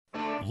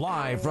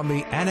Live from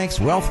the Annex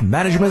Wealth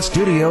Management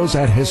Studios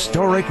at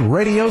historic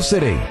Radio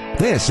City,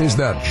 this is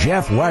the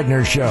Jeff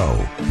Wagner Show.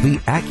 The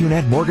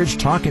AccuNet Mortgage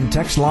Talk and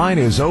Text line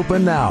is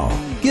open now.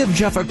 Give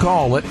Jeff a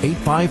call at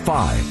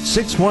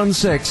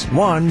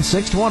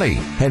 855-616-1620.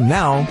 And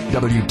now,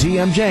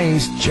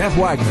 WTMJ's Jeff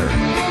Wagner.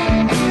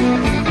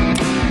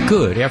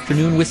 Good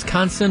afternoon,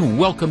 Wisconsin.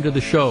 Welcome to the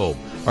show.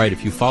 All right,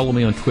 if you follow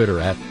me on Twitter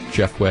at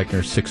Jeff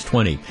Wagner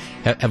 620,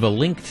 have a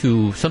link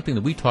to something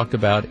that we talked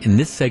about in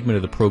this segment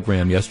of the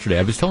program yesterday.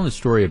 I was telling a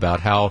story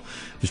about how I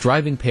was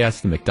driving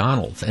past the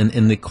McDonald's,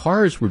 and the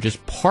cars were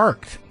just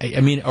parked,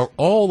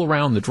 all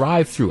around the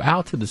drive-through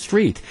out to the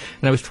street,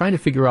 and I was trying to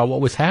figure out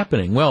what was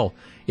happening. Well,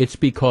 it's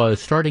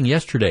because starting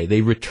yesterday,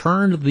 they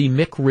returned the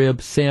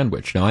McRib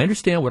sandwich. Now, I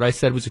understand what I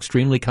said was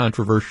extremely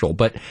controversial,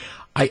 but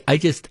I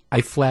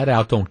flat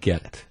out don't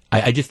get it.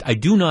 I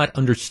do not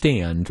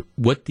understand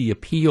what the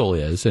appeal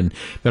is. And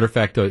matter of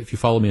fact, if you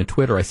follow me on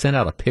Twitter, I sent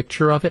out a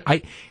picture of it.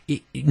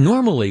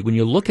 Normally, when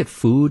you look at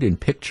food and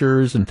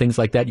pictures and things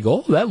like that, you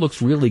go, oh, that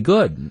looks really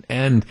good.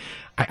 And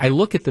I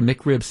look at the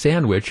McRib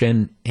sandwich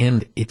and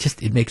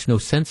it makes no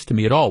sense to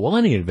me at all. Well,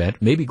 in any event,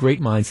 maybe great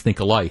minds think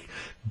alike.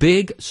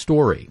 Big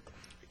story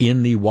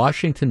in the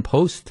Washington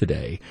Post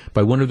today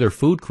by one of their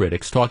food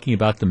critics talking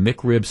about the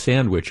McRib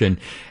sandwich. And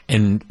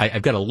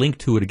I've got a link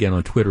to it again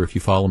on Twitter if you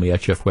follow me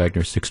at Jeff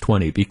Wagner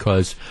 620,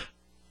 because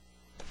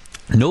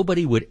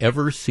nobody would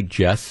ever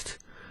suggest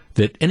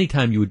that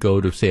anytime you would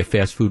go to, say, a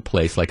fast food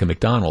place like a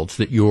McDonald's,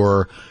 that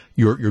you're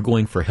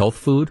going for health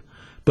food.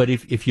 But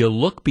if you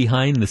look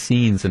behind the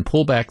scenes and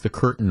pull back the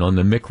curtain on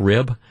the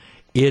McRib,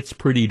 it's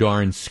pretty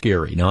darn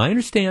scary. Now, I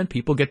understand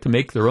people get to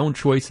make their own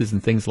choices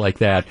and things like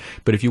that,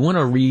 but if you want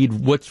to read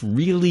what's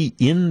really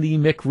in the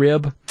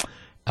McRib,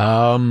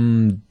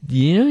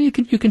 you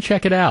can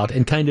check it out.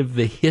 And kind of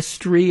the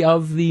history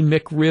of the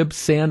McRib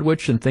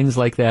sandwich and things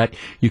like that,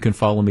 you can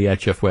follow me at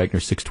Jeff Wagner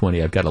 620.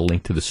 I've got a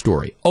link to the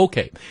story.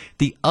 Okay,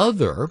 the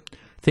other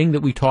thing that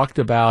we talked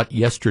about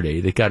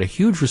yesterday that got a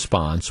huge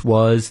response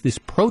was this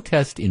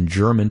protest in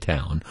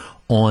Germantown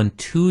on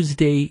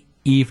Tuesday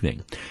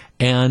evening.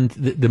 And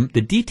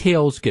the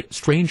details get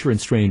stranger and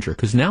stranger,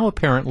 because now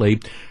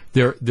apparently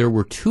there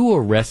were two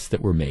arrests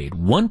that were made,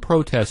 one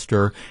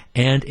protester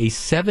and a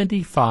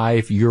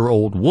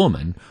 75-year-old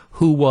woman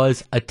who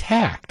was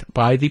attacked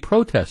by the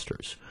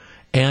protesters.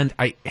 And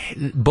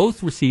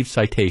both received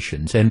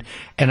citations. And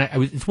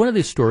it's one of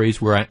these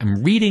stories where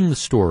I'm reading the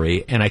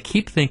story and I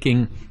keep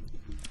thinking,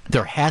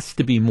 there has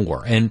to be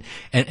more. And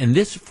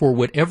this, for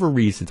whatever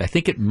reasons, I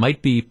think it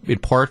might be in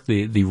part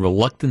the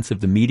reluctance of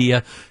the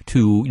media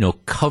to,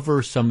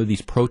 cover some of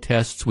these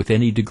protests with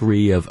any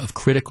degree of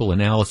critical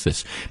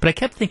analysis. But I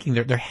kept thinking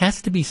there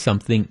has to be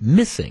something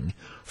missing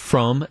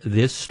from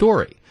this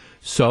story.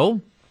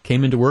 So,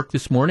 came into work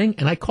this morning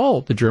and I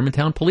called the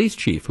Germantown police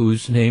chief,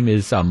 whose name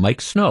is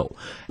Mike Snow.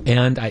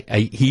 And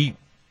he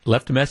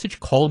left a message,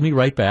 called me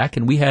right back,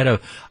 and we had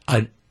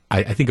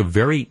I think a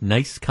very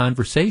nice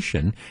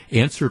conversation,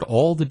 answered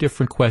all the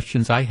different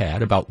questions I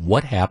had about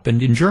what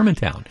happened in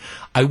Germantown.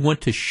 I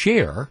want to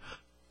share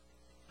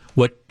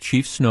what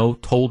Chief Snow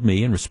told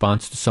me in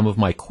response to some of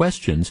my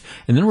questions,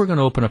 and then we're going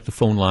to open up the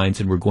phone lines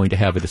and we're going to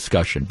have a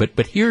discussion.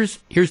 But here's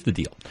the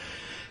deal.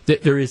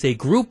 There is a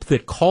group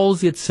that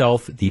calls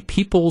itself the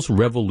People's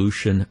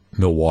Revolution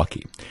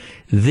Milwaukee.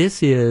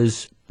 This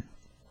is,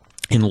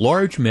 in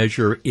large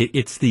measure,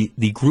 it's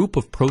the group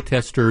of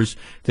protesters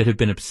that have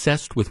been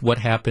obsessed with what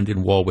happened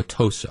in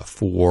Wauwatosa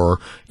for,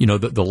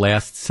 the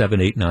last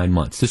 7, 8, 9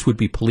 months. This would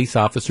be police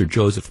officer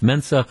Joseph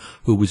Mensah,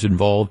 who was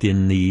involved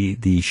in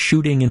the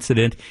shooting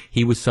incident.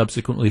 He was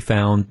subsequently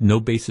found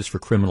no basis for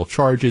criminal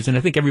charges, and I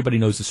think everybody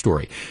knows the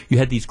story. You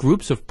had these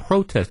groups of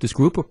this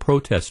group of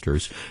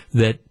protesters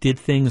that did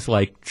things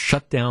like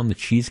shut down the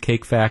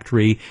Cheesecake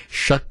Factory,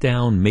 shut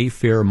down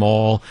Mayfair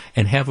Mall,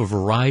 and have a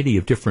variety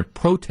of different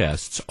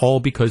protests,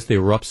 all because they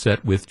were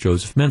upset with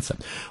Joseph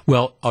Mensah.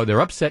 Well, they're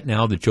upset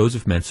now that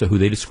Joseph Mensah, who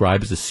they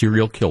describe as a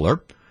serial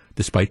killer,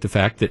 despite the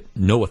fact that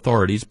no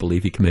authorities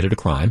believe he committed a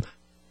crime,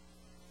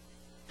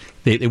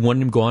 they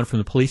wanted him gone from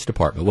the police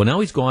department. Well, now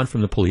he's gone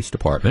from the police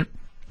department.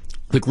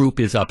 The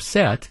group is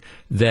upset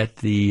that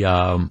the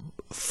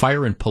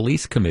Fire and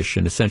Police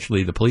Commission,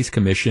 essentially the police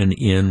commission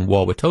in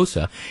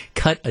Wauwatosa,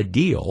 cut a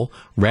deal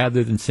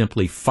rather than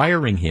simply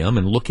firing him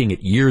and looking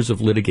at years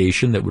of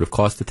litigation that would have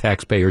cost the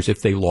taxpayers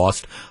if they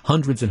lost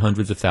hundreds and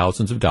hundreds of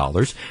thousands of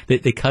dollars.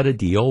 They cut a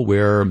deal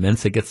where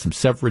Mensah gets some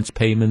severance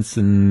payments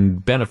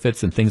and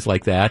benefits and things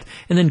like that,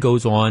 and then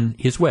goes on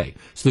his way.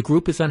 So the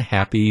group is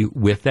unhappy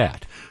with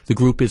that. The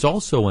group is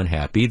also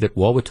unhappy that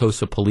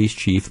Wauwatosa Police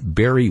Chief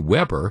Barry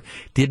Weber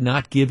did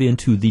not give in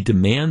to the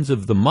demands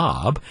of the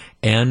mob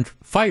and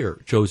fire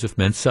Joseph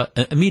Mensah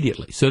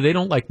immediately. So they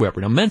don't like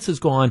Weber. Now, Mensah's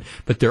gone,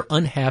 but they're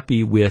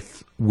unhappy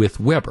with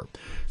Weber.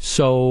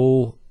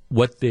 So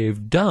what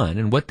they've done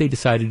and what they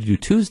decided to do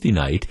Tuesday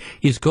night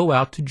is go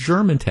out to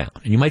Germantown.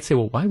 And you might say,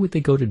 well, why would they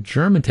go to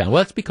Germantown?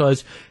 Well, that's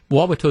because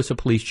Wauwatosa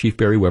Police Chief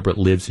Barry Weber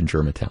lives in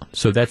Germantown.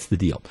 So that's the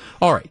deal.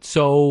 All right.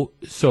 So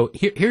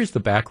here's the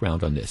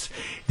background on this.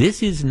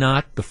 This is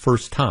not the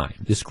first time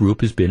this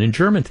group has been in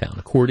Germantown,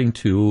 according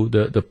to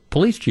the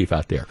police chief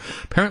out there.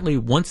 Apparently,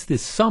 once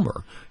this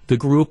summer, the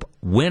group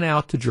went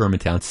out to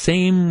Germantown,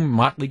 same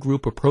motley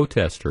group of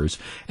protesters,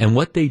 and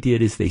what they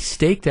did is they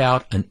staked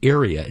out an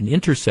area, an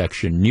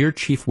intersection near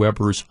Chief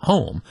Weber's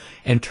home,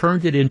 and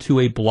turned it into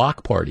a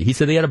block party. He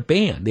said they had a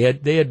band,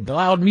 they had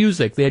loud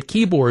music, they had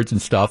keyboards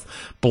and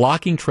stuff,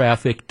 blocking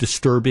traffic,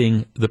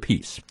 disturbing the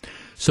peace.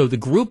 So the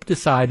group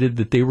decided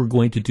that they were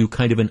going to do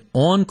kind of an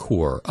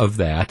encore of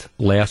that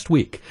last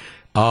week.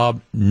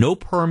 No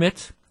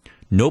permit.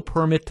 No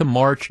permit to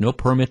march, no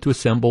permit to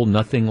assemble,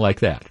 nothing like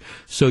that.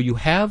 So you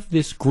have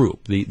this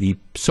group, the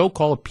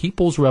so-called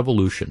People's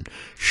Revolution,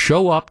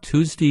 show up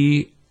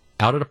Tuesday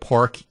out at a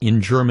park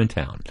in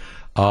Germantown.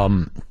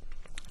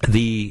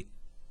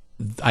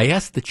 I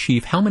asked the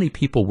chief how many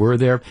people were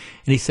there, and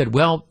he said,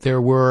 well, he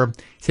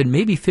said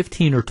maybe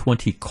 15 or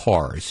 20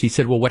 cars. He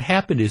said, well, what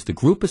happened is the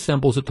group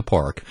assembles at the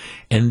park,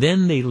 and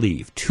then they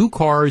leave. 2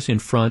 cars in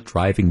front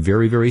driving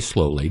very, very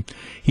slowly.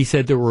 He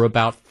said there were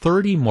about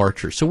 30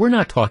 marchers, so we're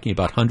not talking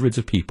about hundreds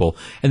of people,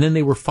 and then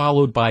they were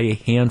followed by a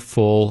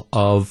handful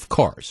of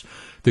cars.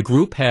 The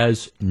group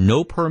has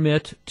no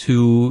permit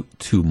to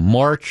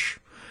march,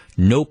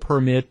 no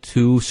permit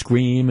to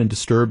scream and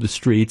disturb the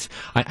streets.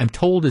 I'm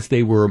told as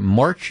they were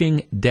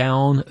marching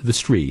down the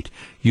street,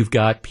 you've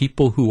got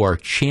people who are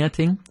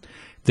chanting,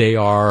 they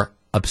are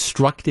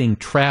obstructing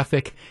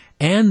traffic,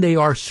 and they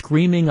are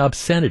screaming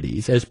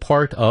obscenities as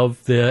part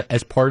of the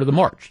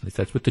march. At least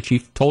that's what the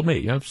chief told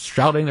me.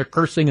 Shouting, they're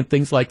cursing, and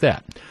things like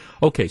that.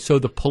 Okay, so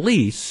the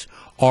police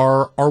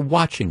are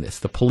watching this.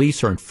 The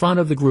police are in front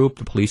of the group.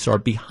 The police are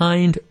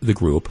behind the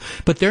group.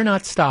 But they're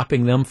not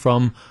stopping them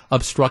from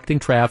obstructing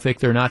traffic.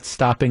 They're not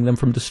stopping them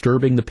from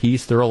disturbing the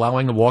peace. They're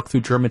allowing them to walk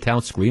through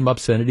Germantown, scream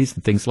obscenities,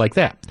 and things like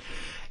that.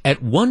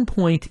 At one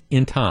point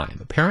in time,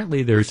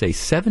 apparently there's a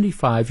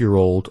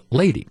 75-year-old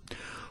lady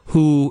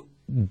who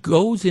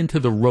goes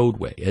into the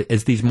roadway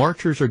as these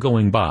marchers are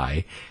going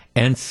by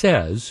and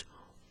says,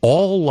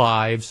 all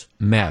lives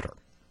matter.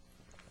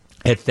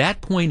 At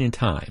that point in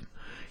time,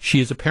 she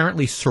is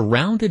apparently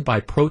surrounded by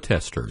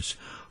protesters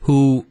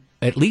who,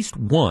 at least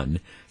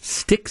one,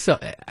 sticks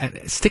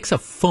a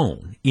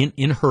phone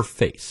in her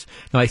face.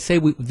 Now, I say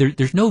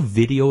there's no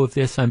video of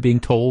this, I'm being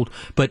told,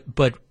 but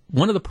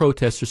one of the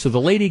protesters, so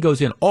the lady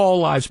goes in, all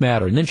lives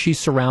matter, and then she's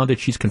surrounded,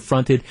 she's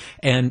confronted,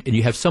 and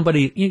you have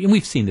somebody, and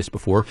we've seen this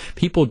before,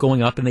 people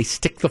going up and they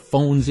stick the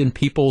phones in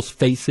people's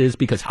faces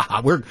because,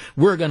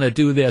 we're going to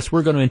do this,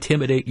 we're going to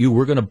intimidate you,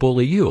 we're going to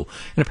bully you.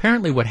 And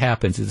apparently what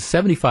happens is a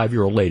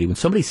 75-year-old lady, when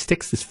somebody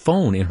sticks this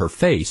phone in her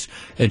face,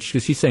 and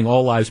she's saying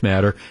all lives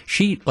matter,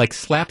 she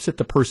slaps at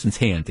the person's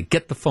hand to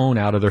get the phone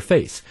out of their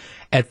face.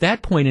 At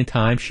that point in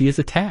time, she is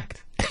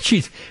attacked.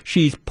 She's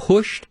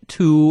pushed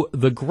to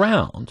the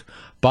ground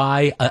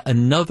by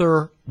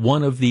another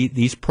one of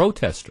these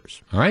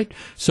protesters. All right?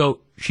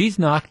 So she's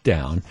knocked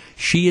down.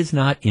 She is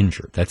not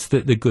injured. That's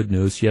the good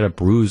news. She had a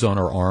bruise on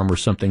her arm or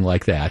something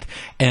like that.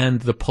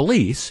 And the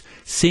police,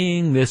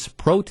 seeing this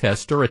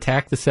protester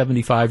attack the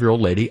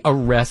 75-year-old lady,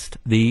 arrest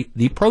the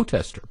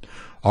protester.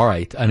 All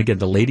right. And again,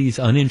 the lady's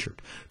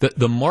uninjured.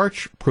 The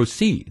march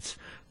proceeds.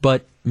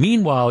 But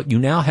meanwhile, you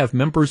now have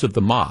members of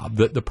the mob,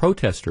 the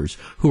protesters,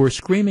 who are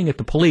screaming at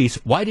the police,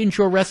 why didn't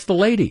you arrest the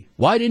lady?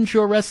 Why didn't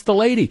you arrest the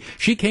lady?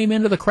 She came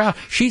into the crowd.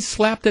 She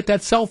slapped at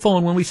that cell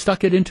phone when we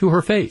stuck it into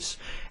her face.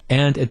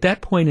 And at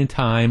that point in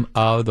time,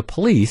 the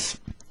police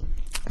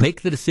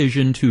make the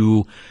decision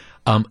to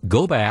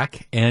go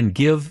back and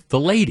give the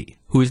lady,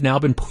 who has now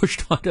been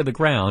pushed onto the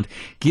ground,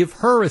 give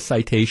her a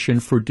citation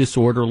for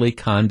disorderly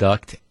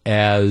conduct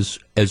as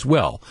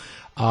well.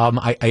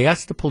 I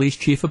asked the police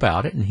chief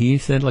about it, and he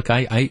said, look,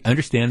 I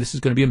understand this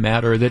is going to be a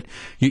matter that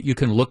you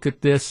can look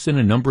at this in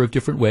a number of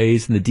different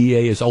ways, and the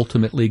DA is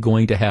ultimately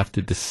going to have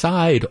to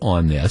decide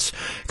on this.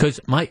 Because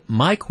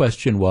my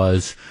question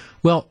was,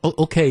 well,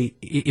 okay,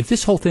 if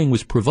this whole thing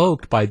was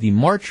provoked by the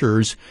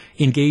marchers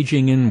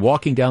engaging in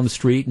walking down the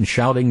street and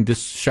shouting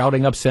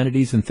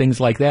obscenities and things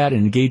like that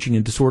and engaging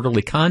in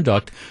disorderly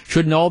conduct,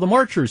 shouldn't all the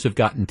marchers have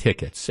gotten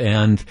tickets?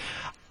 And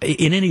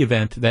in any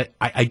event, that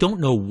I don't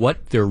know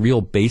what their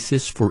real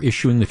basis for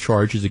issuing the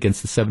charges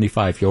against the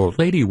 75-year-old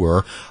lady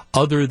were,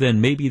 other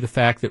than maybe the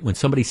fact that when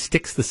somebody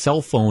sticks the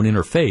cell phone in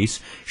her face,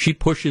 she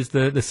pushes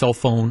the cell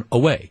phone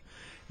away.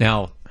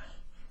 Now,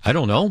 I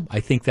don't know.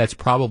 I think that's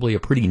probably a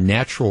pretty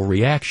natural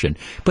reaction.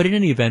 But in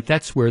any event,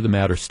 that's where the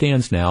matter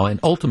stands now. And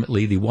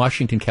ultimately, the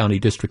Washington County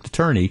District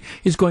Attorney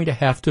is going to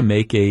have to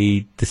make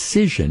a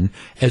decision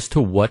as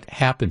to what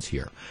happens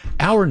here.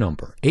 Our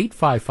number,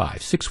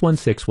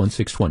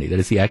 855-616-1620. That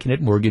is the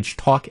AccuNet Mortgage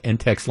talk and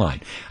text line.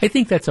 I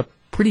think that's a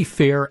pretty pretty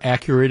fair,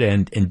 accurate,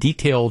 and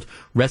detailed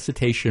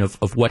recitation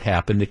of what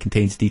happened that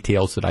contains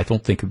details that I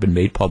don't think have been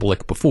made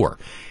public before.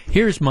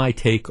 Here's my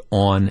take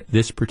on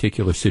this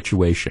particular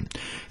situation.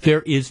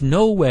 There is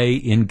no way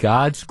in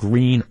God's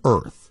green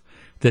earth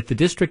that the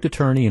district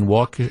attorney in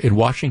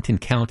Washington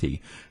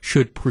County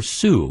should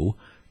pursue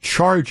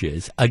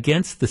charges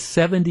against the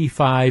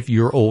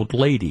 75-year-old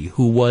lady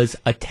who was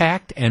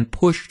attacked and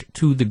pushed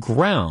to the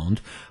ground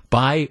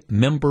by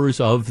members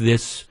of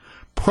this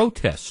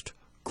protest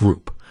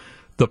group.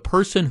 The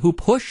person who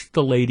pushed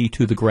the lady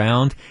to the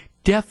ground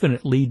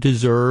definitely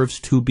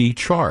deserves to be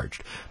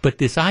charged. But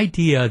this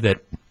idea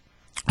that,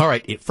 all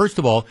right, first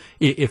of all,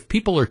 if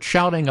people are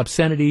shouting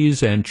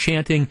obscenities and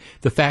chanting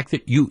the fact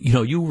that you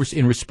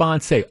in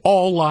response say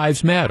all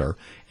lives matter,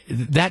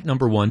 that,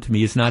 number one, to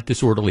me, is not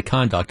disorderly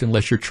conduct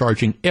unless you're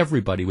charging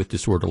everybody with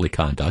disorderly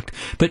conduct.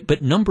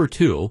 But number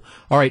two,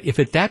 all right, if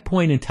at that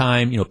point in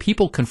time,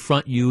 people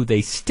confront you, they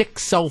stick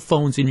cell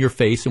phones in your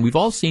face, and we've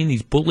all seen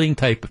these bullying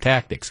type of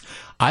tactics.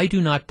 I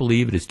do not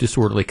believe it is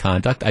disorderly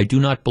conduct. I do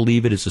not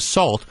believe it is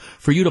assault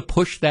for you to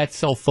push that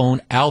cell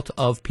phone out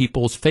of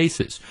people's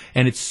faces.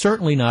 And it's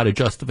certainly not a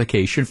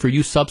justification for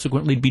you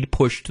subsequently to be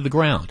pushed to the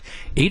ground.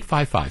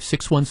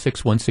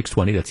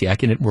 855-616-1620, that's the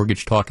Accunet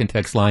Mortgage Talk and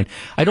Text line.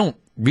 I don't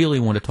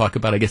really want to talk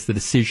about, I guess, the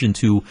decision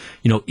to,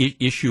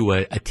 issue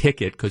a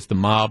ticket because the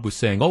mob was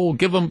saying, oh,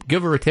 give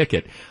her a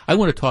ticket. I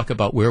want to talk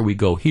about where we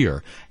go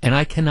here. And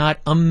I cannot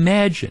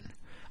imagine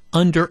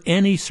under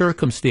any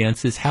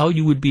circumstances how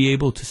you would be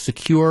able to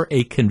secure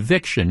a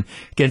conviction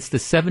against a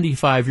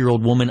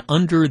 75-year-old woman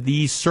under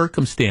these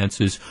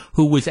circumstances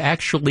who was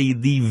actually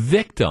the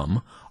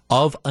victim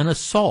of an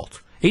assault.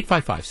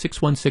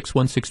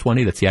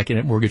 855-616-1620, that's the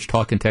Accunet Mortgage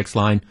Talk and Text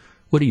line.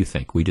 What do you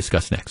think? We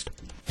discuss next.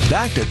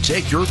 Back to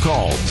take your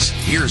calls.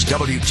 Here's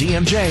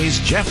WTMJ's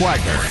Jeff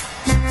Wagner.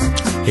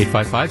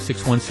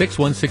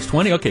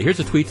 855-616-1620. Okay, here's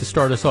a tweet to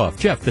start us off.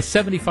 Jeff, the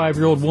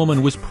 75-year-old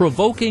woman was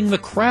provoking the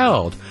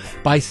crowd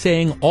by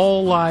saying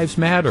all lives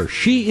matter.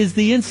 She is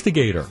the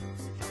instigator.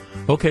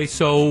 Okay,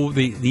 so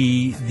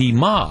the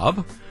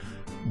mob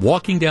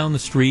walking down the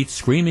street,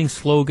 screaming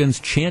slogans,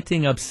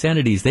 chanting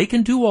obscenities, they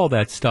can do all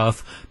that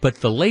stuff, but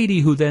the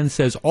lady who then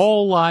says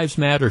all lives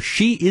matter,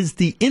 she is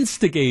the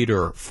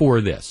instigator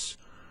for this.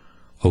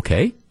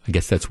 Okay, I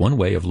guess that's one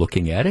way of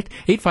looking at it.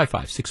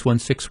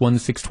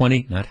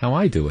 855-616-1620. Not how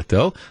I do it,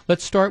 though.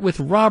 Let's start with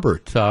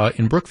Robert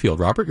in Brookfield.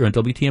 Robert, you're on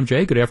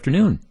WTMJ. Good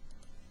afternoon.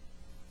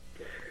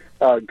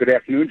 Good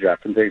afternoon, Jeff,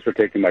 and thanks for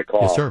taking my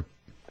call. Yes, sir.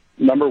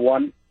 Number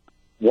one,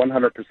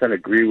 100%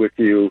 agree with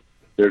you.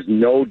 There's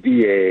no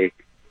DA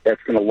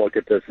that's going to look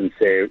at this and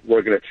say,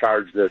 we're going to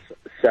charge this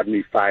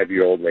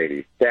 75-year-old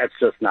lady. That's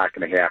just not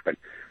going to happen.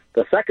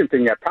 The second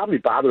thing that probably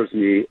bothers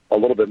me a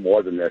little bit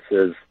more than this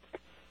is,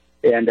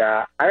 and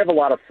I have a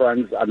lot of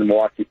friends on the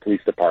Milwaukee Police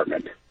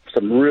Department,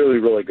 some really,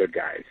 really good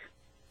guys.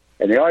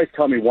 And they always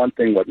tell me one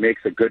thing, what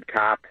makes a good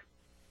cop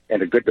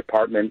and a good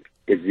department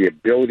is the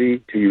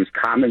ability to use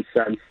common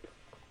sense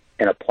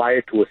and apply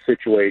it to a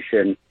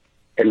situation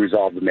and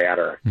resolve the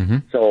matter. Mm-hmm.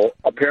 So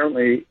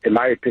apparently, in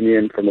my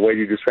opinion, from the way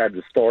you described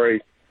the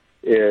story,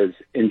 is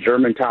in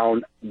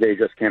Germantown, they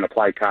just can't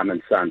apply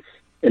common sense.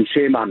 And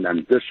shame on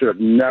them. This should have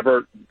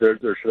never, there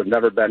should have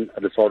never been a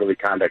disorderly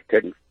conduct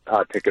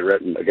ticket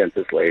written against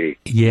this lady.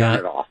 Yeah. Not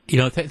at all.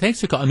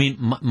 Thanks for calling. I mean,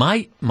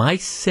 my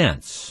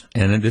sense,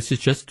 and this is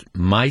just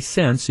my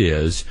sense,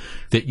 is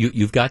that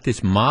you've got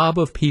this mob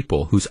of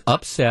people who's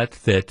upset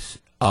that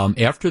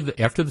after the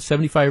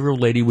 75-year-old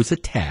lady was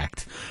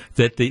attacked,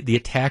 that the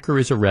attacker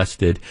is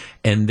arrested,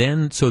 and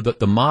then so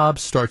that the mob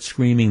starts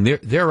screaming,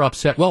 they're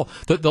upset. Well,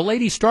 the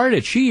lady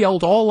started. She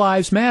yelled, "All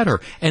lives matter!"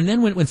 And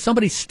then when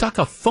somebody stuck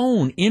a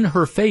phone in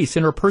her face,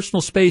 in her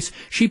personal space,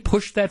 she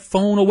pushed that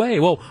phone away.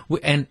 Well,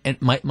 and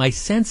my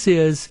sense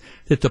is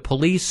that the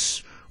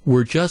police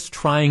were just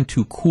trying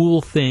to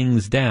cool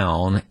things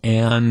down,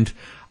 and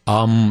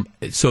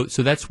so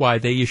that's why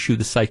they issue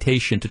the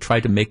citation to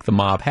try to make the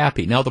mob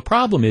happy. Now, the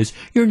problem is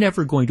you're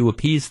never going to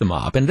appease the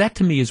mob. And that,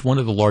 to me, is one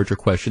of the larger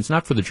questions,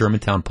 not for the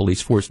Germantown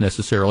police force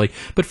necessarily,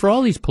 but for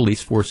all these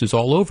police forces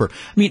all over.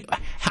 I mean,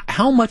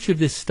 how much of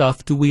this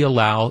stuff do we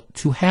allow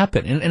to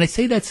happen? And I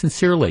say that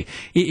sincerely.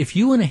 If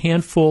you and a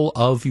handful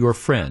of your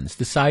friends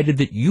decided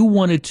that you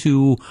wanted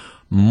to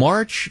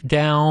march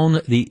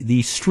down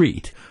the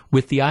street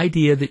with the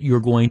idea that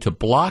you're going to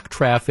block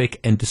traffic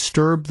and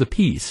disturb the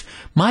peace,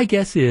 my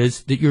guess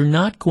is that you're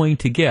not going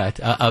to get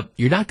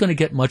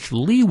much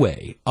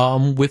leeway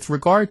with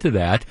regard to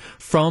that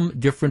from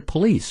different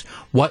police.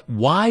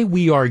 Why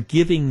we are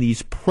giving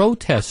these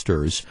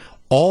protesters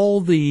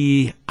all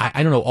the,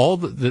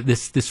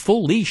 this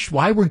full leash,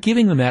 why we're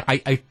giving them that,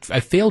 I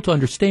fail to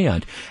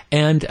understand.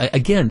 And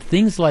again,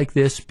 things like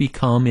this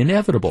become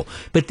inevitable.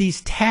 But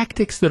these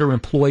tactics that are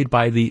employed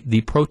by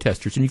the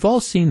protesters, and you've all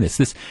seen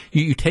this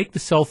you take the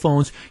cell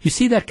phones, you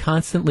see that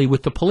constantly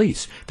with the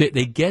police.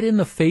 They get in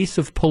the face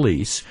of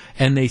police,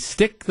 and they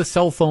stick the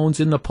cell phones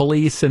in the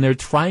police, and they're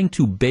trying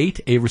to bait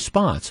a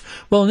response.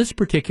 Well, in this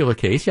particular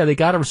case, they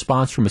got a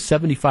response from a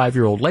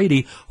 75-year-old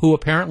lady who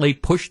apparently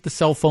pushed the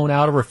cell phone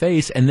out of her face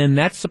place, and then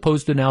that's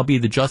supposed to now be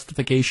the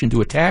justification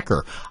to attack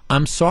her.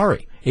 I'm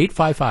sorry.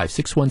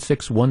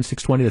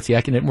 855-616-1620. That's the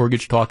AccuNet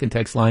Mortgage Talk and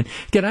Text line.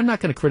 Again, I'm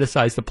not going to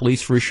criticize the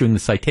police for issuing the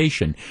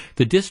citation.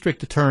 The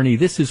district attorney,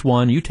 this is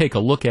one. You take a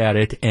look at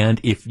it, and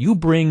if you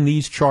bring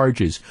these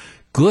charges,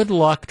 good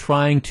luck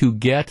trying to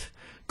get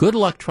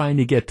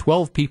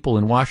 12 people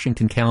in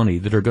Washington County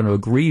that are going to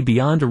agree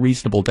beyond a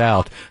reasonable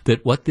doubt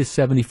that what this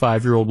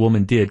 75-year-old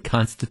woman did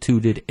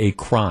constituted a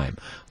crime.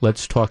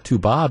 Let's talk to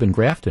Bob in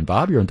Grafton.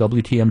 Bob, you're on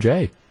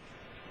WTMJ.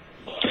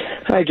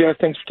 Hi, Jeff.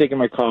 Thanks for taking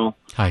my call.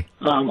 Hi.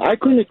 I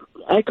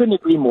couldn't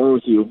agree more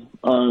with you.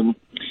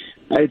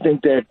 I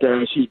think that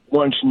she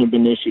shouldn't have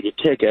been issued a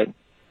ticket,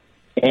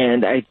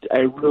 and I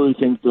really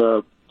think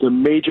the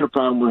major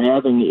problem we're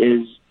having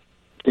is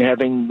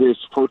having this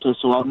protest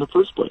so out in the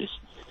first place.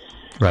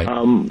 Right.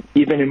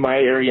 Even in my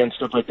area and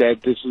stuff like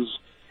that,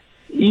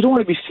 you don't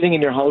want to be sitting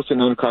in your house at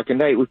 9 o'clock at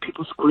night with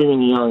people screaming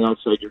and yelling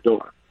outside your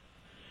door.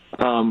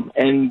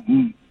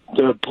 And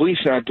the police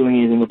are not doing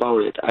anything about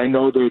it. I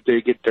know that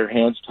they get their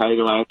hands tied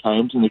a lot of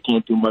times and they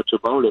can't do much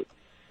about it.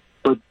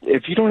 But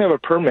if you don't have a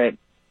permit,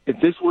 if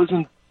they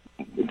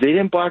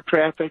didn't block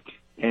traffic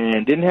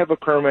and didn't have a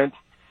permit,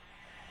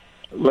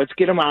 let's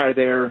get them out of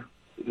there.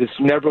 This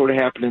never would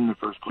have happened in the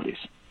first place.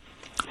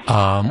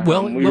 No,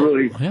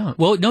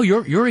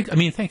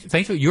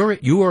 thanks.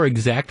 You are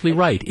exactly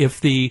right. If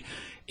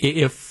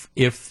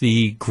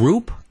the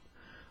group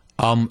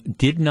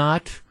did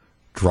not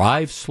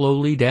drive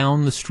slowly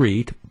down the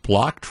street,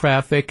 block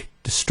traffic,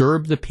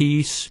 disturb the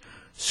peace,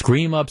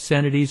 scream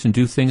obscenities, and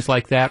do things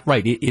like that,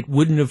 right? It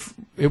wouldn't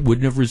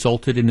have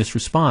resulted in this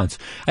response.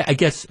 I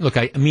guess. Look,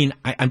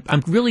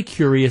 I'm really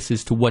curious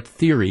as to what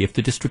theory, if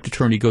the district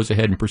attorney goes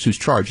ahead and pursues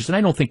charges, and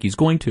I don't think he's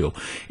going to.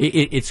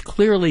 It's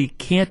clearly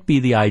can't be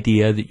the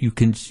idea that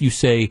you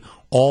say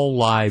all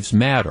lives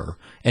matter,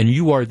 and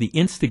you are the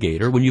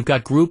instigator when you've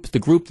got the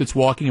group that's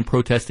walking and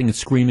protesting and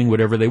screaming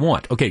whatever they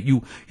want. Okay,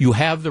 you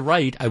have the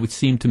right, I would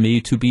seem to me,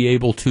 to be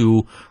able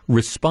to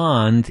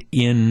respond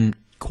in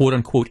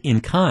quote-unquote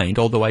in kind,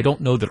 although I don't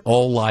know that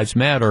all lives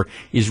matter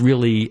is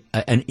really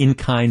an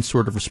in-kind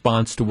sort of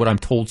response to what I'm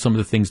told some of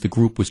the things the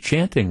group was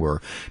chanting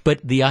were. But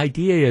the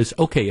idea is,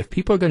 okay, if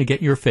people are going to get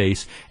in your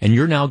face and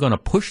you're now going to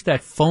push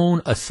that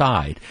phone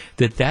aside,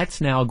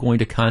 that's now going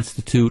to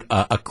constitute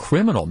a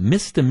criminal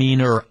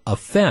misdemeanor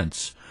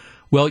offense,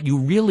 well, you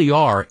really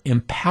are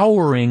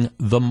empowering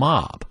the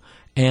mob.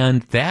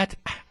 And that,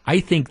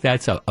 I think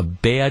that's a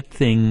bad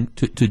thing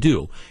to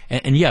do.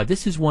 And yeah,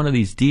 this is one of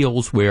these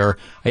deals where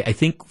I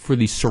think for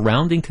the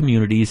surrounding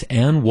communities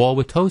and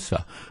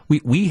Wauwatosa,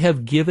 we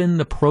have given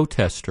the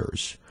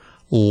protesters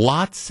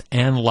lots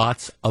and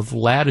lots of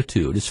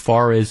latitude as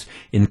far as,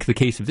 in the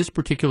case of this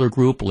particular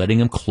group, letting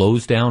them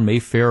close down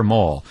Mayfair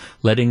Mall,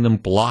 letting them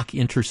block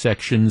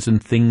intersections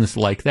and things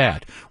like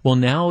that. Well,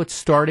 now it's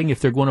starting, if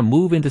they're going to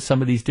move into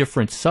some of these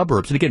different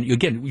suburbs. And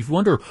again, you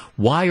wonder,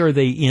 why are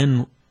they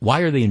in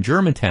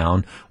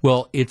Germantown?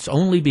 Well, it's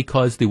only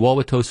because the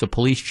Wauwatosa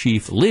police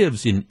chief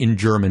lives in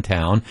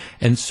Germantown.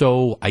 And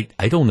so I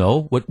don't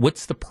know.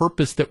 What's the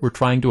purpose that we're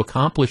trying to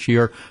accomplish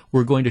here?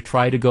 We're going to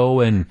try to go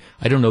and,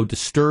 I don't know,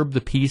 disturb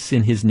the peace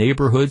in his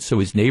neighborhood. So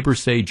his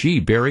neighbors say, gee,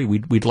 Barry,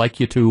 we'd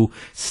like you to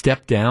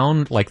step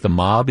down like the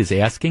mob is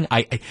asking.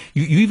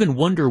 You even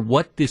wonder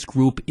what this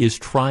group is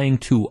trying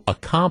to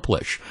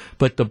accomplish.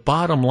 But the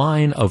bottom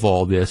line of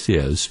all this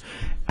is,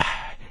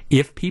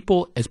 if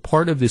people, as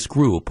part of this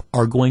group,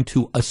 are going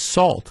to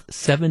assault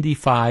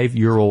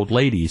 75-year-old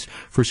ladies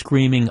for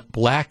screaming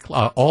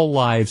all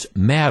lives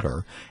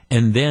matter,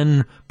 and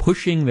then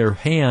pushing their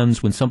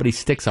hands when somebody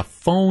sticks a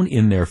phone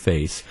in their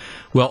face,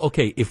 well,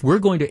 okay, if we're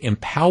going to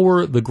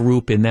empower the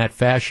group in that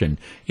fashion,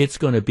 it's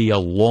going to be a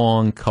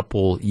long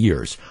couple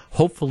years.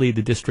 Hopefully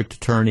the district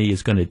attorney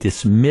is going to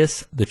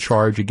dismiss the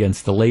charge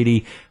against the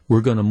lady.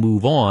 We're going to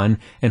move on,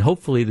 and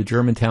hopefully the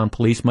Germantown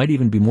police might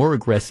even be more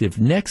aggressive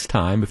next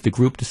time if the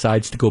group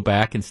decides to go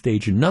back and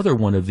stage another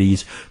one of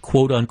these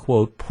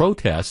quote-unquote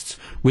protests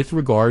with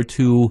regard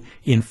to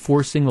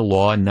enforcing the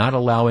law and not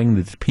allowing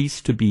the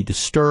peace to be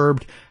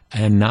disturbed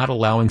and not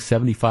allowing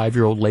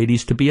 75-year-old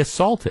ladies to be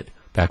assaulted.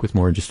 Back with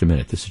more in just a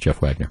minute. This is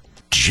Jeff Wagner.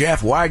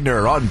 Jeff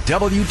Wagner on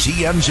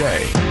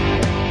WTMJ.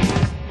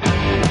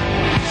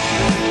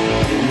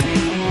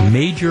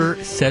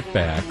 Major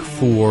setback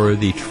for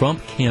the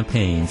Trump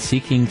campaign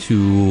seeking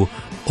to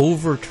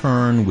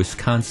overturn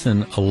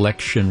Wisconsin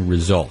election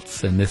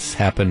results. And this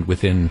happened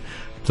within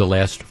the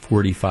last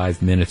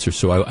 45 minutes or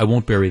so. I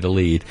won't bury the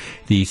lead.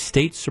 The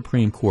state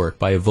Supreme Court,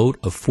 by a vote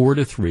of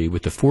 4-3,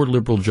 with the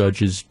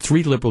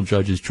three liberal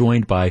judges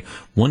joined by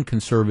one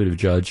conservative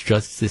judge,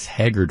 Justice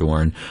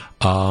Hagedorn,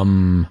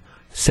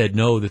 said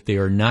no, that they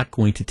are not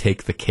going to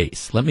take the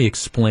case. Let me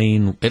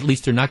explain. At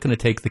least they're not going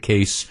to take the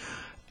case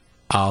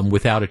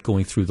without it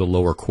going through the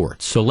lower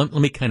courts. So let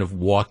me kind of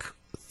walk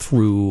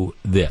through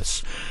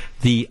this.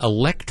 The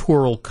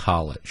Electoral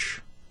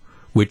College,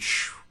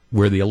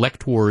 where the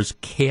electors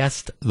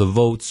cast the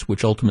votes,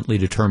 which ultimately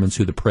determines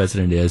who the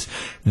president is,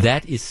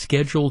 that is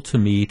scheduled to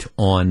meet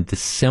on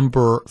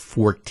December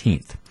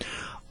 14th.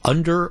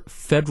 Under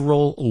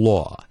federal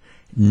law,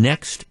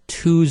 next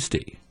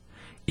Tuesday,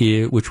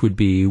 which would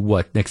be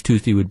next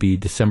Tuesday would be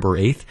December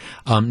 8th.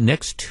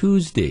 Next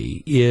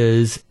Tuesday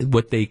is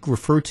what they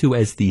refer to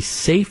as the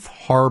safe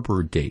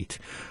harbor date,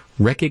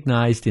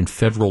 recognized in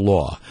federal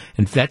law.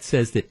 And that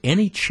says that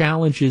any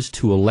challenges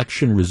to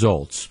election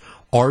results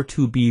are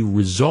to be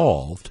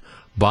resolved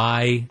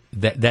by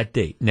that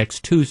date,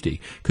 next Tuesday,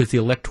 because the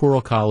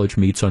Electoral College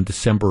meets on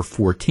December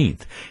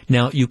 14th.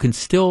 Now, you can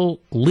still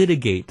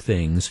litigate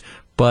things,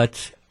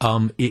 but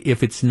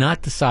if it's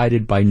not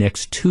decided by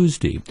next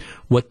Tuesday,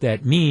 what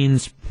that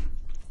means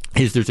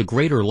is there's a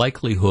greater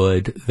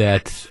likelihood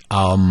that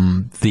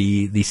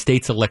the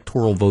state's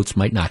electoral votes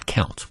might not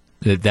count.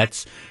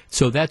 That's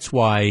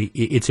why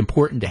it's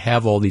important to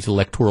have all these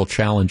electoral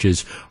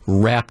challenges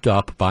wrapped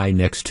up by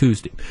next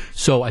Tuesday.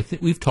 So I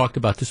think we've talked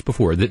about this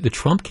before. The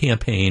Trump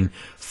campaign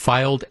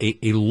filed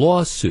a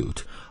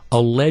lawsuit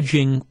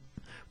alleging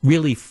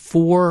really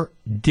 4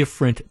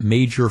 different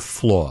major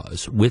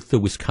flaws with the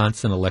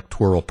Wisconsin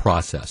electoral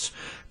process.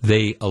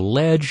 They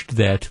alleged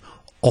that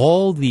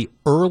all the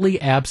early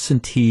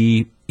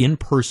absentee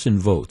in-person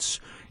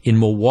votes in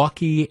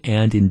Milwaukee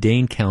and in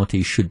Dane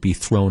County should be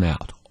thrown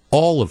out.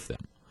 All of them.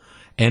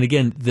 And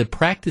again, the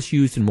practice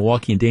used in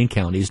Milwaukee and Dane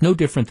County is no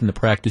different than the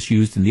practice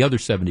used in the other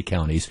 70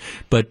 counties,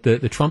 but the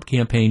Trump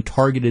campaign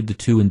targeted the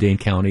 2 in Dane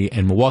County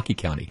and Milwaukee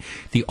County.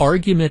 The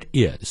argument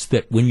is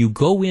that when you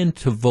go in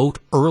to vote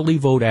early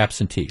vote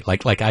absentee,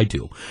 like I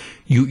do,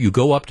 you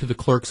go up to the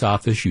clerk's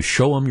office, you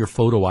show them your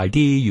photo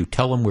ID, you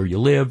tell them where you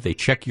live, they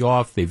check you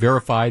off, they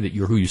verify that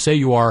you're who you say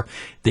you are,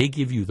 they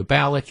give you the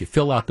ballot, you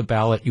fill out the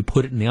ballot, you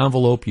put it in the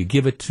envelope, you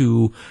give it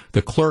to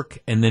the clerk,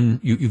 and then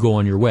you go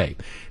on your way.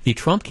 The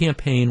Trump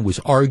campaign was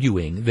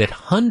arguing that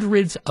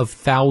hundreds of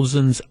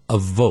thousands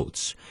of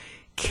votes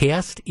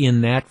cast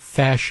in that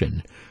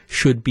fashion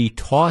should be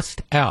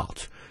tossed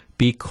out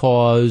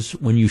because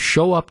when you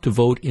show up to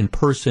vote in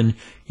person,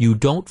 you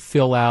don't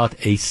fill out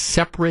a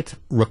separate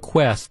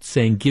request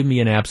saying, give me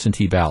an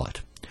absentee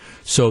ballot.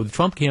 So the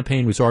Trump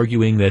campaign was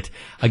arguing that,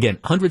 again,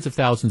 hundreds of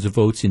thousands of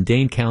votes in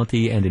Dane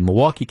County and in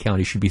Milwaukee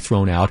County should be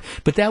thrown out,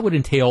 but that would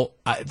entail,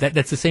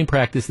 that's the same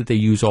practice that they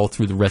use all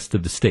through the rest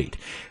of the state.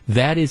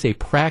 That is a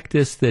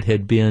practice that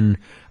had been,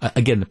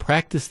 again, the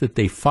practice that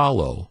they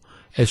follow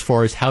as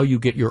far as how you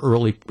get your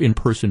early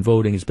in-person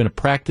voting has been a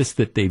practice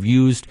that they've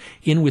used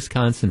in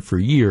Wisconsin for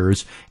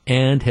years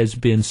and has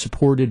been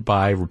supported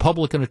by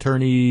Republican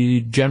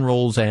attorney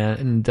generals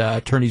and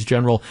attorneys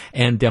general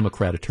and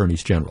Democrat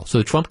attorneys general. So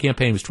the Trump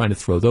campaign was trying to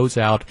throw those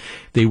out.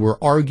 They were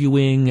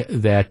arguing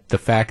that the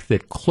fact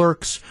that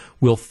clerks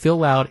will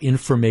fill out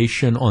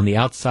information on the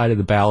outside of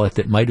the ballot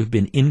that might have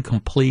been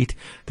incomplete,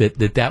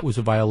 that was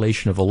a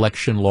violation of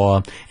election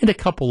law, and a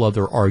couple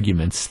other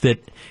arguments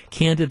that,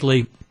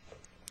 candidly,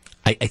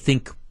 I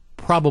think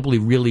probably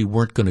really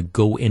weren't going to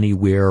go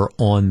anywhere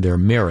on their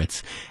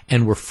merits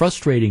and were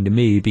frustrating to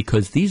me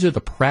because these are the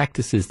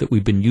practices that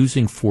we've been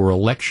using for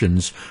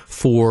elections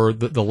for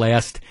the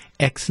last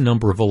X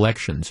number of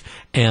elections.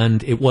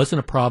 And it wasn't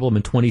a problem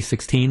in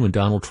 2016 when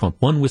Donald Trump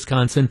won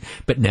Wisconsin,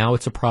 but now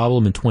it's a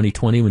problem in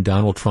 2020 when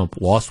Donald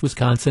Trump lost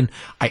Wisconsin.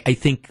 I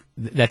think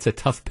that's a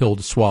tough pill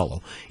to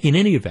swallow. In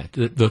any event,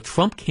 the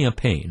Trump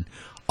campaign,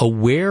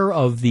 aware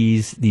of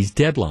these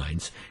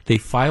deadlines, they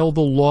filed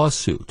a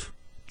lawsuit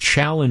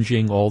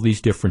challenging all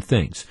these different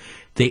things.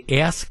 They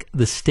ask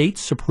the state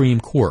Supreme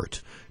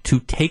Court to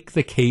take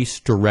the case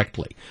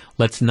directly.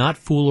 Let's not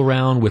fool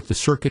around with the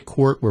circuit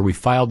court where we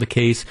filed the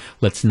case.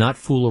 Let's not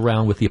fool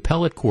around with the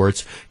appellate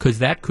courts because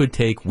that could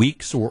take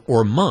weeks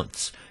or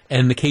months.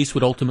 And the case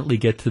would ultimately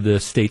get to the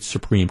state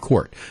Supreme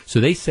Court.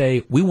 So they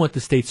say, we want the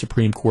state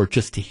Supreme Court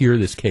just to hear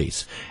this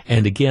case.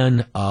 And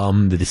again,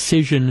 the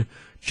decision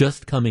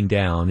just coming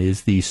down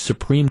is the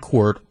Supreme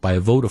Court, by a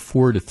vote of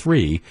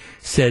 4-3,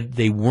 said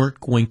they weren't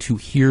going to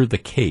hear the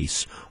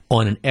case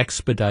on an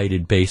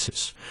expedited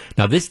basis.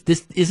 Now, this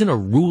isn't a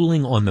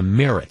ruling on the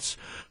merits,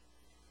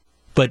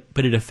 but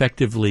it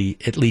effectively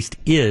at least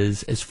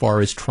is as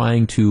far as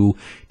trying to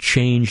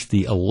change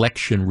the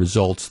election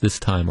results this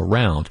time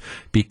around,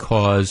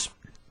 because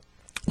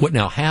what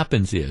now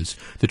happens is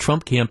the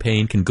Trump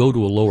campaign can go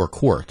to a lower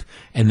court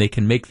and they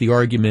can make the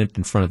argument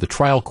in front of the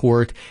trial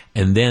court,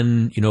 and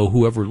then,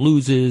 whoever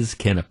loses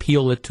can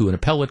appeal it to an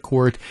appellate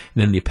court,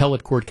 and then the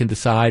appellate court can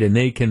decide, and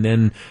they can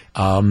then,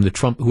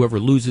 whoever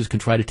loses can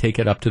try to take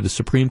it up to the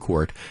Supreme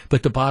Court.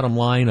 But the bottom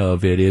line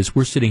of it is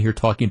we're sitting here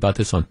talking about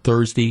this on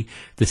Thursday.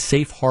 The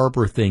safe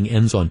harbor thing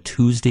ends on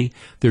Tuesday.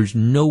 There is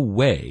no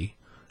way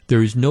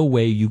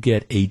you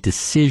get a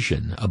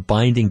decision, a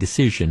binding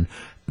decision,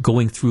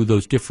 going through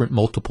those different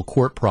multiple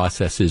court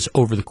processes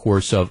over the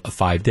course of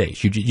 5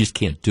 days. You just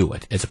can't do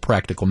it as a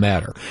practical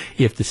matter.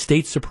 If the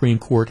state Supreme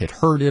Court had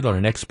heard it on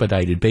an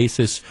expedited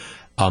basis,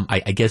 I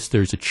guess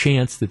there's a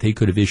chance that they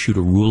could have issued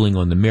a ruling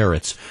on the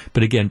merits.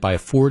 But again, by a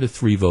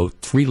 4-3 vote,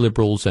 3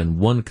 liberals and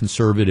 1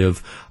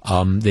 conservative,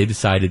 they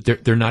decided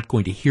they're not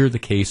going to hear the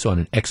case on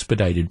an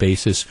expedited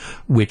basis,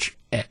 which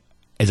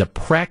as a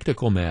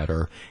practical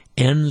matter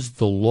ends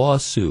the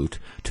lawsuit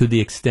to the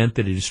extent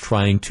that it is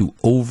trying to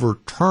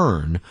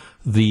overturn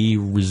the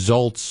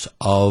results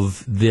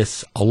of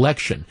this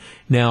election.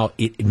 Now,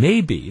 it may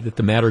be that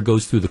the matter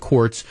goes through the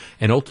courts,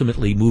 and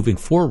ultimately moving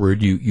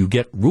forward, you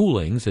get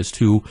rulings as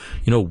to,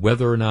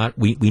 whether or not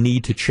we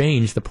need to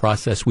change the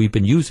process we've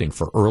been using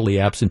for early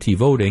absentee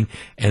voting,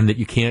 and that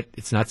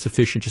it's not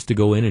sufficient just to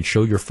go in and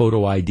show your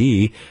photo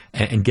ID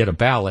and get a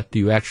ballot.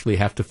 You actually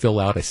have to fill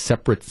out a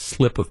separate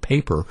slip of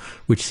paper,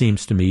 which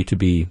seems to me to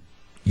be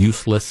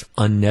useless,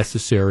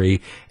 unnecessary,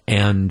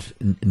 and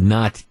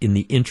not in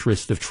the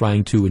interest of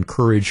trying to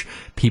encourage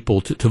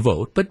people to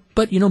vote. But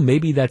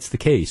maybe that's the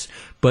case.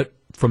 But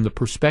from the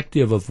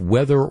perspective of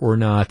whether or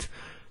not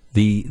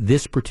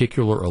this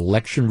particular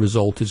election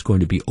result is going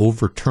to be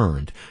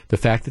overturned, the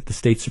fact that the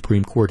state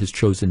Supreme Court has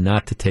chosen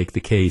not to take the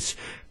case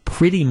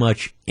pretty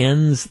much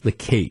ends the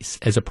case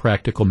as a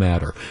practical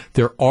matter.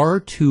 There are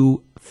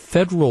 2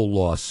 federal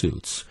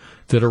lawsuits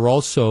that are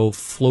also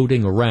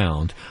floating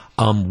around.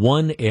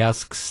 One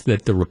asks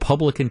that the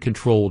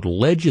Republican-controlled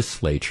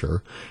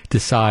legislature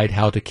decide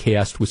how to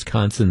cast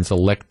Wisconsin's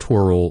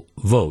electoral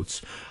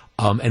votes.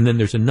 And then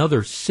there's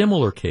another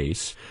similar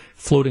case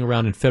floating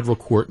around in federal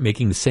court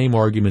making the same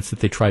arguments that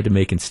they tried to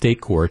make in state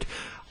court.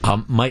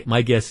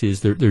 My guess is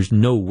there's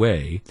no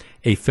way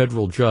a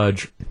federal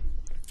judge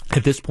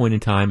at this point in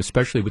time,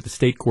 especially with the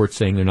state court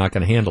saying they're not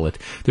going to handle it,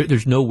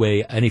 there's no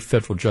way any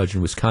federal judge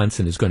in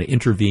Wisconsin is going to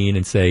intervene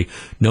and say,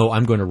 no,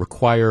 I'm going to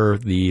require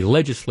the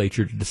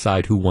legislature to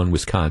decide who won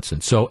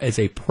Wisconsin. So as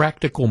a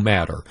practical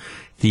matter,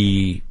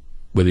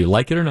 whether you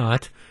like it or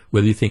not,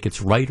 whether you think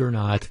it's right or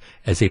not,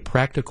 as a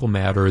practical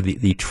matter,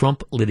 the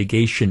Trump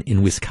litigation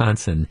in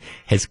Wisconsin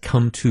has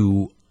come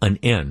to an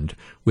end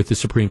with the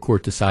Supreme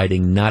Court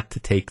deciding not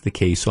to take the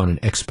case on an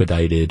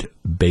expedited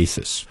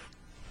basis.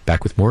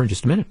 Back with more in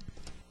just a minute.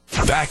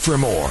 Back for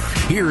more.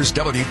 Here's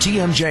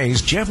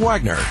WTMJ's Jeff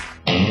Wagner.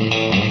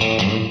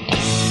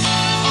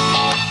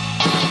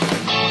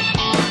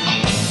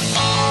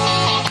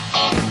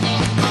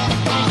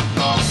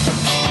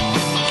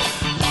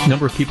 A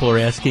number of people are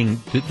asking,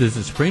 does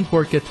the Supreme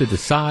Court get to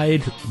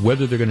decide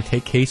whether they're going to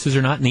take cases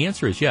or not? And the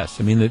answer is yes.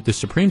 I mean, the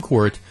Supreme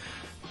Court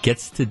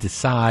gets to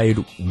decide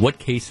what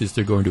cases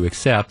they're going to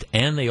accept,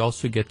 and they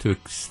also get to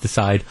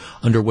decide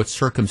under what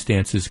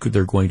circumstances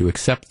they're going to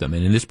accept them.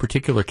 And in this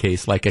particular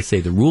case, like I say,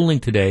 the ruling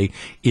today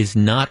is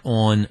not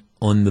on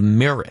the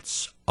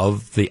merits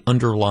of the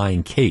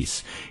underlying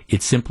case.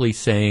 It's simply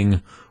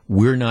saying,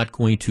 we're not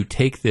going to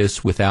take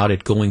this without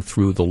it going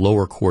through the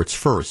lower courts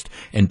first.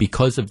 And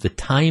because of the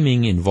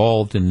timing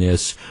involved in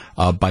this,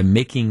 by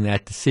making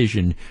that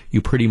decision,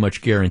 you pretty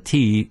much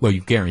guarantee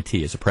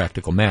as a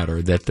practical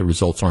matter that the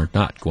results are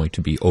not going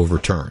to be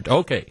overturned.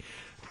 Okay.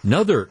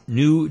 Another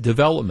new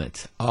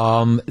development.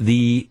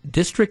 The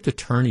district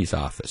attorney's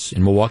office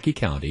in Milwaukee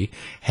County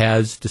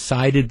has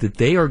decided that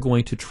they are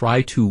going to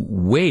try to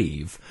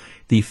waive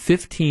the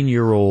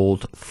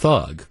 15-year-old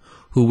thug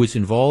who was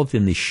involved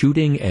in the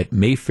shooting at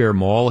Mayfair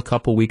Mall a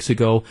couple weeks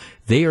ago.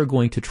 They are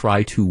going to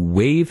try to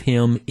waive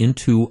him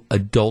into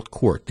adult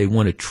court. They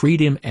want to treat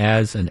him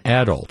as an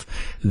adult.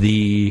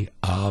 The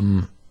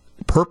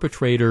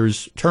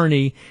perpetrator's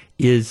attorney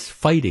is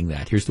fighting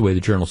that. Here's the way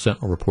the Journal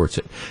Sentinel reports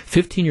it.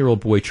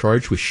 15-year-old boy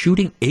charged with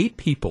shooting 8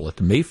 people at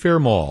the Mayfair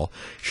Mall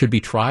should be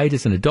tried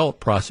as an adult,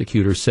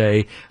 prosecutors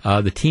say.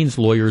 The teen's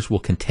lawyers will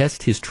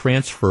contest his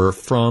transfer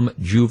from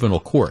juvenile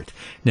court.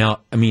 Now,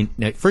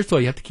 first of all,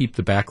 you have to keep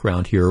the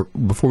background here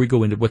before we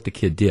go into what the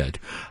kid did,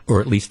 or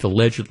at least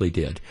allegedly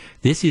did.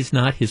 This is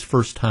not his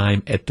first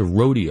time at the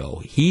rodeo.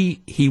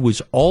 He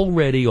was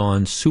already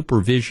on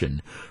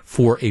supervision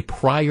for a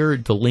prior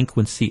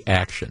delinquency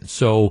action.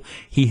 So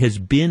he has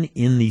been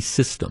in the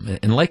system.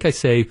 And like I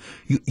say,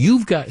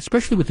 you've got,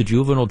 especially with the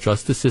juvenile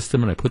justice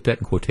system, and I put that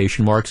in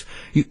quotation marks,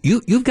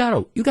 you've got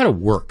to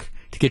work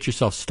to get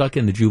yourself stuck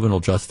in the juvenile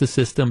justice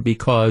system,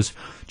 because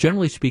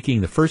generally speaking,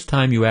 the first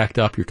time you act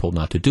up, you're told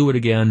not to do it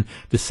again.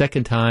 The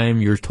second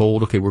time, you're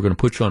told, okay, we're going to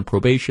put you on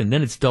probation.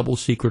 Then it's double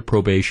secret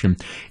probation.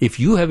 If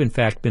you have in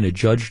fact been a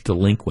judged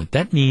delinquent,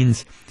 that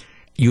means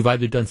you've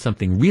either done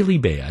something really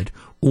bad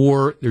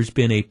or there's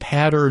been a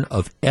pattern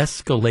of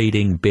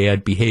escalating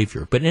bad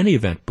behavior. But in any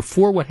event,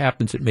 before what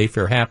happens at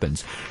Mayfair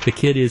happens, the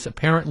kid is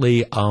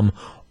apparently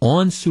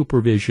on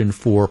supervision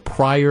for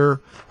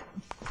prior,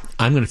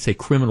 I'm going to say,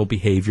 criminal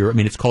behavior.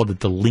 It's called a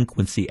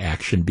delinquency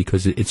action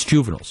because it's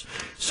juveniles.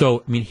 So,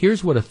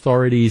 here's what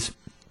authorities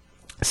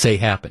say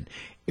happened.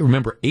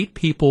 Remember, 8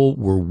 people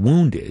were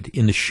wounded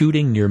in the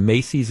shooting near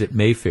Macy's at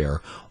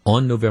Mayfair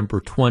on November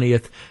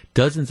 20th.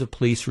 Dozens of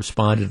police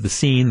responded to the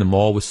scene. The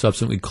mall was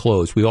subsequently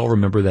closed. We all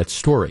remember that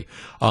story.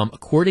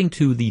 According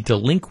to the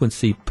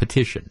delinquency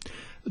petition,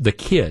 the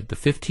kid, the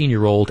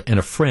 15-year-old, and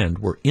a friend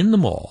were in the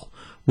mall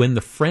when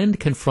the friend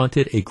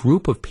confronted a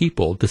group of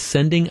people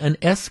descending an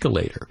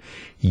escalator,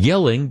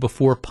 yelling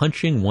before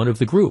punching one of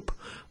the group.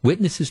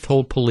 Witnesses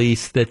told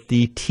police that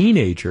the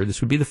teenager, this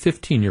would be the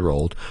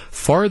 15-year-old,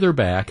 farther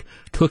back,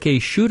 took a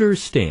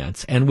shooter's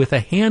stance and with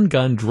a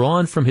handgun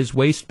drawn from his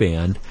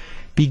waistband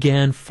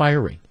began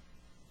firing.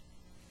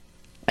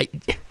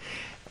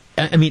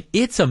 I mean,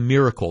 it's a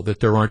miracle that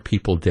there aren't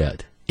people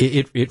dead.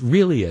 It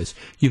really is.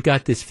 You've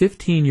got this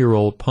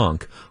 15-year-old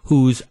punk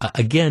who's,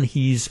 again,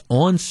 he's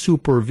on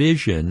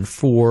supervision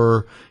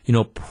for,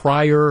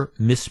 prior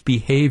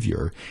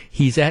misbehavior.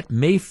 He's at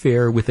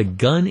Mayfair with a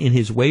gun in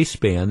his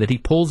waistband that he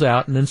pulls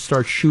out and then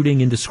starts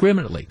shooting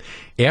indiscriminately.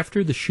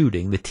 After the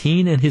shooting, the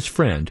teen and his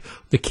friend,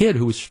 the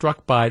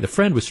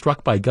friend was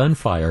struck by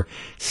gunfire,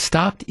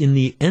 stopped in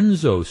the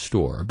Enzo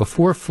store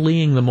before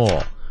fleeing the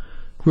mall.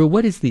 Do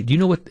you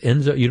know what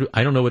Enzo,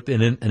 I don't know what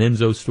an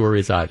Enzo store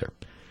is either.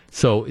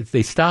 So if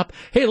they stop,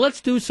 hey,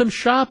 let's do some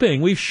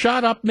shopping. We've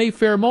shot up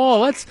Mayfair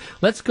Mall.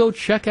 Let's go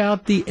check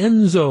out the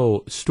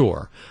Enzo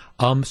store.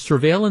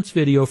 Surveillance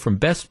video from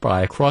Best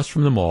Buy across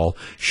from the mall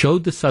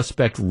showed the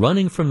suspect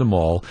running from the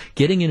mall,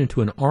 getting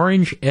into an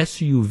orange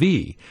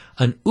SUV.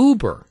 An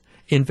Uber,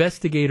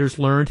 investigators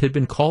learned, had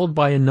been called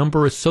by a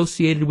number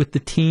associated with the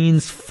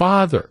teen's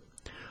father.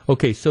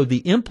 Okay, so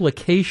the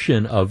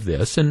implication of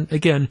this, and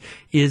again,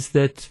 is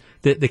that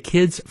the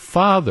kid's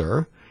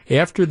father,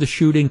 after the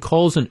shooting,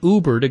 calls an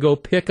Uber to go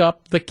pick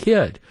up the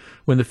kid.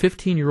 When the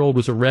 15-year-old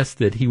was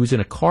arrested, he was in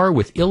a car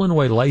with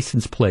Illinois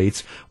license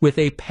plates with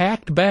a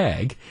packed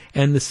bag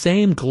and the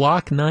same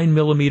Glock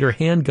 9mm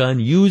handgun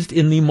used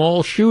in the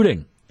mall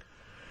shooting.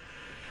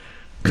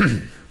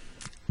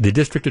 The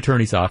district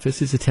attorney's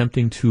office is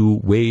attempting to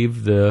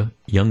waive the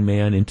young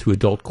man into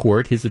adult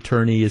court. His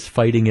attorney is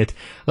fighting it.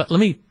 Let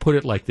me put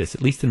it like this,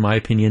 at least in my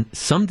opinion.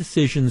 Some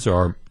decisions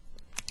are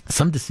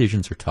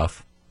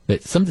tough.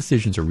 Some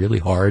decisions are really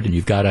hard, and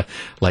you've got to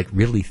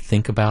really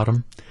think about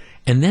them.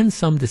 And then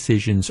some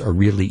decisions are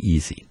really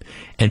easy.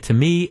 And to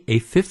me, a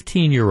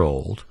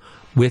 15-year-old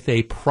with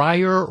a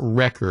prior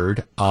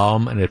record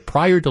and a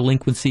prior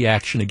delinquency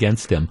action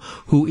against him,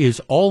 who is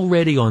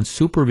already on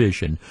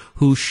supervision,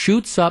 who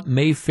shoots up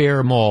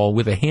Mayfair Mall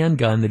with a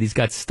handgun that he's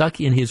got stuck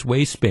in his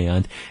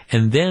waistband,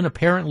 and then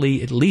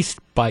apparently, at least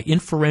by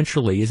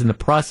inferentially, is in the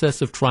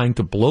process of trying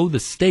to blow the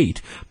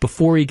state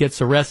before he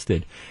gets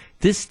arrested.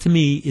 This, to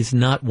me, is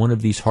not one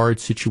of these hard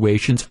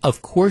situations.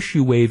 Of course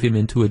you waive him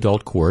into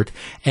adult court,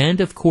 and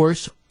of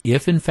course,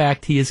 if in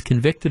fact he is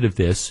convicted of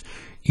this,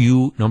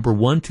 you, number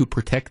one, to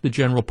protect the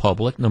general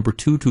public, number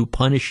two, to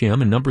punish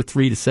him, and number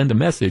three, to send a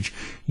message,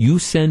 you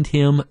send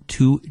him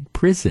to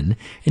prison,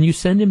 and you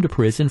send him to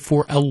prison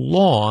for a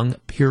long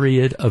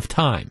period of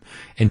time.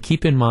 And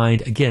keep in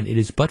mind, again, it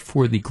is but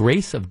for the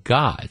grace of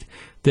God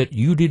that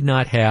you did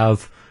not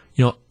have,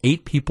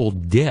 8 people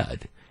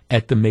dead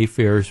at the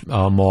Mayfair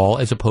Mall,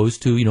 as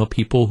opposed to,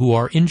 people who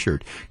are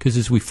injured. Because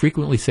as we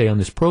frequently say on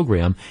this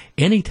program,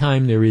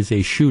 anytime there is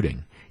a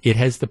shooting, it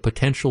has the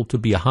potential to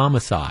be a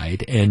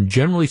homicide, and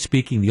generally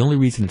speaking, the only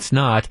reason it's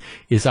not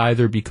is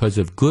either because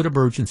of good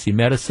emergency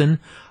medicine,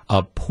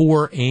 a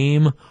poor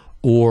aim,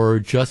 or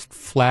just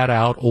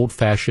flat-out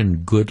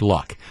old-fashioned good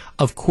luck.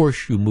 Of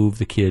course you move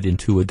the kid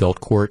into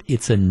adult court.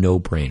 It's a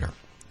no-brainer.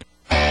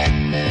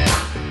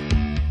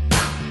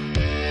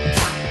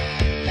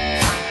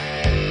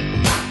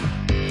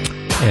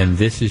 And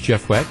this is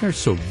Jeff Wagner,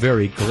 so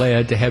very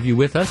glad to have you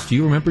with us. Do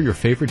you remember your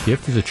favorite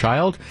gift as a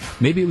child?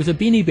 Maybe it was a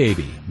Beanie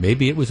Baby.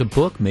 Maybe it was a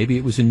book. Maybe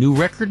it was a new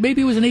record.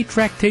 Maybe it was an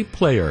 8-track tape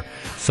player.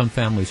 Some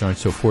families aren't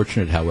so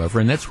fortunate,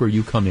 however, and that's where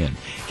you come in.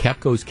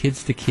 Capco's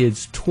Kids to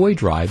Kids Toy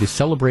Drive is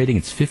celebrating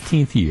its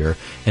 15th year,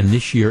 and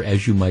this year,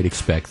 as you might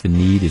expect, the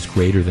need is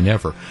greater than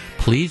ever.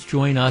 Please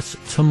join us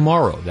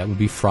tomorrow. That would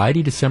be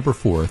Friday, December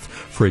 4th,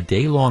 for a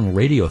day-long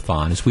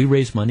radiothon as we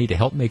raise money to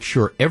help make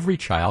sure every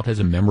child has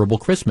a memorable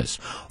Christmas.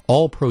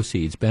 All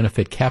proceeds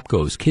benefit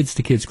Capco's Kids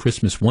to Kids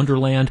Christmas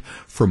Wonderland.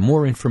 For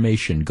more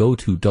information, go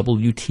to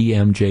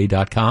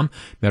WTMJ.com.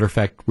 Matter of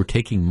fact, we're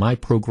taking my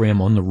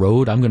program on the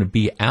road. I'm going to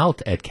be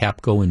out at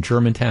Capco in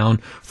Germantown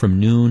from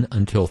noon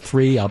until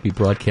 3. I'll be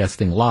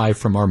broadcasting live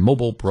from our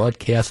mobile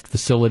broadcast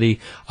facility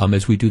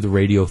as we do the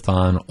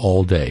radiothon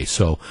all day.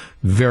 So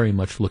very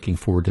much looking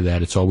forward to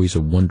that. It's always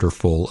a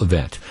wonderful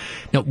event.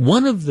 Now,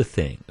 one of the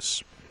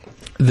things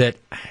that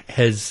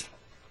has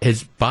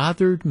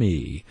bothered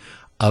me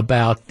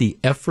about the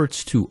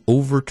efforts to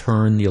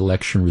overturn the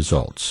election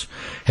results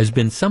has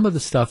been some of the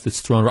stuff that's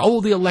thrown around. Oh,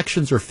 the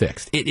elections are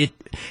fixed.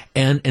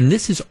 And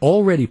this is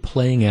already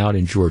playing out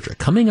in Georgia.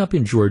 Coming up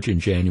in Georgia in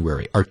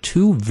January are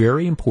 2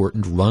 very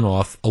important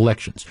runoff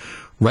elections.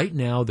 Right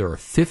now, there are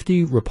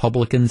 50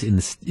 Republicans in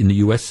the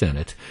U.S.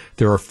 Senate.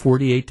 There are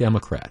 48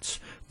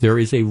 Democrats. There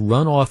is a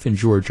runoff in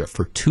Georgia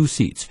for 2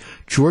 seats.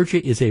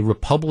 Georgia is a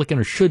Republican,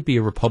 or should be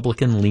a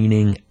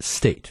Republican-leaning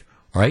state.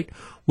 All right?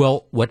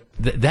 Well,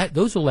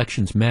 those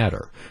elections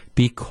matter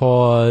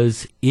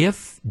because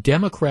if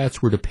Democrats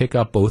were to pick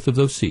up both of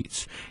those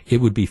seats, it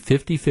would be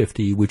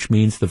 50-50, which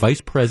means the vice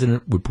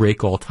president would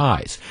break all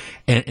ties.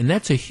 And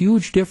that's a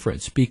huge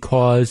difference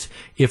because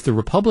if the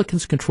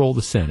Republicans control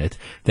the Senate,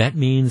 that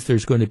means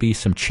there's going to be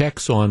some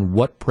checks on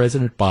what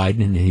President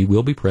Biden, and he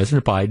will be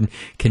President Biden,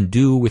 can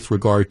do with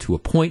regard to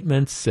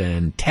appointments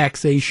and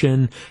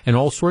taxation and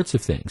all sorts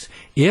of things.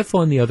 If,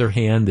 on the other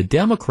hand, the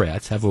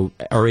Democrats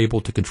are able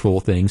to control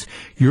things,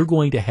 you're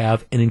going to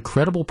have an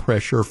incredible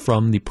pressure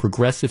from the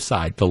progressive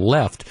side, the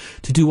left,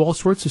 to do all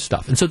sorts of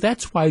stuff. And so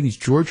that's why these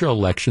Georgia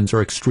elections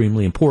are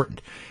extremely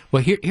important.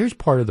 Well, here's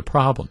part of the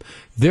problem.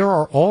 There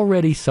are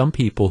already some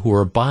people who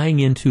are buying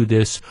into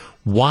this.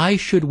 Why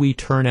should we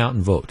turn out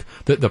and vote?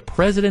 The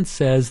president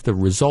says the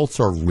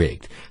results are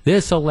rigged.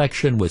 This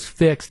election was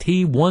fixed.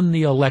 He won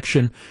the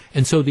election.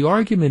 And so the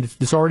argument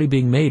that's already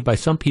being made by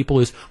some people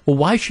is, well,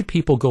 why should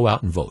people go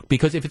out and vote?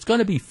 Because if it's going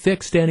to be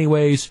fixed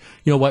anyways,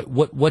 you know,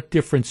 what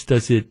difference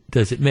does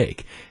it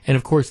make? And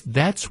of course,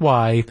 that's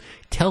why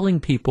telling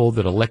people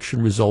that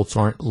election results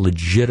aren't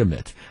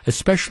legitimate,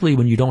 especially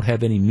when you don't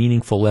have any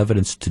meaningful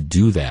evidence to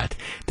do that,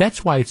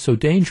 that's why it's so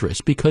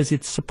dangerous, because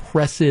it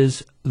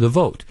suppresses the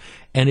vote.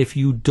 And if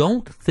you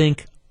don't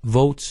think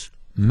votes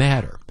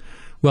matter,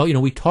 well, you know,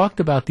 we talked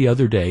about the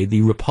other day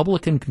the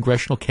Republican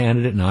congressional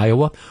candidate in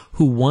Iowa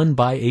who won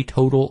by a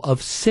total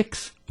of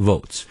 6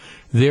 votes.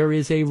 There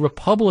is a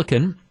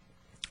Republican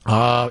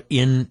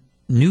in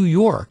New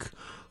York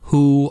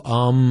who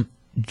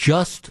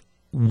just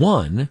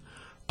won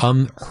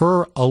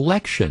her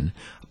election,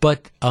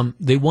 but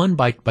they won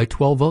by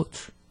 12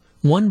 votes.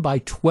 Won by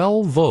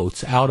 12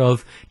 votes out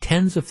of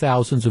tens of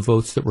thousands of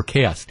votes that were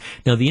cast.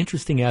 Now, the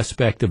interesting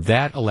aspect of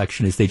that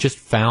election is they just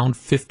found,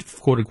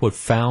 quote unquote,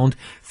 found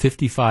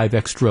 55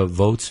 extra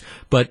votes,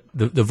 but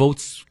the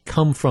votes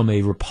come from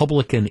a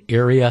Republican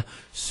area,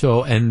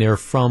 and they're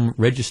from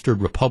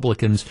registered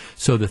Republicans,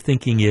 so the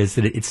thinking is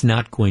that it's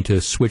not going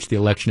to switch the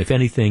election. If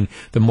anything,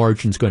 the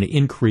margin's going to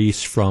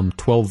increase from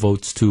 12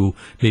 votes to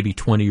maybe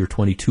 20 or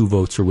 22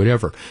 votes or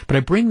whatever. But I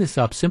bring this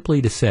up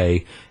simply to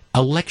say,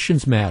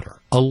 elections matter.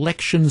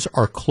 Elections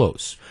are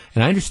close.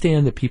 And I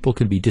understand that people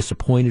can be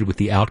disappointed with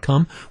the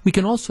outcome. We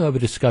can also have a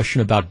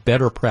discussion about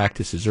better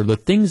practices or the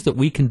things that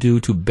we can do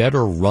to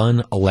better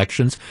run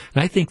elections.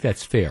 And I think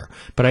that's fair.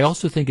 But I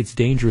also think it's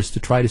dangerous to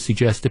try to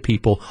suggest to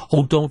people,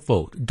 oh, don't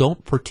vote.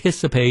 Don't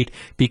participate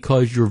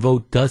because your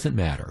vote doesn't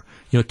matter.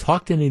 You know,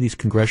 talk to any of these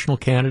congressional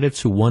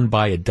candidates who won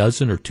by a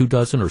dozen or 2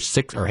 dozen or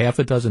 6 or half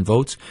a dozen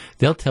votes.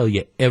 They'll tell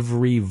you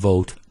every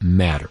vote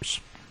matters.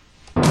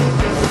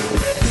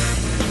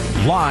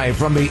 Live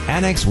from the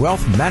Annex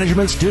Wealth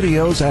Management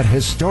Studios at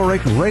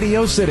historic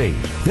Radio City,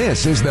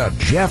 this is the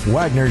Jeff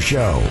Wagner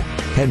Show.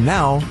 And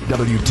now,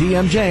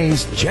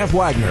 WTMJ's Jeff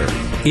Wagner.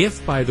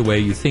 If, by the way,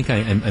 you think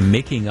I'm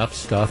making up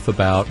stuff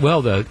about,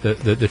 well,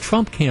 the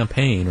Trump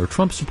campaign or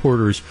Trump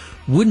supporters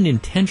wouldn't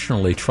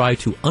intentionally try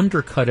to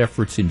undercut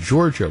efforts in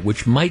Georgia,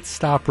 which might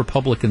stop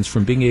Republicans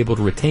from being able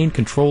to retain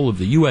control of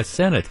the U.S.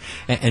 Senate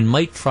and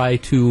might try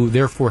to,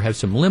 therefore, have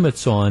some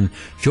limits on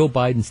Joe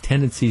Biden's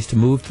tendencies to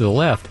move to the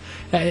left,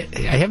 I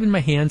have in my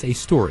hands a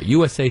story,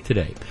 USA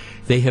Today.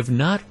 They have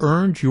not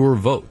earned your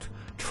vote.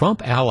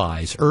 Trump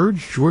allies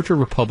urge Georgia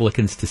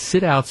Republicans to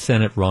sit out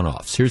Senate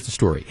runoffs. Here's the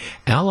story.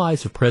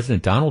 Allies of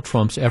President Donald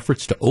Trump's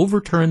efforts to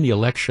overturn the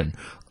election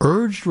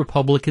urged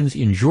Republicans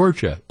in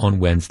Georgia on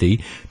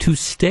Wednesday to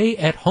stay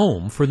at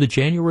home for the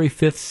January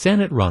 5th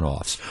Senate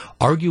runoffs,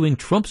 arguing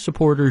Trump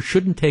supporters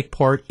shouldn't take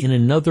part in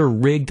another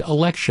rigged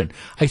election.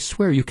 I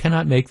swear you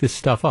cannot make this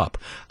stuff up.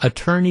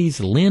 Attorneys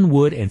Lynn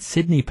Wood and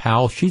Sidney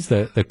Powell, she's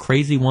the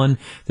crazy one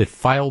that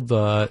filed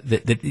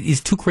that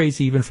is too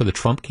crazy even for the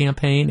Trump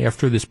campaign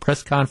after this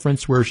press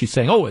conference where she's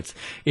saying, oh,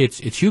 it's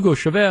Hugo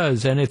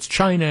Chavez and it's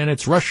China and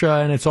it's Russia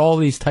and it's all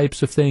these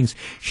types of things.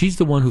 She's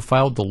the one who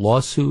filed the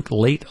lawsuit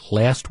late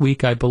last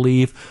week, I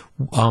believe,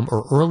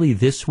 or early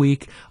this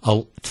week,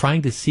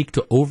 trying to seek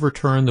to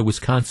overturn the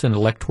Wisconsin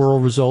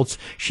electoral results.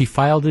 She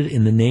filed it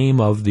in the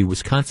name of the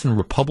Wisconsin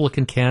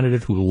Republican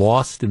candidate who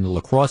lost in the La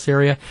Crosse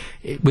area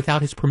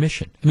without his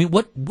permission. I mean,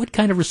 what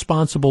kind of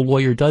responsible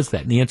lawyer does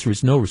that? And the answer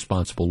is no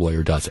responsible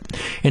lawyer does it.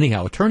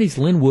 Anyhow, attorneys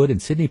Lynn Wood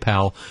and Sidney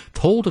Powell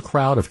told a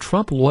crowd of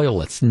Trump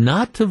loyalists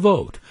not to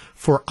vote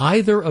for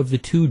either of the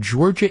 2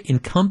 Georgia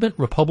incumbent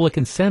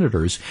Republican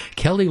senators,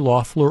 Kelly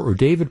Loeffler or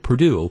David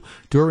Perdue,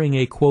 during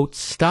a, quote,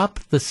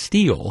 Stop the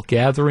Steal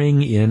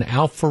gathering in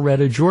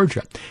Alpharetta,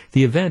 Georgia.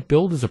 The event,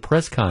 billed as a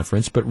press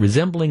conference but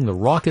resembling the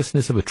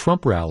raucousness of a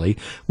Trump rally,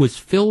 was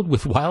filled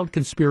with wild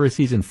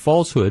conspiracies and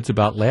falsehoods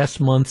about last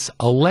month's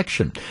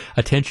election.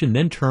 Attention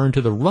then turned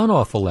to the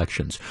runoff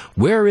elections.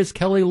 Where is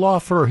Kelly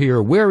Loeffler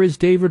here? Where is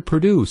David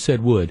Perdue?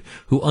 Said Wood,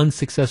 who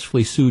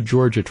unsuccessfully sued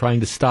Georgia trying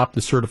to stop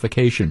the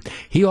certification.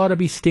 He ought to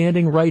be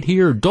standing right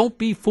here. Don't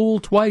be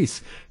fooled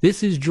twice.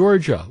 This is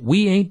Georgia.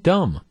 We ain't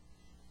dumb.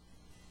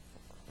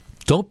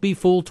 Don't be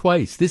fooled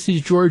twice. This is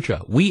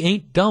Georgia. We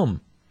ain't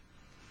dumb.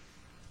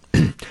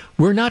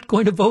 We're not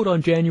going to vote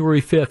on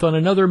January 5th on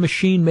another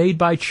machine made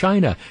by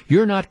China.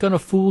 You're not going to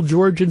fool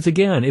Georgians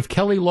again. If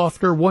Kelly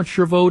Loeffler wants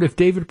your vote, if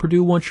David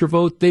Perdue wants your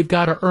vote, they've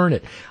got to earn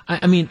it.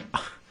 I mean,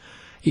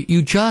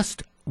 you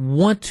just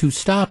want to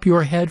stop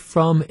your head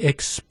from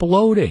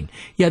exploding.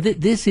 Yeah,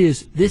 this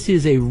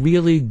is a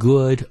really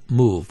good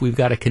move. We've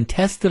got a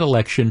contested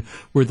election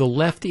where the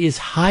left is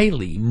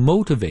highly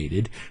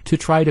motivated to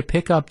try to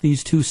pick up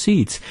these 2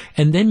 seats.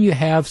 And then you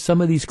have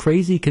some of these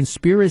crazy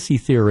conspiracy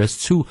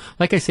theorists who,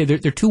 like I say,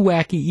 they're too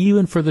wacky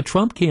even for the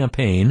Trump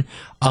campaign.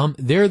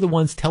 They're the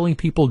ones telling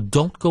people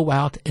don't go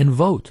out and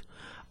vote.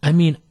 I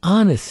mean,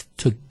 honest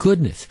to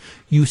goodness,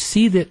 you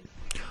see that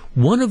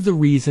one of the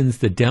reasons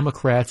the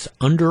Democrats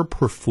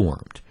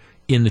underperformed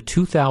in the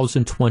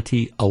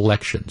 2020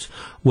 elections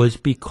was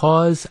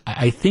because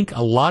I think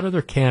a lot of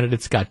their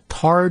candidates got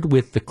tarred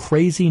with the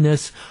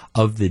craziness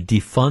of the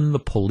defund the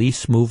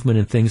police movement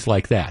and things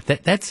like that.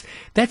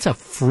 That's a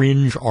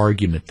fringe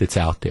argument that's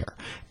out there.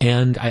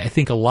 And I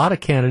think a lot of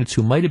candidates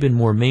who might have been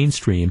more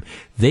mainstream,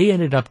 they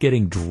ended up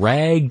getting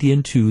dragged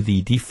into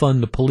the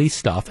defund the police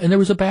stuff, and there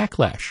was a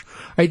backlash.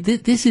 Right?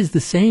 This is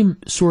the same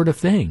sort of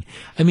thing.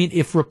 I mean,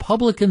 if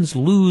Republicans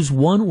lose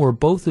one or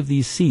both of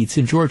these seats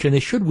in Georgia, and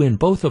they should win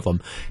both of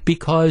them,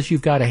 because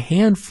you've got a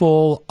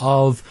handful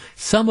of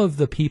some of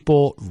the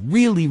people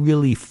really,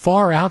 really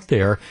far out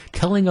there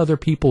telling other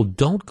people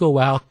don't go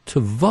out to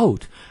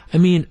vote. I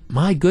mean,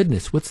 my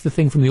goodness, what's the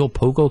thing from the old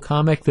Pogo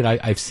comic that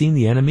I've seen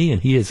the enemy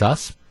and he is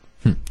us?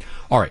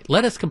 All right,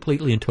 let us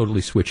completely and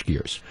totally switch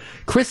gears.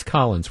 Chris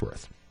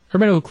Collinsworth.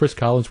 Everybody know who Chris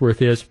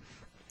Collinsworth is?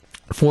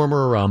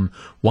 Former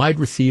wide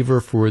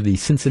receiver for the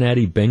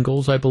Cincinnati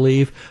Bengals, I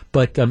believe,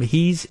 but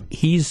he's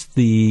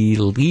the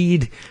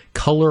lead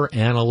color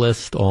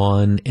analyst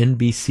on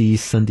NBC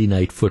Sunday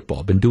Night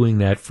Football. Been doing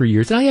that for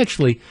years. And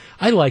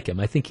I like him.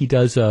 I think he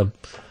does a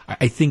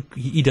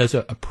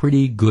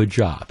pretty good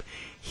job.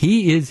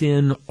 He is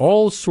in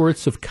all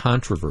sorts of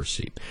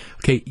controversy.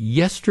 Okay,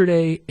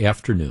 yesterday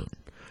afternoon,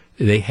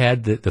 they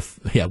had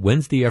the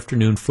Wednesday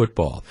afternoon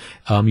football.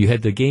 You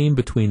had the game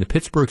between the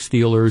Pittsburgh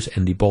Steelers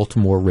and the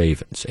Baltimore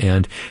Ravens,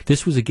 and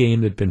this was a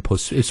game that had been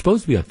it's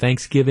supposed to be on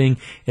Thanksgiving.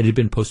 It had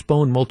been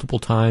postponed multiple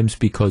times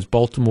because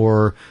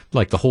Baltimore,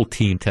 like the whole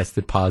team,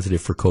 tested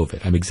positive for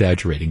COVID. I'm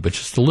exaggerating, but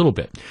just a little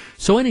bit.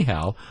 So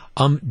anyhow,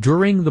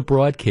 during the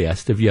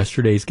broadcast of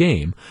yesterday's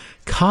game,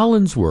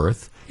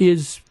 Collinsworth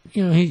is,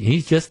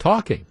 he's just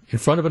talking in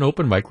front of an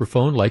open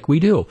microphone like we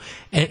do,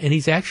 and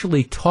he's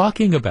actually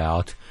talking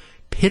about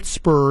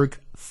Pittsburgh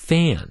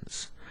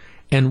fans.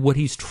 And what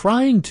he's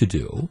trying to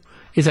do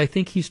is, I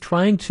think he's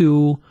trying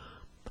to,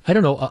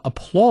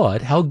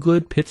 applaud how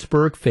good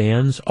Pittsburgh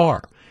fans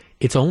are.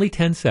 It's only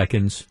 10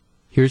 seconds.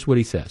 Here's what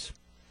he says.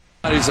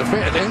 He's a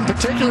fan. In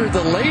particular,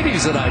 the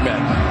ladies that I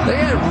met, they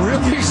had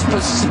really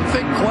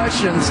specific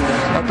questions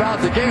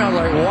about the game. I was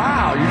like,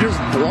 wow, you're just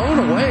blown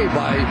away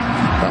by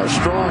how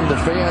strong the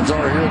fans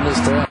are here in this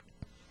town.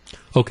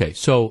 Okay,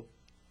 so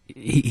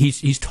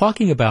he's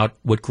talking about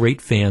what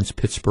great fans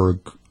Pittsburgh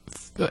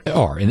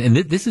are, and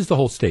this is the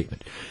whole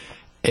statement.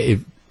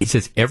 He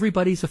says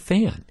everybody's a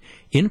fan.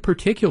 In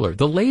particular,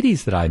 the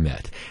ladies that I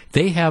met,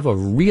 they have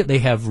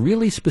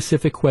really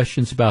specific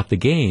questions about the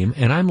game,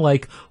 and I'm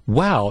like,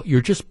 wow, you're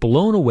just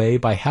blown away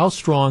by how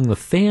strong the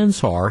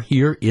fans are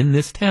here in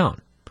this town.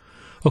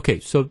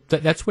 Okay, so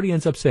that's what he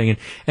ends up saying,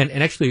 and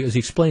actually, as he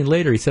explained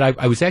later, he said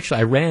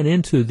I ran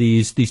into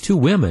these two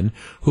women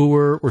who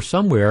were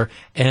somewhere,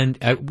 and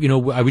I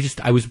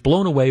was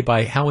blown away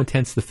by how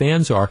intense the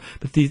fans are.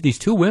 But these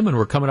two women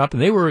were coming up,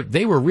 and they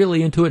were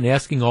really into it and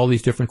asking all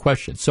these different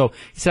questions. So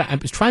he said I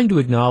was trying to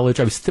acknowledge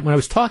when I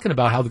was talking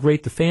about how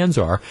great the fans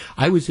are,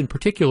 I was in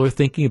particular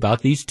thinking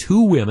about these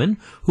two women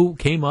who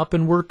came up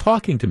and were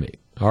talking to me.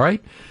 All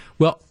right,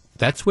 well.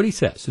 That's what he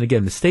says. And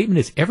again, the statement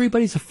is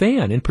everybody's a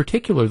fan, in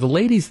particular the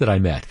ladies that I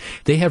met.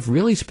 They have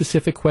really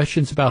specific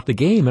questions about the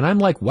game, and I'm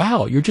like,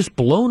 wow, you're just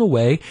blown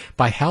away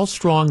by how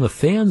strong the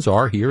fans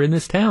are here in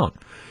this town.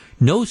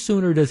 No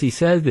sooner does he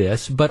say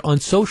this, but on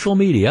social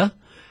media,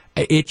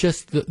 it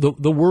just,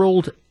 the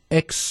world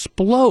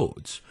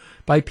explodes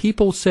by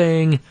people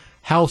saying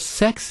how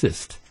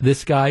sexist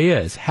this guy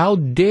is. How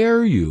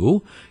dare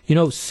you,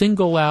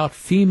 single out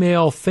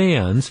female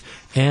fans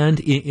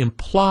and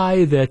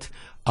imply that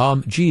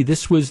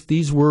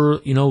these were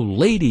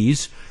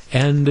ladies,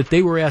 and that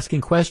they were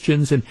asking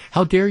questions, and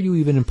how dare you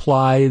even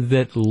imply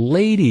that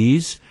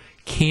ladies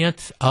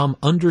can't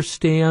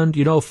understand,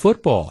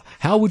 football?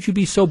 How would you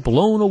be so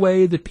blown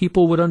away that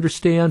people would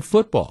understand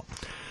football?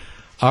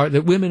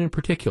 That women in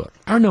particular.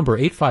 Our number,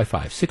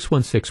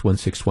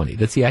 855-616-1620.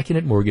 That's the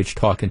Acunet Mortgage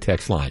talk and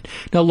text line.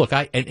 Now, look,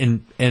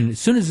 and as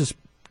soon as this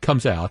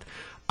comes out,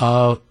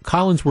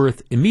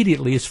 Collinsworth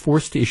immediately is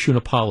forced to issue an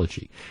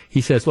apology. He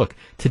says, look,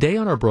 today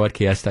on our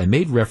broadcast, I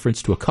made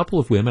reference to a couple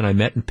of women I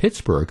met in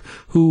Pittsburgh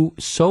who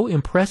so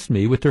impressed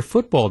me with their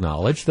football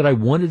knowledge that I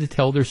wanted to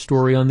tell their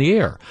story on the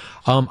air.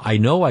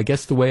 I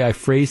guess the way I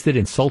phrased it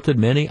insulted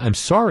many. I'm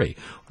sorry.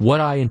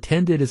 What I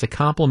intended as a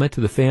compliment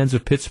to the fans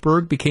of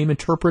Pittsburgh became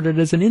interpreted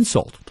as an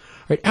insult.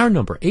 All right, our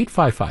number,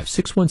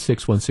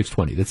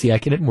 855-616-1620. That's the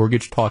Acunet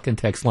Mortgage talk and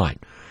text line.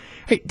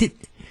 All right,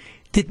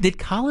 Did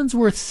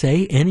Collinsworth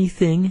say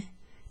anything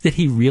that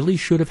he really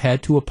should have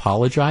had to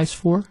apologize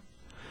for?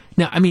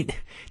 Now, I mean,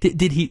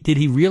 did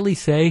he really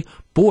say,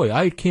 boy,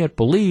 I can't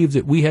believe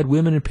that we had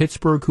women in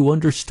Pittsburgh who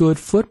understood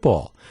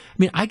football? I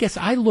mean, I guess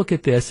I look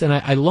at this and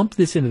I lump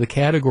this into the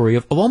category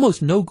of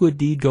almost no good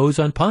deed goes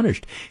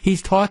unpunished.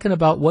 He's talking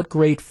about what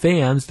great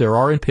fans there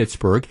are in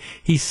Pittsburgh.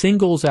 He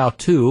singles out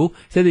two.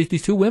 Said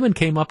these two women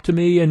came up to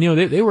me and,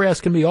 they were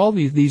asking me all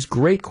these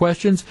great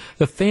questions.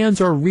 The fans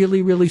are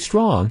really, really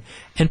strong.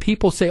 And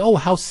people say, oh,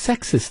 how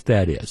sexist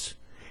that is.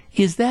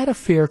 Is that a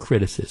fair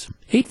criticism?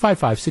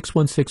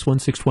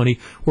 855-616-1620,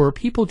 or are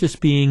people just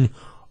being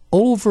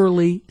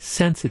overly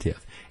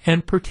sensitive?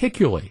 And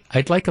particularly,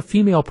 I'd like a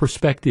female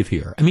perspective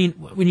here. I mean,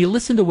 when you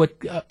listen to what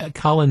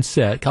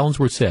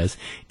Collinsworth says,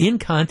 in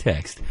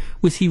context,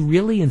 was he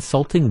really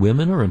insulting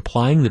women or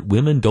implying that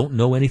women don't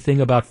know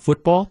anything about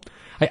football?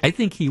 I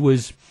think he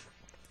was...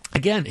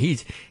 Again,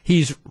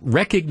 he's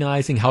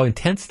recognizing how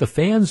intense the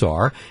fans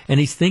are, and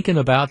he's thinking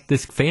about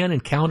this fan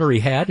encounter he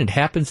had, and it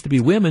happens to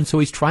be women, so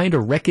he's trying to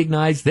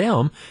recognize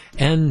them,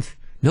 and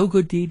no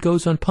good deed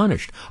goes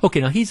unpunished. Okay,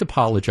 now he's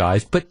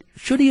apologized, but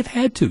should he have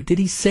had to? Did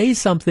he say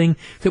something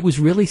that was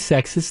really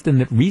sexist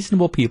and that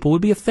reasonable people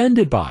would be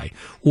offended by?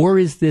 Or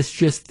is this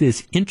just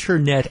this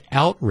internet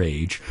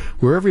outrage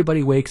where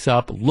everybody wakes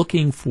up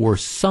looking for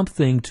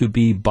something to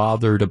be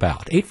bothered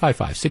about?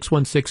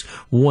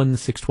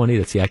 855-616-1620.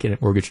 That's the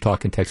AccuNet Mortgage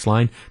Talk and Text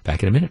line.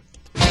 Back in a minute.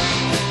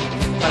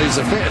 He's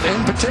a fan.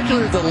 In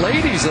particular, the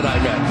ladies that I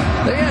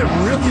met, they had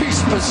really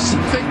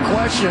specific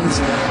questions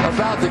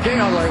about the game.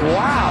 I was like,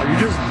 wow, you're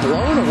just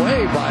blown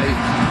away by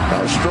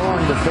how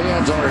strong the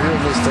fans are here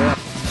in this town.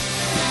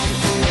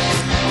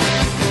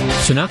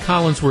 So now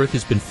Collinsworth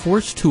has been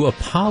forced to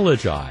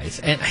apologize,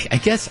 and I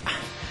guess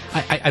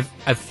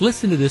I've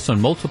listened to this on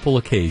multiple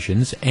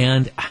occasions,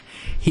 and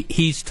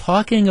he's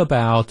talking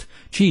about,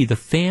 gee, the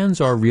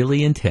fans are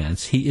really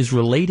intense. He is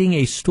relating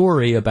a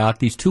story about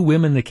these two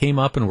women that came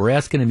up and were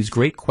asking him these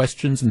great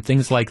questions and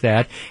things like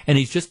that, and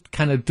he's just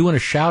kind of doing a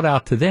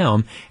shout-out to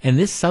them, and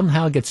this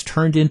somehow gets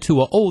turned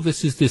into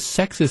this is this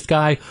sexist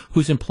guy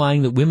who's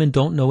implying that women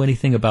don't know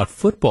anything about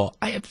football.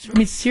 I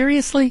mean,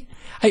 seriously?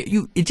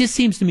 It just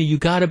seems to me you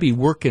got to be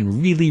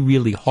working really,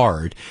 really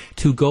hard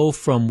to go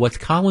from what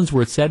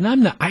Collinsworth said,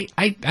 and I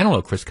don't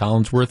know Chris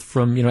Collinsworth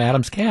from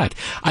Adam's Cat,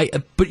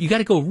 but you got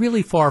to go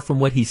really far from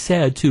what he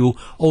said to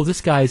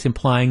this guy is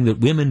implying that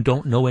women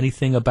don't know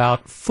anything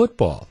about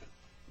football.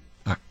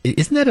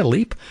 Isn't that a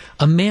leap?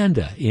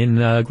 Amanda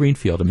in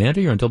Greenfield.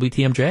 Amanda, you're on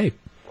WTMJ.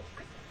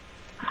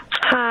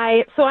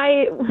 Hi. So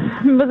I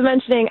was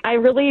mentioning I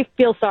really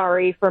feel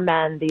sorry for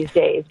men these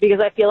days because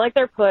I feel like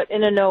they're put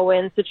in a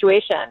no-win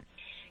situation.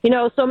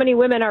 So many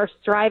women are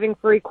striving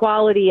for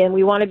equality, and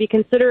we want to be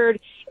considered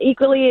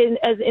equally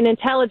in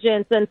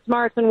intelligence and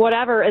smarts and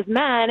whatever as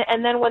men.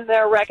 And then when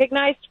they're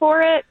recognized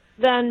for it,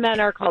 then men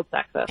are called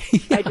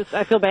sexist. Yeah.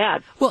 I feel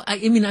bad. Well,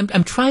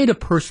 I'm trying to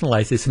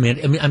personalize this,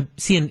 Amanda. I'm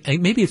seeing,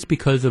 maybe it's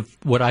because of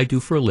what I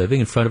do for a living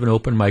in front of an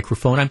open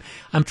microphone.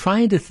 I'm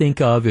trying to think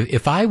of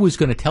if I was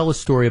going to tell a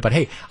story about,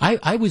 hey,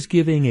 I was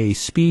giving a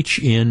speech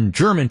in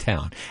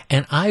Germantown,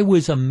 and I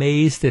was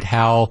amazed at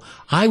how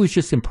I was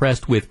just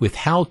impressed with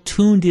how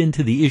tuned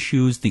into the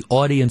issues the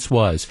audience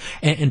was.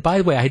 And by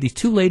the way, I had these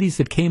two ladies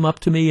that came up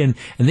to me, and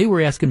they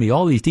were asking me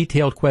all these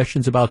detailed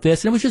questions about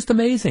this, and it was just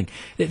amazing.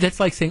 That's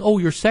like saying,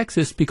 you're sexist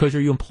because are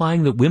you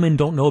implying that women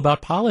don't know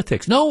about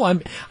politics? No,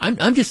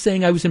 I'm just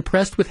saying I was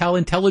impressed with how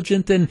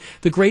intelligent and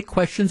the great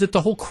questions that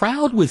the whole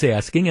crowd was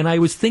asking, and I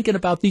was thinking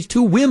about these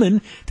two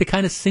women to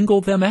kind of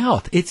single them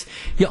out.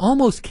 You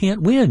almost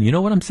can't win. You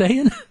know what I'm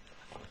saying?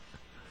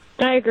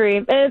 I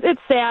agree.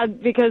 It's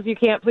sad because you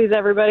can't please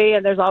everybody,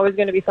 and there's always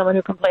going to be someone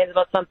who complains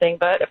about something.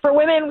 But for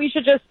women, we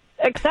should just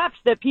accept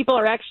that people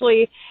are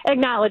actually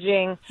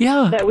acknowledging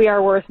that we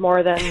are worth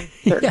more than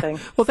certain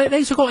things. Well,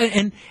 thanks for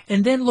calling.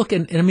 And then look,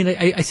 and I mean,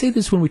 I say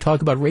this when we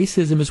talk about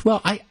racism as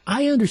well.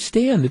 I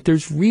understand that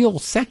there's real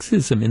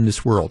sexism in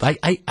this world.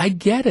 I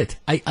get it.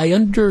 I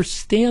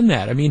understand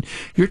that. I mean,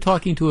 you're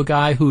talking to a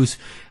guy who's,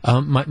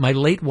 my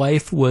late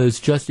wife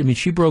was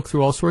she broke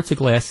through all sorts of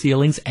glass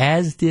ceilings,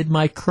 as did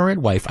my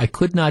current wife. I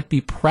could not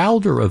be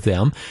prouder of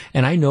them.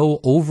 And I know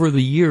over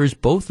the years,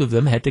 both of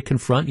them had to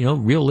confront,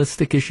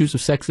 realistic issues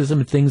of sexism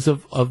and things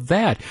of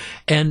that.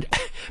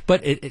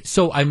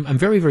 So I'm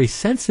very, very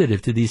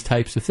sensitive to these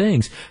types of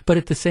things. But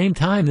at the same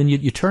time, then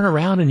you turn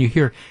around and you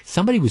hear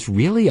somebody was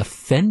really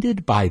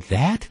offended by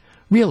that.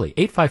 Really,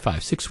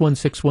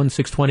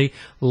 855-616-1620.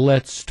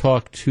 Let's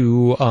talk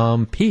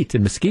to Pete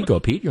in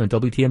Muskego. Pete, you're on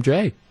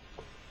WTMJ.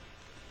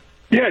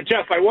 Yeah,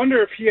 Jeff, I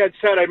wonder if he had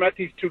said, I met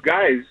these two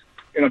guys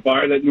in a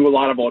bar that knew a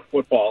lot about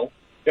football,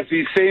 if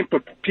these same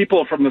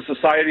people from the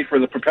Society for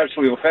the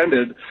Perpetually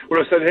Offended would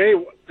have said, hey,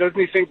 doesn't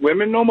he think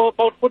women know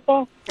about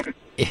football?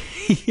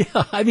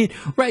 Yeah, I mean,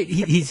 right.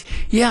 He's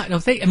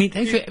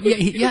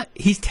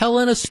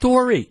telling a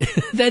story.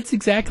 That's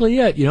exactly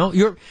it.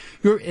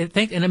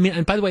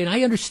 And by the way, and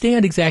I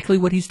understand exactly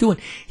what he's doing.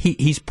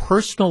 He's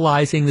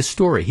personalizing the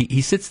story.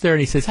 He sits there and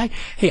he says,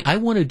 hey, I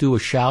want to do a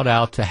shout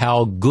out to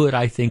how good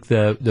I think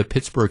the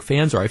Pittsburgh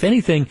fans are. If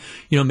anything,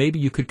 maybe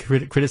you could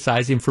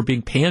criticize him for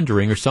being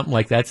pandering or something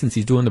like that, since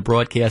he's doing the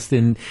broadcast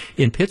in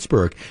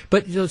Pittsburgh.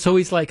 But so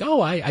he's like,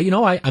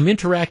 I'm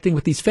interacting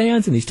with these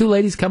fans, and these two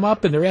ladies come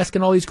up and they're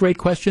asking all these great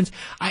questions.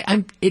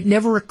 It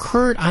never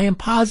occurred. I am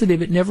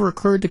positive it never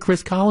occurred to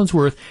Chris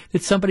Collinsworth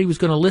that somebody was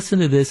going to listen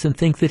to this and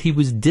think that he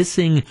was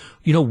dissing,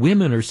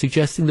 women, or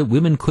suggesting that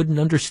women couldn't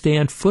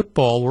understand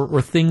football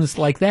or things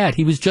like that.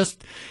 He was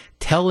just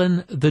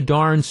telling the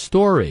darn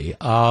story.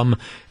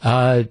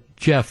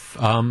 Jeff,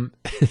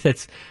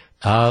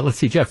 Let's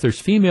see, Jeff, there's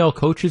female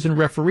coaches and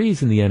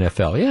referees in the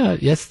NFL. Yeah,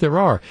 yes, there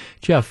are.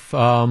 Jeff,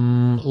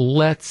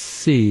 let's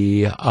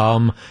see.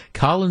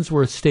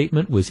 Collinsworth's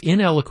statement was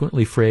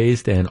ineloquently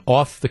phrased and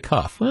off the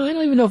cuff. Well, I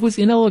don't even know if it was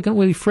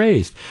ineloquently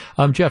phrased.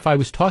 Jeff, I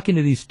was talking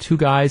to these two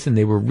guys, and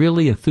they were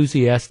really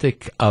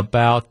enthusiastic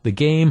about the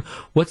game.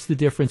 What's the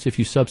difference if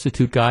you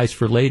substitute guys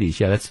for ladies?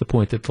 Yeah, that's the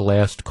point that the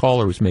last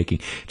caller was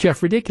making.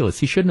 Jeff, ridiculous.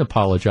 He shouldn't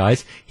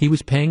apologize. He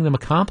was paying them a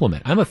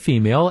compliment. I'm a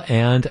female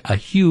and a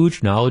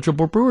huge,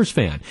 knowledgeable Brewers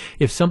fan.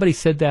 If somebody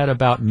said that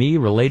about me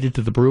related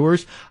to the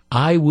Brewers,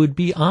 I would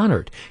be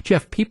honored.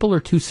 Jeff, people are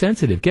too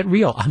sensitive. Get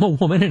real. I'm a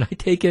woman and I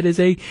take it as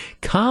a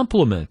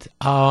compliment.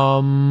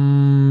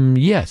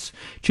 Yes.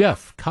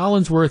 Jeff,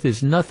 Collinsworth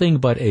is nothing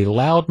but a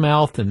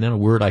loudmouth, and then a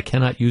word I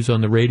cannot use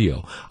on the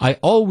radio. I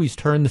always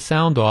turn the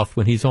sound off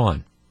when he's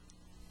on.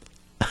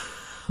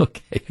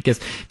 Okay, I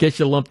guess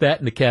you lump that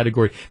in the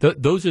category.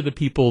 Those are the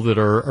people that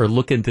are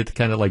looking to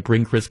kind of like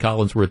bring Chris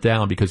Collinsworth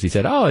down because he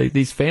said, oh,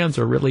 these fans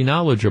are really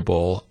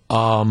knowledgeable.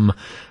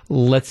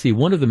 Let's see.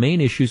 One of the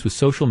main issues with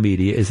social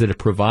media is that it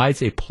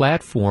provides a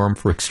platform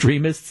for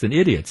extremists and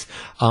idiots.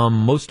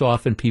 Most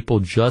often people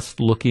just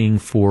looking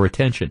for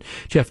attention.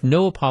 Jeff,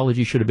 no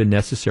apology should have been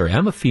necessary.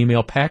 I'm a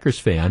female Packers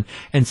fan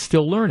and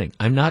still learning.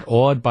 I'm not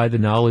awed by the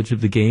knowledge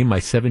of the game.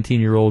 I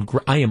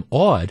am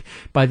awed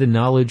by the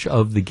knowledge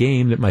of the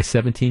game that my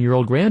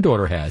 17-year-old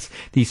granddaughter has.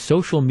 These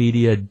social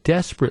media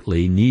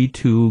desperately need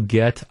to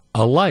get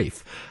a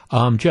life.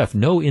 Jeff,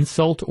 no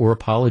insult or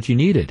apology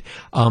needed.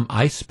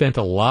 I spent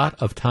a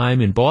lot of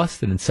time in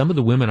Boston, and some of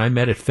the women I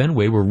met at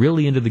Fenway were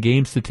really into the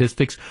game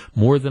statistics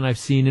more than I've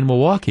seen in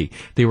Milwaukee.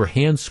 They were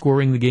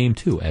hand-scoring the game,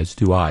 too, as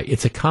do I.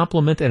 It's a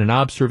compliment and an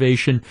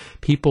observation.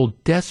 People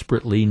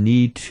desperately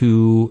need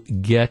to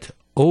get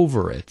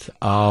over it.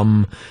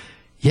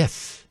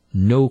 Yes,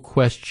 no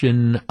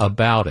question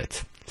about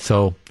it.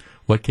 So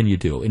what can you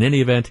do? In any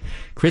event,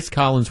 Chris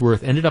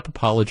Collinsworth ended up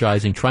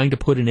apologizing, trying to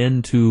put an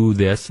end to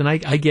this, and I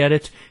get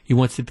it. He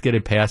wants to get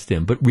it past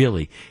him. But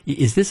really,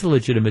 is this a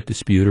legitimate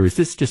dispute, or is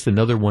this just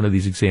another one of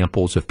these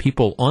examples of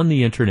people on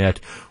the Internet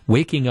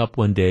waking up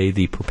one day,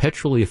 the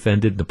perpetually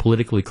offended, the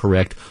politically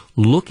correct,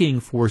 looking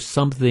for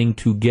something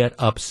to get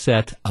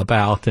upset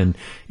about, and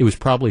it was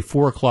probably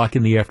 4 o'clock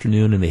in the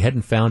afternoon, and they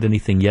hadn't found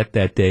anything yet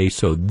that day,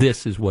 so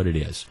this is what it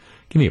is.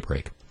 Give me a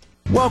break.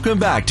 Welcome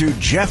back to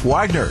Jeff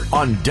Wagner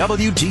on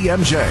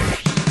WTMJ.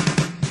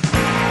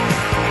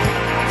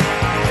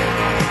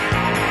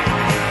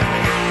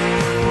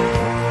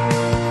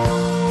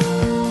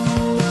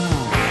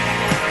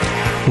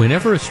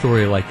 Whenever a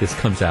story like this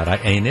comes out, I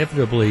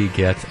inevitably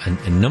get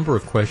a number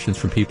of questions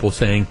from people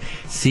saying,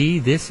 see,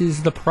 this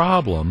is the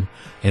problem,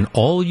 and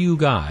all you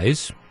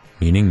guys,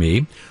 meaning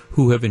me,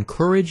 who have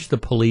encouraged the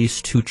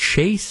police to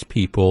chase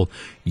people,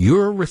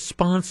 you're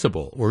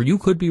responsible, or you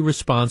could be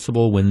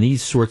responsible when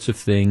these sorts of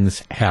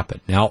things happen.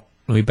 Now,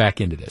 let me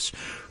back into this.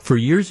 For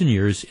years and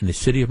years in the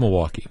city of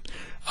Milwaukee,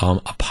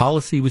 a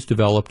policy was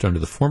developed under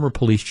the former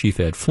police chief,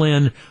 Ed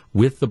Flynn,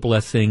 with the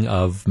blessing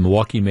of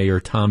Milwaukee Mayor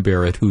Tom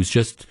Barrett, who's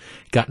just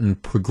gotten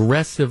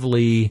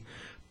progressively,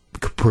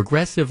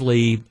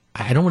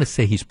 I don't want to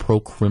say he's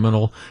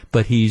pro-criminal,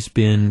 but he's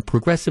been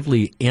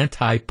progressively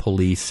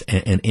anti-police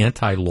and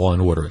anti-law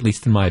and order, at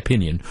least in my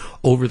opinion,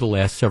 over the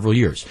last several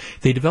years.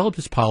 They developed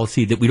this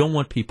policy that we don't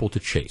want people to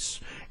chase.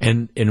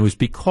 And it was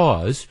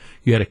because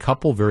you had a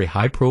couple very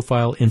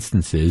high-profile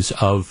instances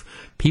of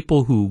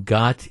people who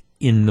got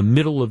in the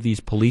middle of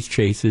these police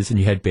chases and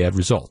you had bad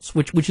results,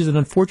 which is an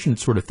unfortunate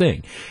sort of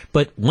thing.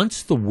 But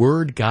once the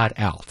word got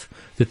out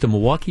that the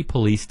Milwaukee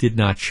police did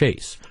not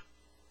chase,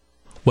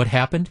 what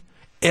happened?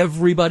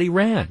 Everybody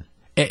ran.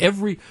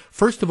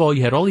 First of all,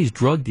 you had all these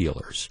drug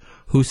dealers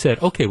who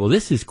said, okay, well,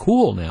 this is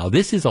cool now.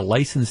 This is a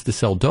license to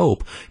sell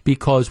dope,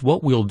 because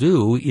what we'll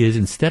do is,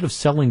 instead of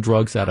selling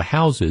drugs out of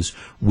houses,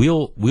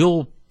 we'll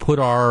put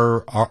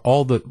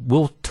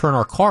we'll turn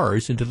our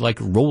cars into like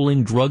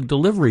rolling drug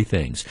delivery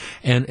things.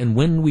 And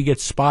when we get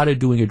spotted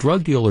doing a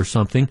drug deal or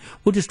something,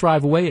 we'll just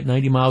drive away at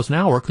 90 miles an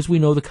hour because we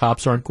know the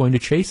cops aren't going to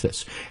chase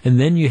us. And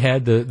then you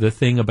had the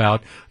thing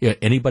about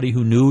anybody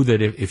who knew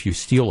that if you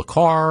steal a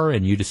car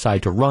and you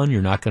decide to run,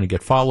 you're not going to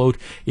get followed.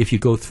 If you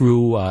go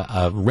through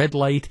a red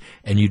light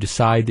and you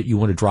decide that you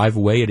want to drive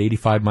away at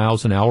 85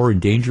 miles an hour,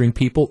 endangering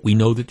people, we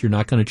know that you're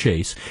not going to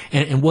chase.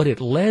 And what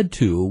it led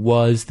to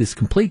was this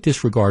complete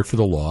disregard for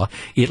the law.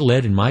 It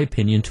led, in my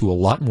opinion, to a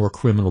lot more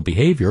criminal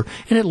behavior,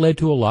 and it led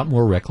to a lot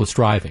more reckless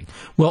driving.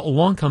 Well,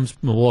 along comes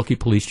Milwaukee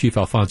Police Chief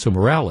Alfonso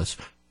Morales,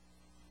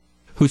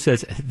 who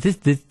says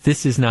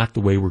this is not the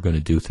way we're going to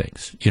do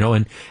things.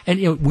 And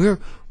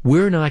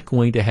we're not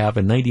going to have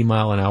a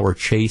 90-mile-an-hour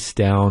chase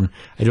down,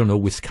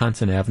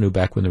 Wisconsin Avenue,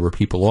 back when there were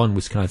people on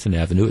Wisconsin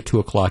Avenue at 2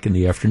 o'clock in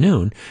the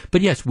afternoon.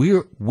 But yes,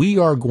 we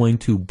are going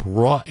to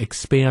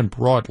expand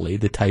broadly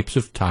the types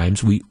of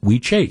times we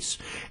chase.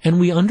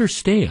 And we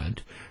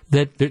understand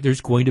that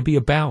there's going to be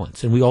a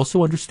balance. And we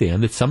also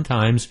understand that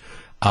sometimes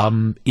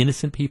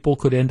innocent people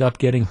could end up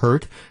getting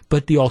hurt,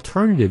 but the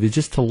alternative is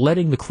just to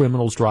letting the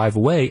criminals drive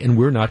away, and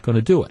we're not going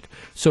to do it.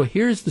 So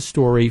here's the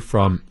story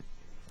from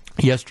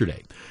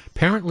yesterday.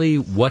 apparently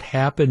what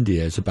happened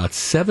is about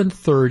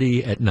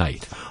 7:30 at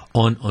night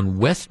on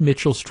West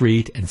Mitchell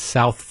Street and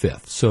South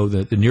 5th, so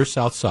the near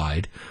south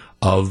side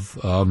of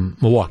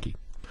Milwaukee.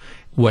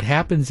 What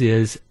happens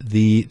is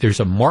there's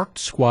a marked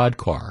squad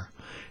car,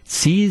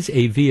 sees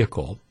a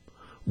vehicle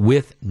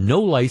with no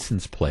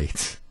license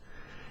plates,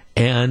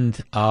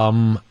 and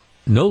no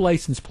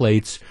license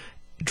plates,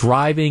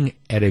 driving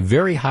at a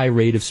very high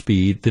rate of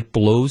speed that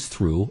blows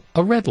through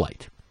a red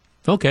light.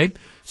 Okay,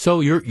 so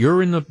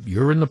you're in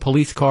the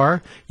police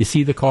car. You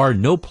see the car,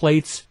 no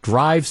plates,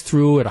 drives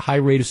through at a high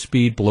rate of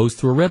speed, blows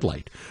through a red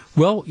light.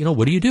 Well,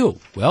 what do?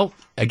 Well,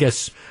 I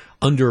guess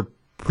under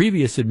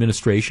previous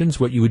administrations,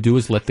 what you would do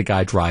is let the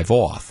guy drive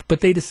off. But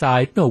they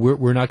decide, no,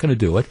 we're not going to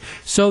do it.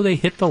 So they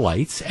hit the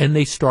lights and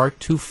they start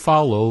to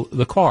follow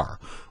the car.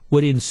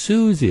 What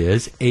ensues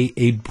is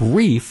a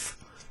brief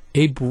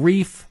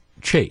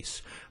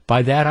chase.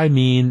 By that I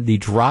mean the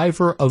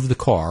driver of the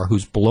car,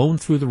 who's blown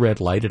through the red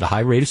light at a high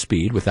rate of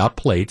speed without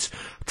plates,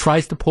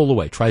 tries to pull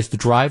away, tries to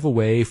drive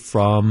away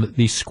from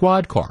the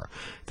squad car.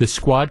 The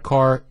squad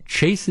car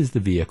chases the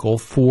vehicle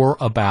for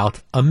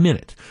about a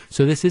minute.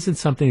 So this isn't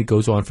something that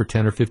goes on for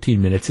 10 or 15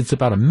 minutes. It's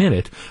about a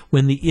minute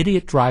when the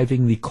idiot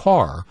driving the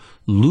car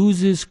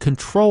loses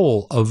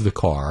control of the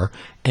car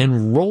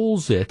and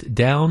rolls it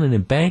down an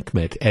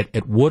embankment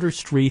at Water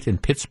Street in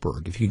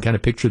Pittsburgh. If you can kind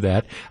of picture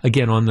that,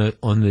 again, on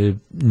the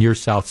near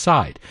south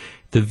side.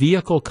 The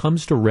vehicle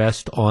comes to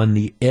rest on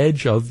the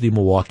edge of the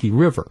Milwaukee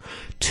River.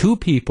 Two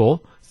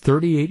people,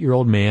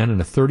 38-year-old man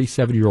and a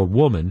 37-year-old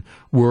woman,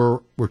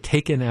 were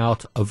taken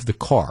out of the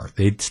car.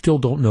 They still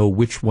don't know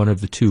which one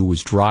of the two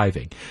was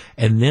driving.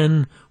 And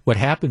then what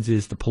happens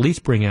is the police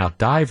bring out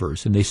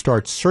divers and they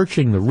start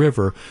searching the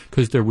river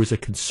because there was a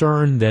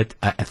concern that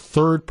a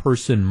third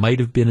person might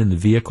have been in the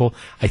vehicle.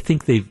 I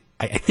think they've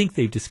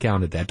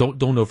discounted that.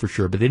 Don't know for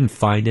sure, but they didn't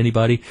find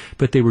anybody.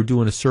 But they were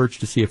doing a search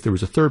to see if there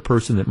was a third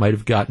person that might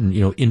have gotten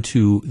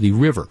into the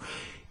river.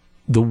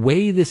 The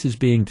way this is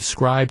being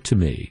described to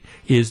me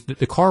is that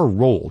the car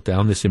rolled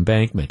down this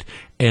embankment,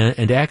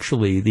 and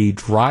actually the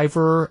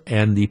driver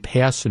and the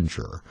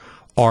passenger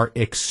are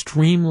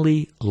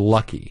extremely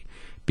lucky,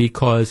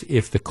 because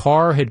if the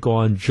car had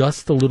gone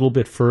just a little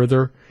bit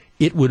further,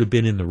 it would have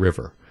been in the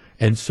river.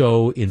 And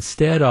so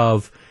instead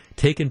of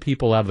taking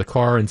people out of the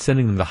car and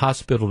sending them to the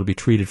hospital to be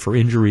treated for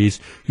injuries,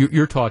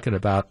 you're talking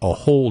about a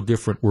whole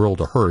different world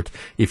of hurt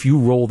if you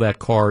roll that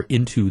car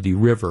into the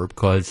river,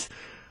 because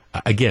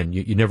again,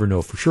 you never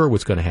know for sure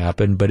what's going to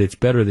happen, but it's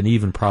better than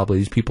even probably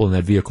these people in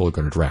that vehicle are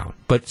going to drown.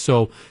 But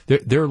so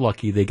they're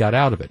lucky they got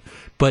out of it.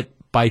 But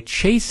by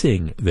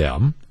chasing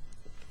them,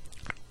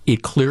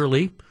 it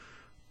clearly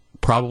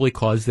probably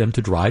caused them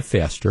to drive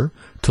faster,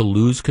 to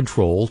lose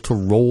control, to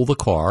roll the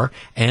car,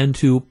 and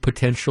to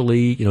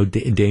potentially,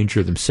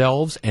 endanger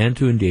themselves and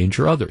to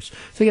endanger others.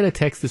 So I got a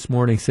text this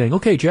morning saying,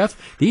 okay,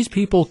 Jeff, these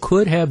people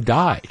could have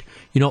died,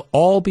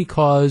 all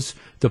because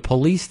the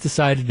police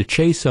decided to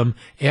chase them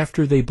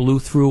after they blew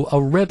through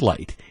a red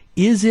light.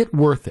 Is it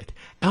worth it?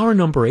 Our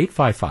number,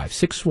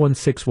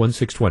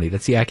 855-616-1620.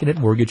 That's the Acunet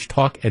Mortgage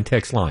talk and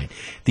text line.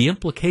 The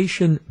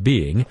implication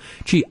being,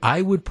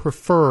 I would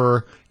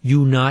prefer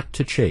you not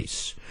to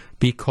chase,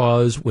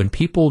 because when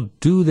people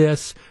do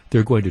this,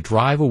 they're going to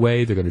drive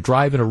away, they're going to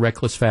drive in a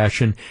reckless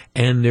fashion,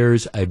 and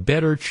there's a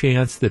better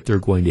chance that they're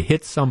going to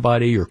hit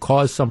somebody or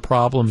cause some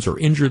problems or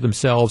injure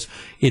themselves.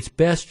 It's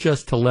best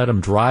just to let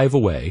them drive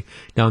away.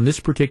 Now, in this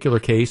particular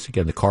case,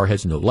 again, the car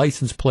has no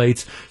license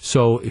plates,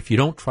 so if you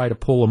don't try to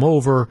pull them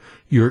over,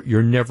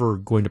 you're never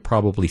going to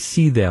probably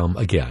see them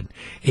again.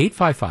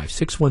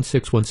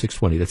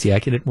 855-616-1620. That's the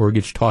Acunet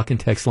Mortgage talk and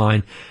text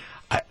line.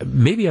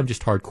 Maybe I'm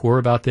just hardcore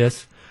about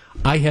this.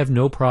 I have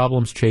no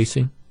problems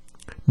chasing.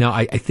 Now,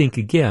 I think,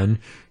 again,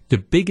 the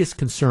biggest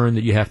concern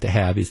that you have to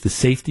have is the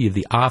safety of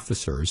the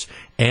officers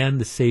and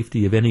the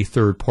safety of any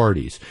third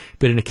parties.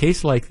 But in a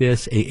case like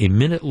this, a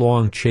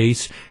minute-long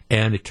chase,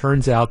 and it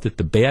turns out that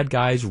the bad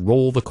guys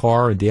roll the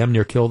car and damn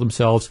near kill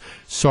themselves,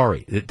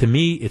 sorry. To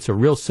me, it's a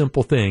real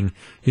simple thing.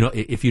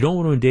 If you don't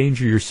want to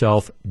endanger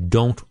yourself,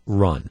 don't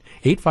run.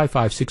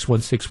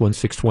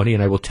 855-616-1620,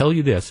 and I will tell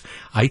you this,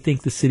 I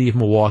think the city of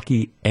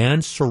Milwaukee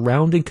and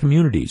surrounding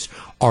communities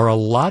are a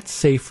lot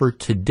safer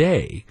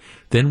today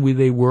than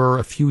they were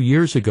a few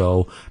years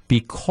ago,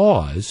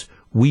 because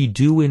we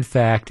do, in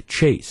fact,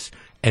 chase.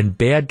 And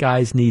bad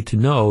guys need to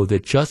know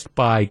that just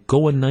by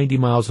going 90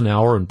 miles an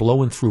hour and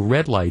blowing through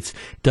red lights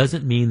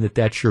doesn't mean that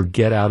that's your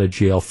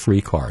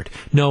get-out-of-jail-free card.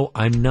 No,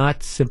 I'm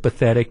not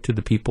sympathetic to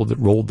the people that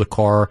rolled the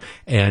car,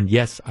 and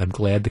yes, I'm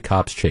glad the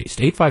cops chased.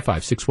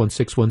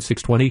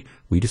 855-616-1620,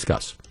 we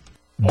discuss.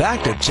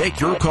 Back to take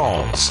your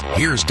calls.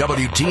 Here's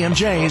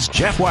WTMJ's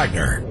Jeff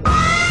Wagner.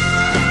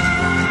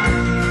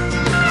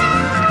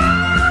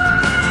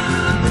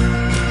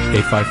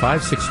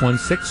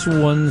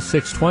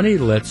 855-616-1620.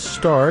 Let's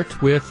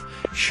start with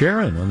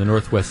Sharon on the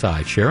northwest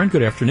side. Sharon,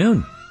 good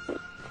afternoon.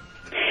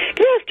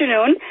 Good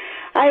afternoon.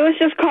 I was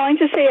just calling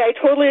to say I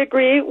totally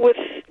agree with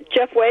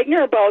Jeff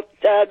Wagner about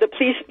the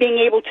police being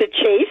able to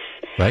chase.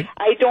 Right.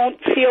 I don't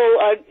feel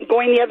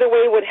going the other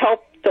way would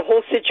help the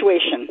whole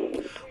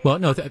situation. Well,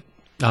 no,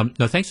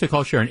 thanks for the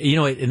call, Sharon. You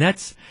know, and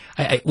that's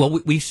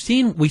we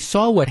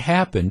saw what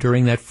happened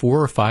during that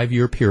 4 or 5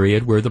 year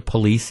period where the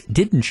police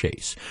didn't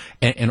chase,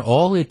 and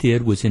all it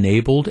did was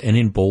enabled and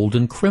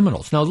emboldened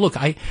criminals. Now, look,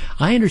 I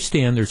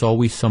understand there's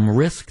always some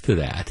risk to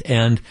that,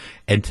 and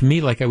to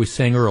me, like I was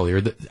saying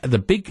earlier, the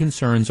big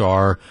concerns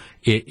are.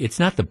 It's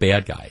not the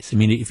bad guys. I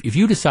mean, if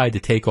you decide to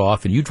take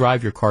off and you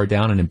drive your car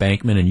down an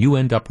embankment and you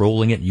end up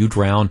rolling it and you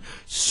drown,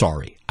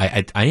 sorry.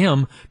 I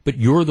am, but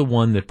you're the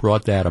one that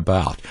brought that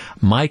about.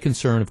 My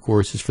concern, of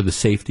course, is for the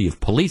safety of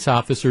police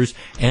officers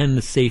and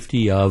the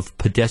safety of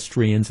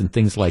pedestrians and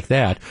things like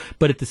that.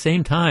 But at the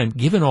same time,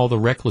 given all the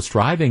reckless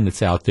driving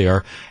that's out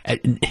there, I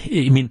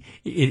mean,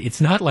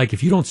 it's not like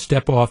if you don't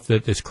step off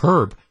this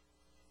curb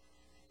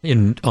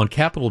on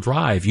Capitol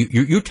Drive,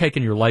 you're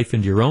taking your life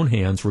into your own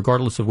hands,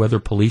 regardless of whether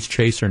police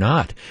chase or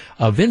not.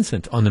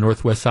 Vincent on the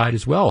Northwest side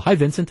as well. Hi,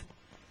 Vincent.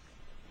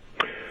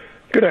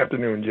 Good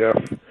afternoon,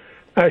 Jeff.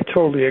 I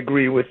totally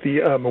agree with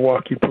the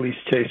Milwaukee police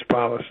chase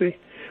policy.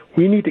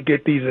 We need to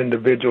get these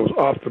individuals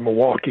off the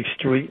Milwaukee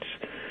streets.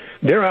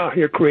 They're out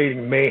here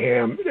creating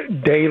mayhem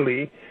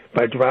daily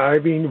by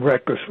driving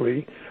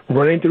recklessly,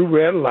 running through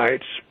red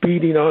lights,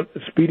 speeding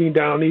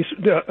down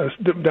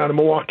the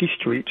Milwaukee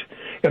streets.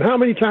 And how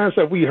many times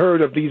have we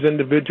heard of these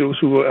individuals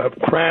who have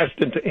crashed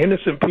into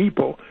innocent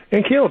people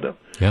and killed them?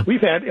 Yeah.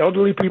 We've had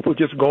elderly people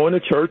just going to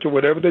church or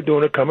whatever they're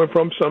doing, or coming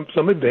from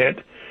some event,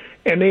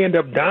 and they end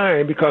up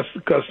dying because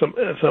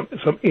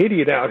some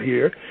idiot out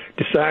here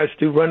decides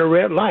to run a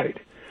red light.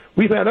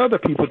 We've had other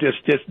people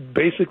just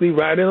basically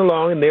riding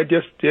along, and they're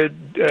just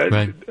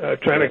trying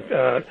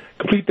to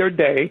complete their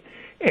day,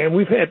 and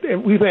we've had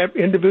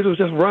individuals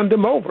just run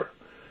them over.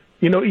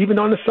 You know, even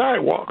on the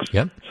sidewalks.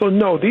 Yep. So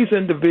no, these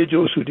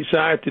individuals who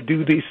decide to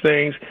do these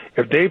things,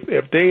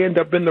 if they end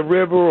up in the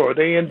river or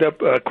they end up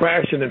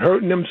crashing and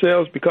hurting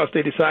themselves because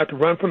they decide to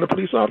run from the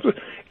police officer,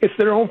 it's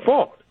their own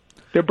fault.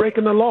 They're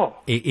breaking the law.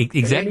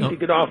 Exactly. They need to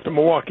get off the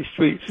Milwaukee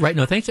streets. Right.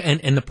 No, thanks.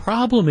 And the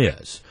problem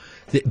is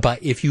that,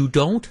 but if you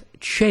don't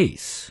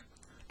chase.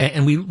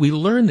 And we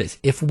learn this.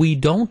 If we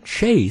don't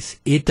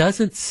chase, it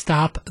doesn't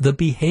stop the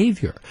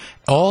behavior.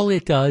 All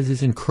it does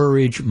is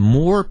encourage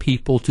more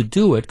people to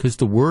do it because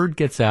the word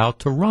gets out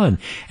to run.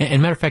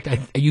 And matter of fact,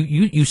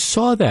 you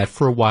saw that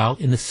for a while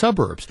in the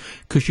suburbs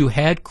because you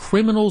had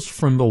criminals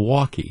from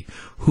Milwaukee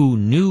who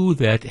knew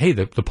that, hey,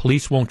 the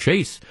police won't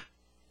chase.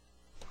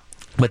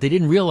 But they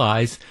didn't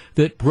realize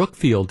that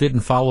Brookfield didn't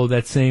follow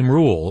that same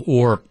rule,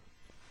 or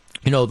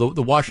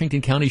the Washington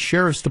County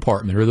Sheriff's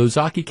Department or the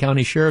Ozaukee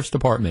County Sheriff's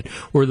Department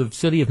or the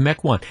city of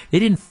Mequon. They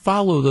didn't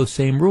follow those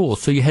same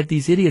rules. So you had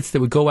these idiots that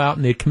would go out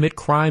and they'd commit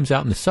crimes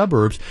out in the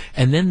suburbs,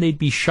 and then they'd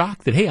be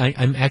shocked that, hey,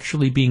 I'm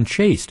actually being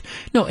chased.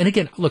 No, and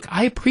again, look,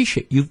 I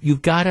appreciate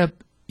you've got to.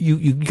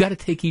 You got to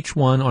take each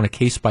one on a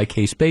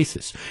case-by-case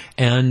basis.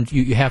 And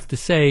you have to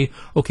say,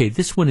 okay,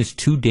 this one is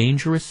too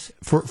dangerous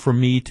for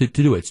me to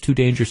do it. It's too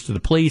dangerous to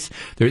the police.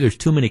 There's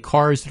too many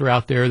cars that are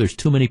out there. There's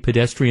too many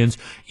pedestrians.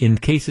 In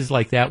cases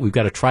like that, we've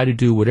got to try to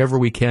do whatever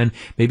we can,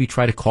 maybe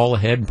try to call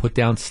ahead and put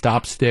down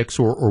stop sticks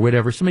or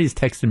whatever. Somebody's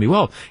texted me,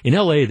 well, in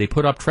L.A., they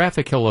put up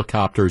traffic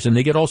helicopters, and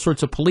they get all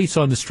sorts of police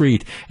on the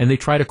street, and they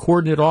try to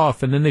cordon it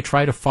off, and then they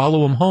try to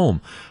follow them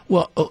home.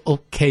 Well,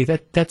 okay,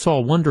 that's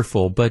all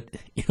wonderful, but,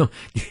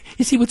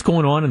 you see what's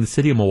going on in the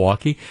city of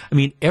Milwaukee? I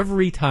mean,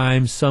 every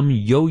time some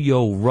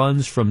yo-yo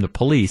runs from the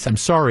police, I'm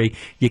sorry,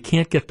 you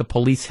can't get the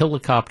police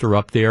helicopter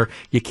up there.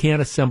 You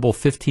can't assemble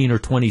 15 or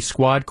 20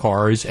 squad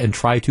cars and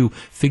try to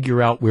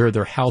figure out where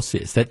their house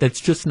is.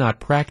 That's just not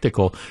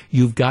practical.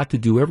 You've got to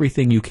do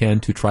everything you can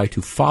to try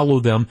to follow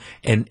them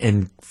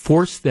and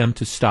force them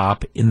to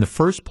stop in the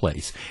first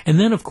place. And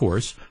then, of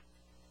course,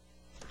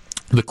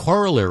 the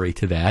corollary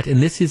to that,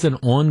 and this is an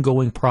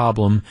ongoing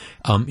problem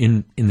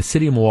in the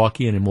city of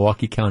Milwaukee and in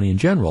Milwaukee County in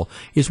general,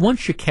 is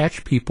once you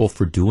catch people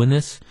for doing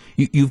this,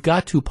 you've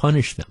got to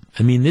punish them.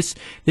 I mean, this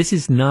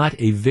is not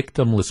a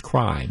victimless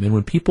crime. And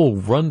when people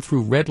run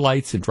through red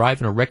lights and drive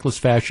in a reckless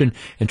fashion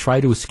and try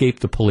to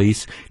escape the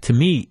police, to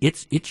me,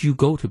 it's you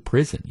go to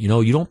prison.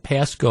 You don't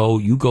pass go,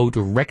 you go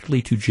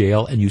directly to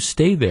jail and you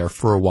stay there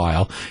for a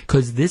while,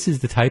 because this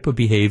is the type of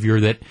behavior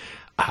that,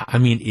 I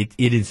mean,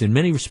 it is in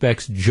many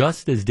respects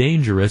just as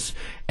dangerous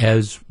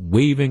as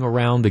waving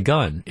around a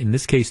gun. In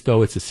this case,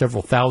 though, it's a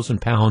several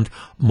thousand-pound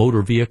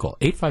motor vehicle.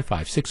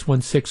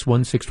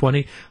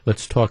 855-616-1620.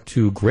 Let's talk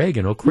to Greg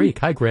in Oak Creek.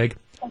 Hi, Greg.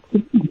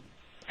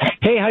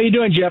 Hey, how you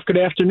doing, Jeff? Good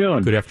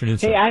afternoon. Good afternoon,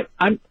 sir. Hey,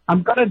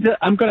 I'm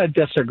gonna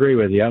disagree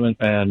with you,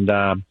 and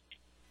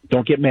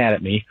don't get mad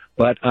at me.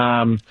 But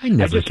I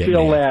just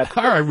feel that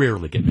I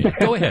rarely get mad.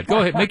 Go ahead.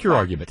 Make your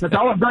argument.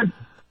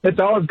 It's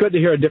always good to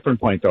hear a different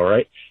point, though,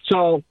 right?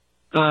 So,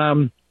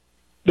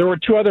 there were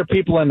two other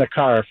people in the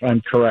car, if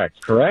I'm correct?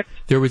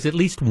 There was at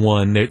least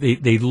one.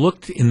 They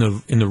looked in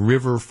the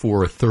river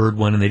for a third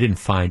one, and they didn't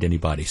find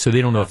anybody. So they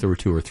don't know if there were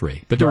two or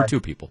three, but there were two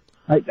people.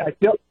 I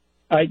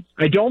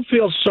don't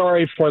feel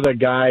sorry for the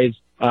guys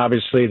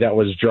obviously, that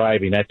was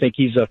driving. I think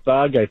he's a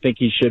thug. I think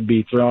he should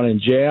be thrown in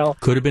jail.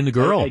 Could have been the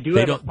girl.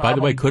 By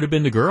the way, could have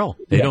been the girl.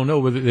 They don't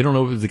know if it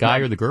was the guy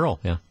or the girl.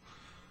 Yeah.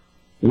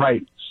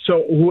 Right.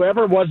 So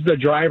whoever was the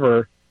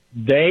driver,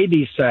 they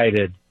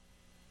decided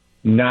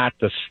not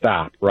to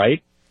stop,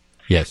 right?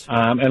 Yes.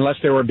 Unless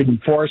they were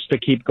being forced to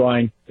keep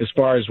going, as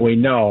far as we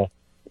know.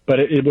 But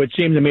it would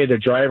seem to me the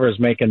driver is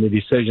making the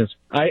decisions.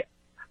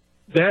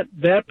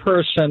 That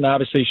person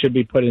obviously should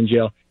be put in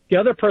jail. The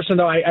other person,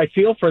 though, I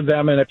feel for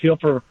them and I feel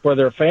for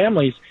their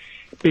families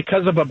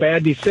because of a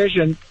bad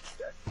decision.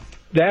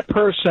 That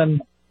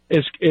person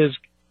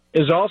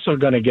is also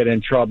going to get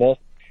in trouble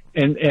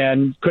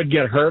and could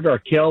get hurt or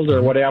killed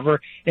or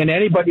whatever. And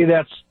anybody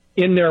that's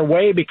in their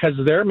way because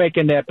they're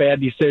making that bad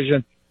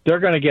decision, they're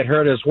going to get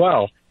hurt as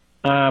well.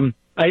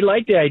 I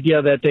like the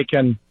idea that they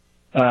can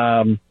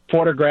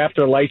photograph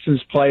their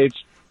license plates.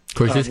 Of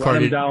course, this car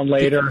down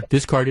later.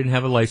 This car didn't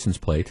have a license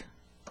plate.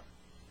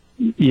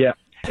 Yeah,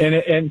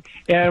 and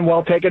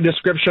we'll take a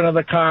description of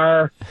the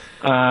car.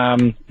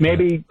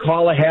 Maybe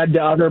call ahead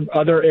to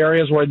other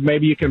areas where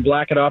maybe you can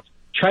black it off.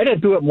 Try to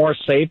do it more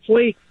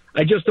safely.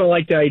 I just don't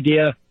like the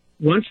idea.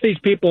 Once these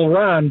people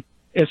run,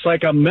 it's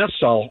like a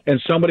missile, and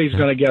somebody's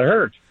going to get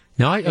hurt.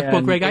 No,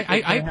 well, Greg,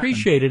 I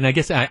appreciate it, and I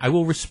guess I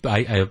will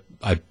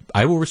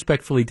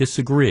respectfully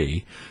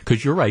disagree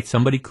because you're right.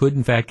 Somebody could,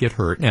 in fact, get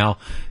hurt. Now,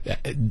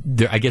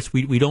 I guess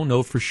we don't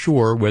know for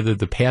sure whether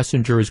the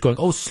passenger is going,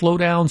 oh, slow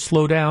down,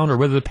 or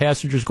whether the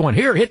passenger is going,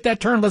 here, hit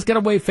that turn, let's get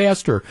away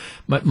faster.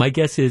 My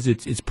guess is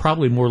it's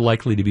probably more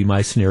likely to be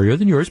my scenario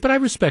than yours, but I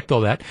respect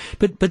all that.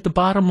 But the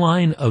bottom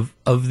line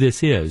of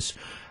this is,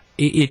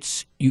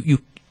 it's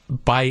you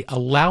by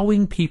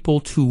allowing people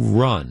to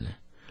run.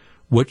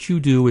 What you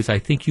do is I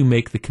think you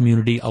make the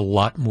community a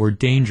lot more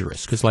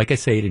dangerous because, like I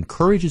say, it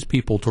encourages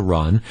people to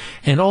run.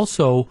 And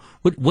also,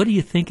 what do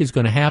you think is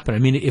going to happen? I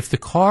mean, if the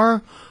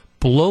car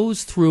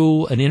blows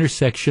through an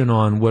intersection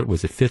on, what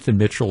was it, 5th and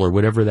Mitchell or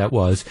whatever that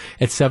was,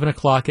 at 7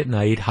 o'clock at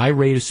night, high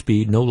rate of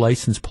speed, no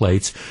license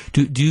plates,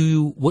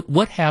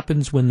 what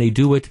happens when they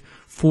do it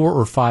 4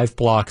 or 5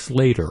 blocks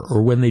later,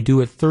 or when they do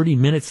it 30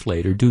 minutes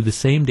later, do the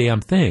same damn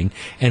thing?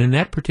 And in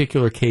that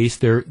particular case,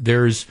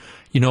 there's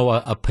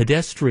a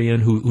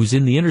pedestrian who's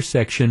in the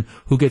intersection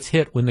who gets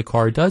hit when the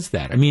car does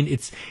that. I mean,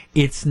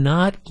 it's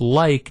not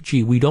like,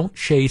 gee, we don't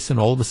chase and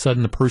all of a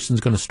sudden the person's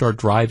going to start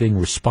driving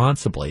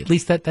responsibly. At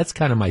least that's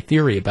kind of my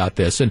theory about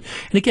this. And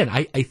again,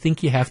 I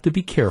think you have to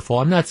be careful.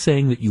 I'm not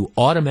saying that you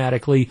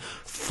automatically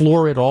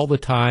floor it all the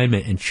time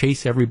and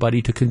chase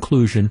everybody to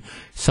conclusion.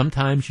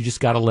 Sometimes you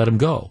just got to let them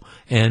go.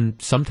 And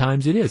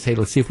sometimes it is, hey,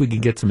 let's see if we can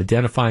get some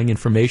identifying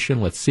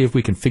information. Let's see if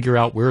we can figure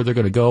out where they're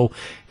going to go.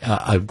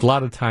 A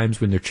lot of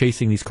times when they're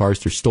chasing these cars,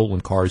 they're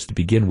stolen cars to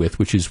begin with,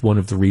 which is one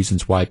of the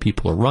reasons why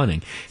people are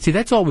running. See,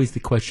 that's always the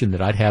question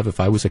that I'd have if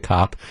I was a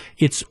cop.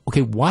 It's,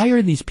 okay, why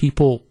are these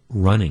people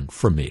running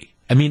from me?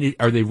 I mean,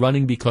 are they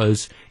running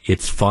because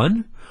it's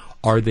fun?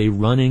 Are they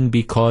running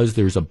because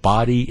there's a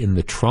body in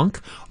the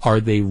trunk?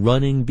 Are they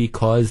running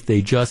because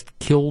they just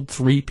killed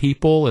 3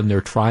 people and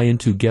they're trying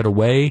to get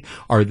away?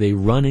 Are they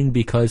running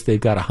because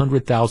they've got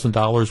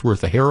 $100,000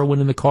 worth of heroin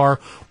in the car?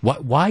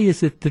 Why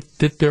is it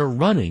that they're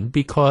running?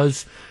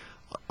 Because,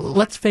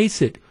 let's face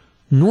it,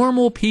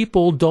 normal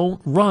people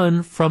don't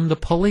run from the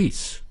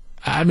police.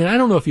 I mean, I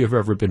don't know if you've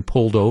ever been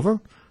pulled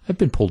over. I've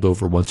been pulled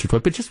over once or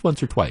twice, but just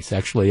once or twice.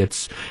 Actually,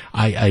 it's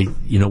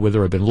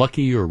whether I've been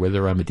lucky or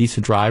whether I'm a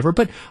decent driver.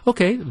 But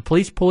okay, the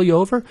police pull you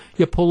over.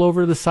 You pull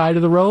over to the side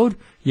of the road.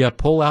 You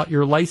pull out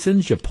your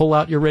license. You pull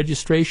out your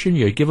registration.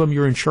 You give them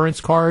your insurance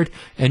card,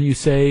 and you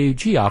say,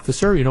 "Gee,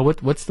 officer,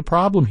 what's the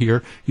problem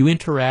here?" You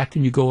interact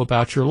and you go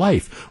about your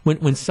life.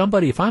 When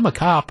somebody, if I'm a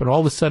cop and all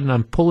of a sudden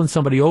I'm pulling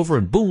somebody over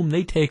and boom,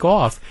 they take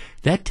off,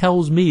 that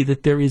tells me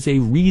that there is a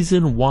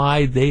reason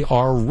why they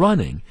are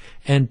running.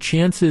 And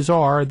chances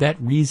are that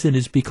reason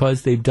is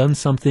because they've done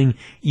something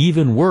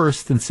even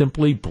worse than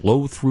simply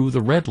blow through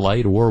the red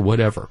light or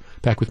whatever.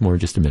 Back with more in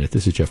just a minute.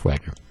 This is Jeff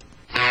Wagner.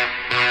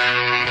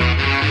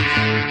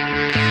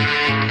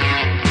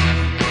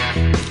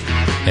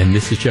 And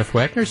this is Jeff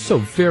Wagner. So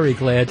very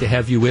glad to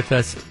have you with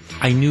us.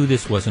 I knew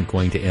this wasn't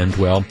going to end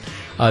well.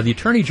 The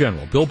Attorney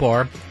General, Bill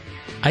Barr,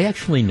 I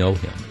actually know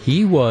him.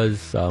 He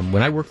was,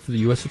 when I worked for the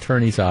U.S.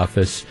 Attorney's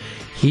Office,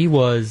 he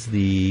was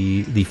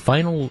the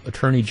final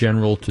Attorney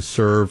General to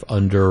serve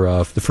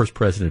under the first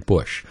President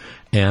Bush.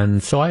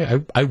 And so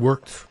I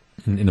worked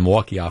in the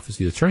Milwaukee office,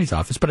 the Attorney's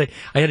Office, but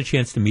I had a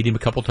chance to meet him a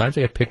couple times.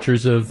 I got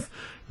pictures of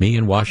me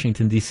in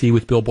Washington, D.C.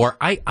 with Bill Barr.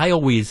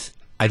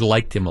 I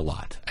liked him a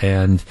lot.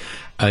 And,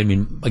 I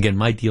mean, again,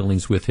 my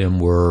dealings with him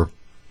were,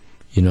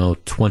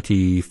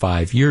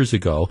 25 years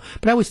ago.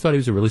 But I always thought he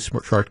was a really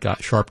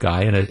sharp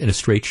guy and a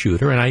straight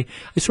shooter. And I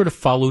sort of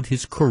followed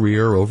his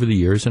career over the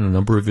years and a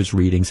number of his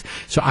readings.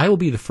 So I will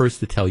be the first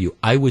to tell you,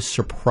 I was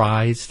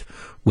surprised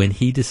when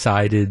he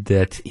decided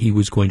that he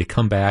was going to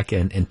come back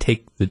and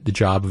take the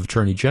job of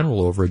Attorney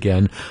General over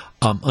again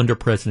under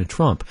President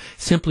Trump,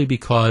 simply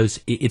because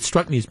it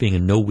struck me as being a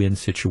no-win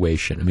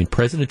situation. I mean,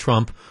 President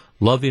Trump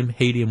love him,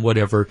 hate him,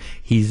 whatever.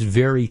 He's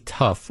very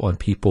tough on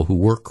people who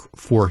work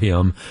for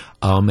him,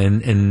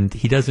 and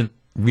he doesn't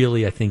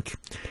really, I think,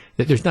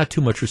 there's not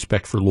too much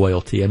respect for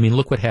loyalty. I mean,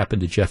 look what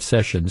happened to Jeff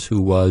Sessions,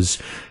 who was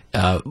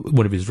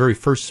one of his very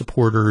first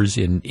supporters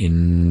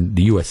in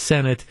the U.S.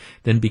 Senate,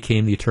 then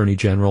became the Attorney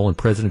General, and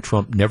President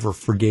Trump never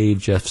forgave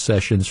Jeff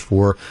Sessions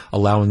for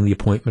allowing the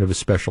appointment of a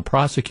special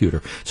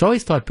prosecutor. So I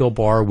always thought Bill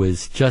Barr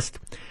was just...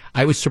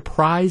 I was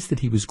surprised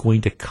that he was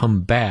going to come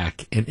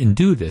back and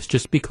do this,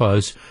 just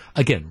because,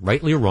 again,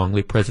 rightly or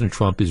wrongly, President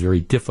Trump is very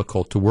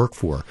difficult to work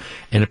for.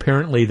 And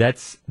apparently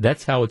that's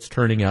how it's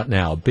turning out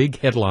now. Big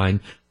headline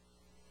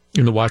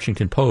in the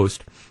Washington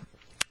Post,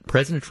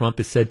 President Trump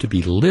is said to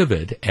be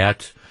livid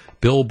at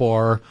Bill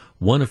Barr,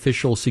 one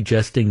official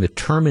suggesting that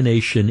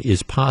termination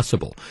is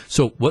possible.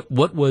 So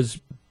what was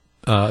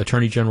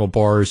Attorney General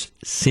Barr's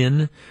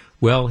sin?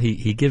 Well,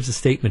 he gives a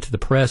statement to the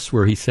press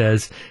where he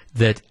says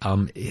that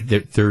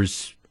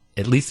there's,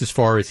 at least as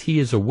far as he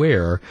is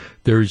aware,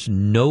 there's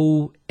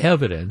no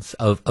evidence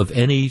of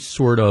any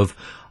sort of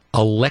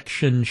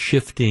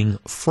election-shifting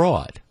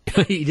fraud.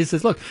 He just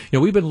says, look,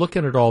 we've been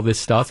looking at all this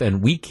stuff,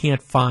 and we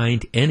can't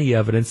find any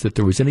evidence that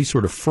there was any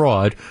sort of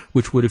fraud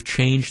which would have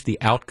changed the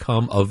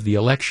outcome of the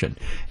election.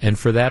 And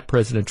for that,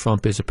 President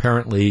Trump is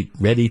apparently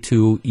ready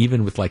to,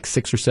 even with like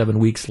 6 or 7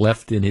 weeks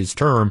left in his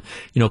term,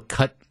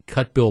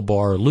 cut Bill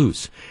Barr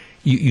loose.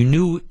 You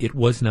knew it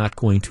was not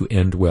going to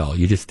end well.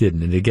 You just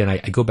didn't. And again, I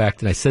go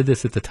back, and I said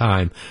this at the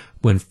time,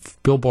 when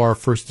Bill Barr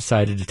first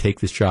decided to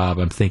take this job,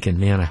 I'm thinking,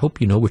 man, I hope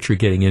you know what you're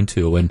getting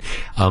into. And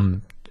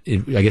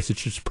I guess it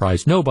should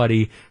surprise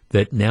nobody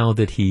that now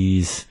that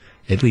he's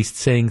at least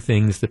saying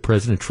things that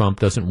President Trump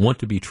doesn't want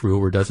to be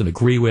true or doesn't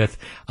agree with,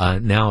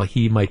 now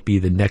he might be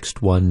the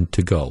next one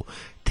to go.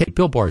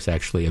 Bill Barr is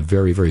actually a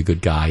very, very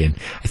good guy, and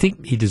I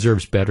think he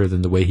deserves better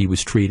than the way he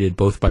was treated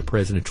both by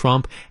President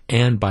Trump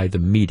and by the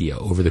media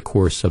over the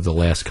course of the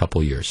last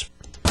couple years.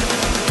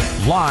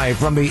 Live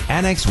from the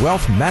Annex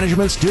Wealth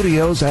Management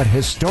Studios at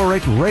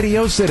historic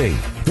Radio City,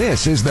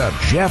 this is the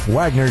Jeff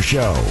Wagner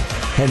Show.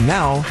 And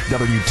now,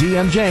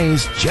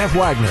 WTMJ's Jeff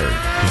Wagner.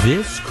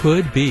 This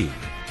could be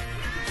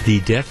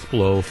the death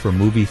blow for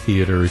movie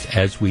theaters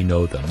as we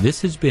know them.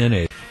 This has been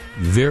a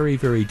very,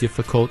 very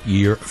difficult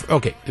year.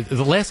 Okay,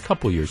 the last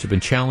couple of years have been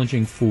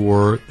challenging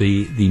for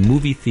the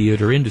movie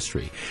theater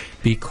industry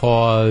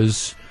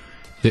because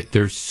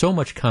there's so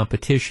much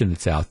competition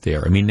that's out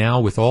there. I mean, now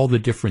with all the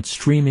different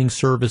streaming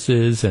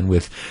services and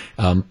with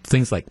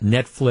things like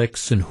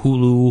Netflix and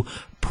Hulu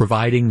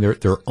providing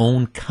their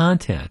own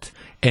content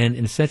and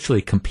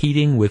essentially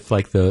competing with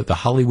like the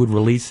Hollywood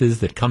releases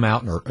that come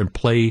out and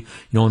play,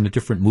 on the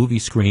different movie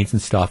screens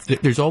and stuff.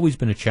 There's always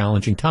been a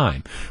challenging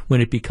time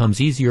when it becomes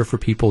easier for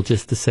people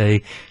just to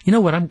say, you know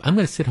what, I'm going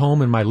to sit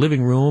home in my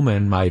living room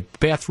and my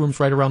bathroom's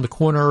right around the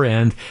corner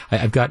and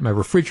I've got my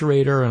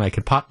refrigerator and I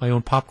can pop my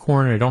own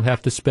popcorn and I don't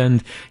have to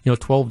spend,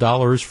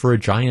 $12 for a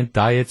giant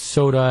diet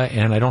soda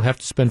and I don't have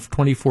to spend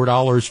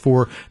 $24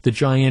 for the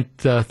giant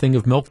thing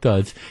of Milk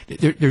Duds.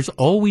 There's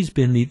always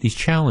been these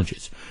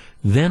challenges.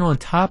 Then on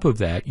top of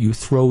that, you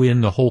throw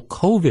in the whole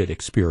COVID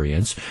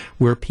experience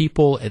where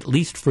people, at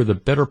least for the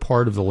better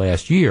part of the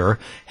last year,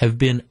 have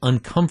been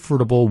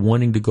uncomfortable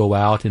wanting to go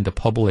out into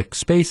public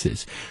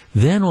spaces.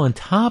 Then on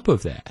top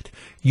of that,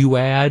 you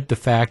add the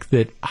fact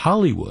that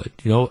Hollywood,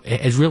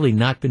 has really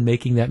not been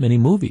making that many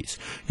movies.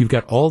 You've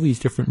got all these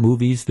different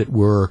movies that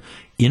were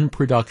in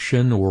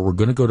production or were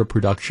going to go to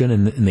production,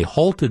 and they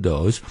halted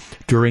those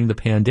during the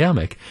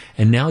pandemic.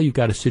 And now you've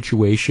got a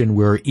situation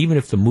where even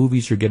if the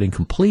movies are getting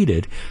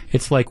completed,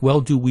 it's like, well,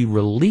 do we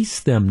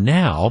release them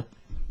now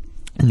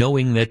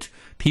knowing that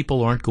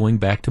people aren't going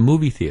back to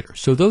movie theaters?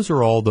 So those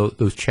are all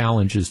those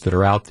challenges that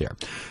are out there.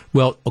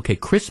 Well, okay,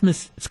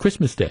 it's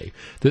Christmas Day.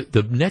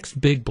 The next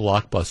big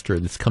blockbuster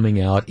that's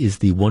coming out is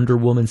the Wonder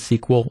Woman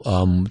sequel.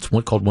 It's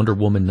one called Wonder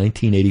Woman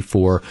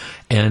 1984,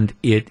 and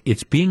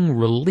it's being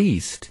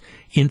released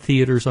in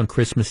theaters on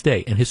Christmas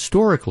Day. And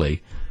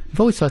historically, I've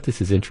always thought this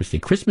is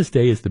interesting. Christmas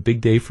Day is the big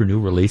day for new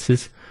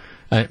releases.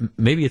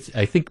 Maybe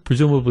I think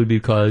presumably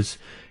because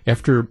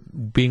after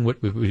being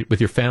with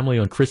your family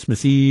on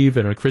Christmas Eve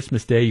and on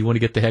Christmas Day, you want to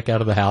get the heck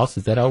out of the house.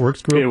 Is that how it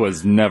works, Drew? It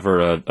was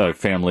never a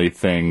family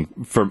thing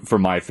for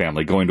my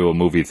family, going to a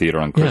movie theater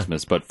on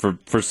Christmas. Yeah. But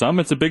for some,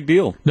 it's a big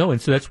deal. No,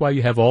 and so that's why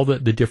you have all the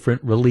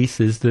different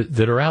releases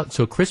that are out.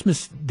 So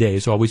Christmas Day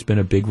has always been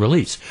a big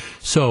release.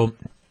 So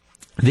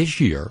this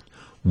year,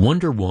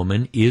 Wonder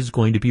Woman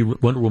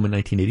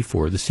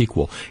 1984, the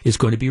sequel, is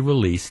going to be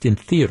released in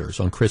theaters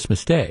on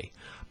Christmas Day.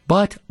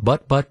 But,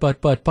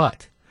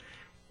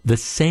 the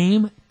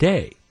same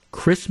day,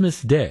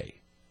 Christmas Day,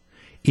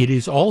 it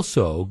is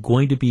also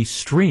going to be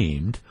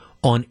streamed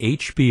on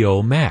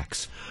HBO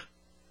Max.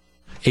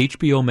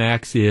 HBO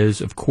Max is,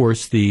 of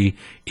course,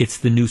 it's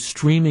the new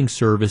streaming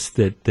service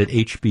that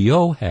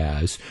HBO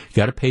has. You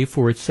got to pay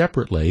for it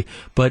separately,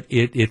 but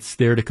it's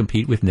there to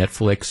compete with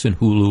Netflix and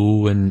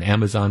Hulu and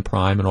Amazon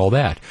Prime and all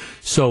that.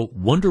 So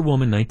Wonder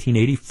Woman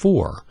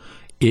 1984,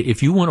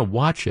 if you want to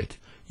watch it,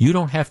 you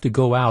don't have to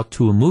go out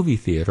to a movie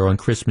theater on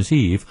Christmas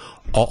Eve.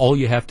 All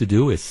you have to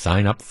do is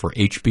sign up for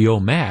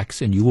HBO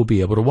Max, and you will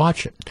be able to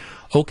watch it.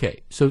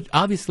 Okay, so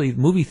obviously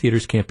movie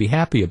theaters can't be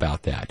happy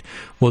about that.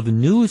 Well, the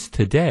news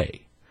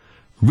today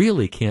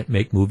really can't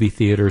make movie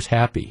theaters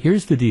happy.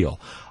 Here's the deal.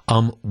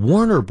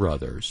 Warner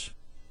Brothers,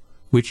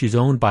 which is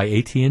owned by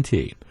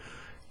AT&T,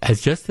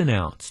 has just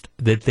announced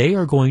that they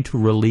are going to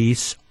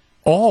release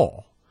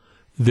all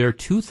their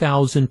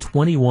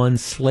 2021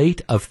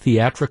 slate of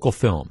theatrical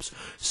films.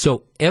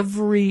 So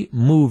every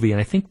movie, and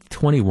I think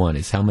 21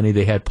 is how many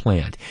they had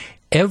planned,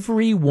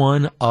 every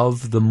one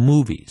of the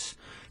movies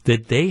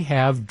that they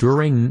have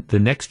during the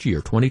next year,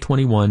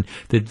 2021,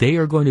 that they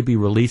are going to be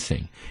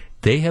releasing,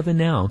 they have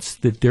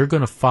announced that they're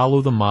going to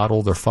follow the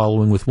model they're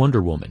following with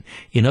Wonder Woman.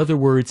 In other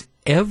words,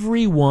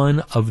 every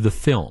one of the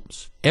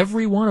films,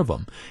 every one of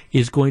them,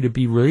 is going to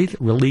be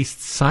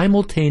released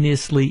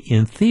simultaneously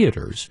in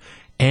theaters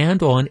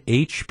and on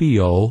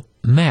HBO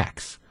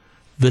Max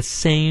the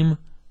same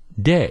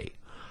day.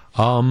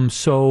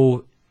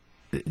 So,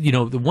 you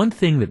know, the one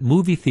thing that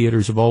movie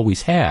theaters have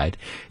always had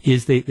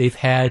is they've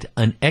had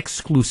an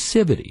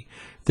exclusivity.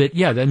 That,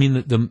 yeah, I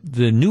mean,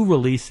 the new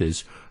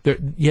releases, they're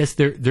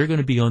going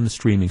to be on the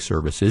streaming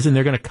services, and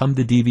they're going to come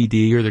to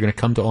DVD, or they're going to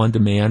come to on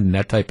demand and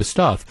that type of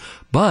stuff.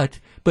 But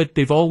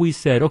they've always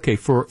said, okay,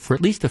 for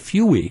at least a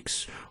few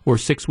weeks, or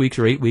 6 weeks,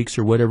 or 8 weeks,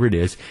 or whatever it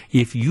is,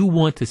 if you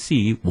want to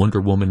see Wonder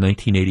Woman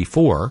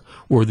 1984,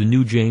 or the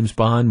new James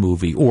Bond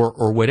movie,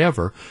 or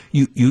whatever,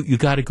 you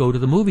got to go to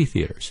the movie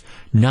theaters.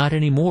 Not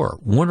anymore.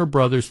 Warner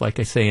Brothers, like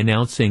I say,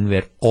 announcing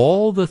that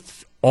all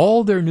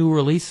their new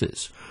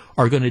releases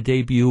are going to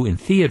debut in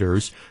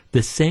theaters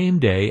the same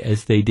day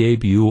as they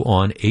debut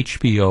on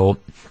HBO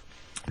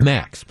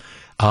Max.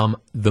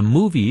 The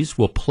movies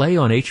will play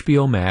on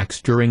HBO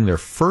Max during their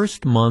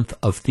first month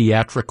of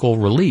theatrical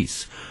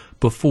release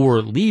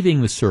before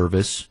leaving the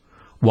service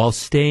while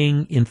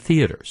staying in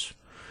theaters.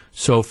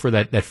 So for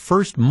that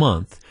first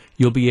month,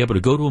 you'll be able to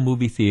go to a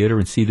movie theater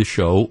and see the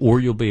show, or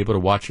you'll be able to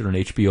watch it on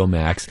HBO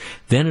Max.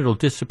 Then it'll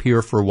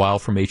disappear for a while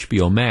from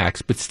HBO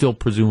Max, but still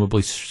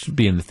presumably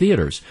be in the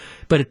theaters.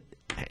 But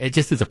it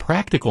just as a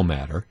practical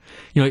matter,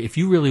 you know, if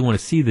you really want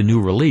to see the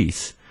new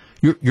release,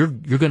 you're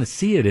going to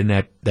see it in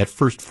that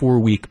first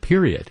 4-week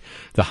period.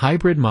 The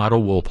hybrid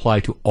model will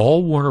apply to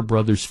all Warner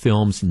Brothers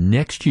films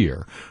next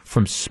year,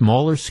 from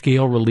smaller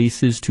scale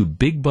releases to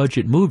big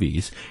budget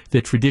movies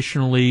that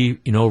traditionally,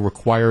 you know,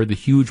 require the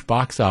huge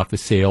box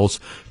office sales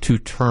to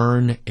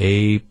turn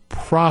a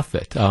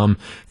profit.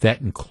 That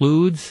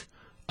includes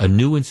a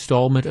new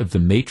installment of the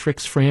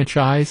Matrix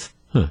franchise.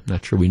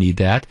 Not sure we need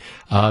that.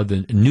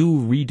 The new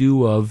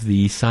redo of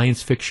the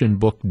science fiction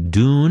book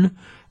Dune,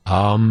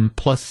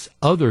 plus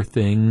other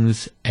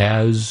things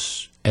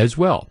as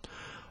well.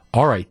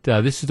 All right,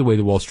 this is the way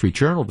the Wall Street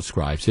Journal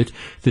describes it.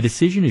 The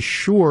decision is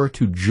sure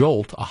to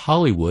jolt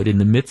Hollywood in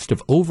the midst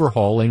of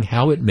overhauling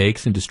how it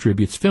makes and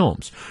distributes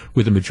films.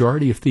 With the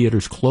majority of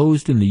theaters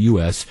closed in the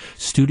U.S.,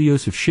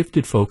 studios have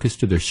shifted focus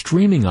to their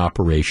streaming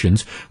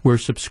operations, where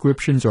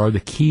subscriptions are the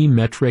key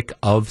metric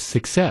of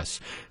success.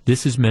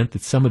 This has meant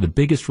that some of the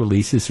biggest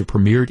releases have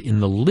premiered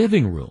in the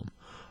living room.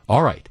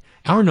 All right.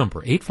 Our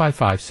number,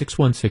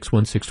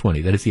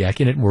 855-616-1620. That is the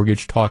Acunet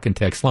Mortgage talk and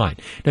text line.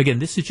 Now, again,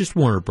 this is just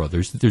Warner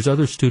Brothers. There's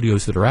other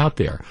studios that are out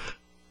there.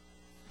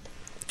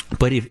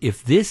 But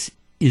if this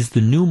is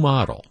the new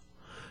model,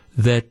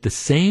 that the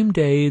same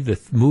day the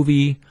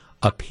movie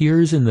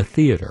appears in the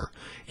theater,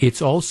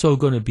 it's also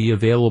going to be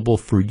available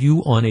for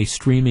you on a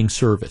streaming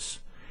service,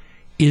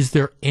 is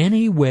there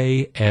any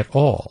way at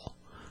all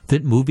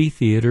that movie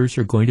theaters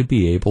are going to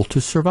be able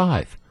to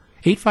survive?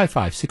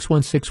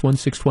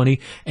 855-616-1620,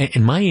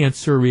 and my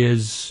answer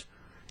is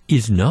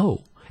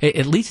no.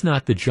 At least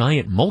not the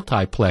giant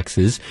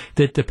multiplexes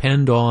that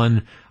depend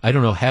on, I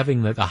don't know,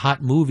 having the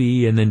hot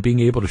movie and then being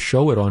able to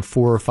show it on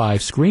 4 or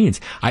 5 screens.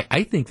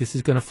 I think this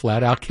is going to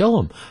flat out kill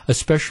them,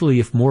 especially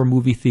if more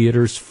movie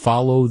theaters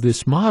follow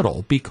this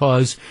model.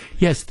 Because,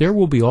 yes, there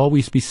will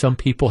always be some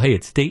people, hey,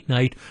 it's date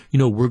night, you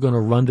know, we're going to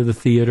run to the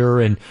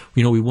theater and,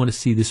 you know, we want to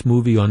see this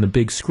movie on the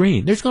big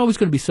screen. There's always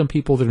going to be some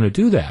people that are going to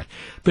do that.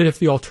 But if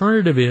the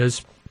alternative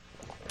is,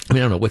 I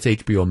mean, I don't know, what's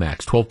HBO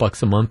Max,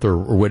 $12 a month or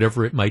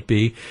whatever it might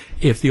be.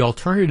 If the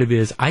alternative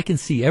is I can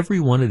see every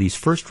one of these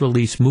first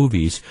release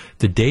movies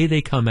the day they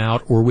come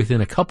out or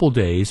within a couple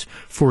days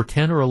for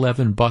 $10 or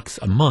 $11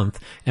 a month,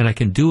 and I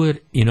can do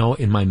it, you know,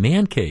 in my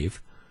man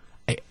cave,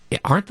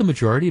 aren't the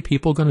majority of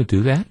people going to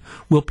do that?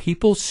 Will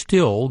people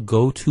still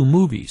go to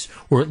movies?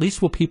 Or at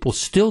least will people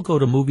still go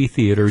to movie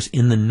theaters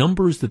in the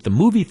numbers that the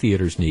movie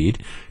theaters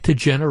need to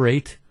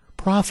generate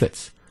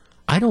profits?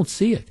 I don't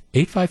see it.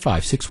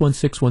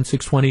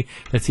 855-616-1620.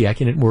 That's the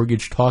Acunet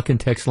Mortgage talk and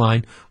text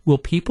line. Will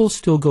people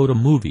still go to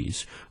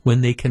movies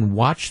when they can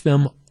watch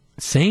them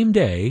same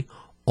day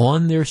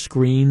on their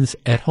screens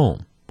at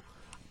home?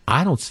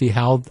 I don't see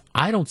how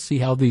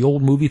the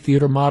old movie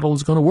theater model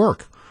is going to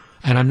work.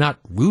 And I'm not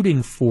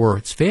rooting for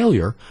its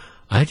failure.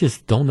 I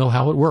just don't know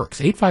how it works.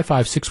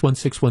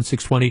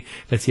 855-616-1620.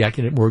 That's the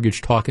Acunet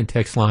Mortgage talk and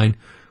text line.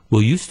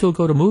 Will you still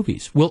go to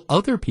movies? Will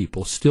other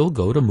people still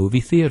go to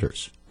movie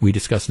theaters? We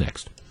discuss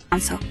next.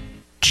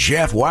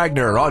 Jeff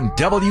Wagner on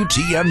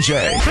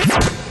WTMJ.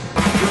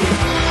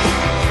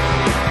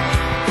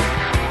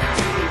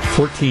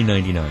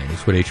 $14.99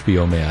 is what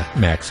HBO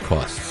Max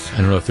costs. I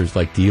don't know if there's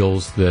like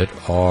deals that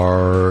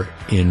are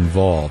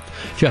involved.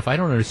 Jeff, I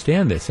don't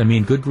understand this. I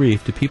mean, good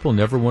grief, do people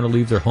never want to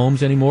leave their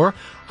homes anymore?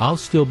 I'll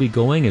still be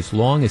going as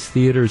long as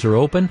theaters are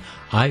open.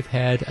 I've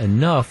had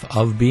enough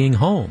of being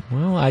home.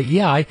 Well,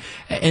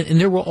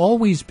 and there will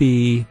always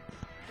be,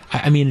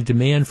 a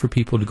demand for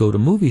people to go to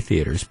movie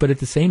theaters, but at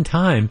the same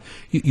time,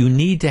 you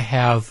need to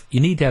have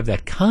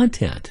that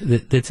content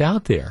that's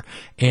out there.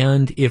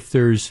 And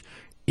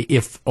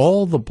if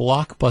all the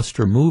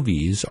blockbuster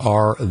movies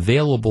are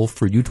available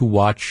for you to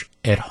watch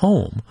at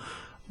home,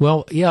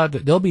 well, yeah,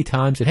 there'll be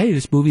times that, hey,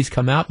 this movie's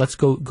come out, let's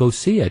go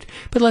see it.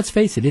 But let's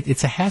face it,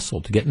 it's a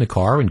hassle to get in the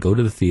car and go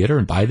to the theater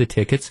and buy the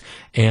tickets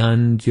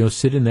and,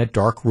 sit in that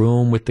dark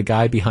room with the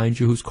guy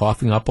behind you who's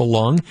coughing up a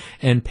lung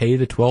and pay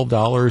the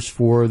 $12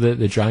 for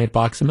the giant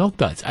box of Milk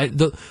Duds.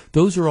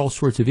 Those are all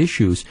sorts of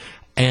issues.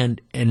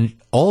 And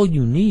all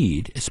you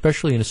need,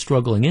 especially in a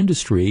struggling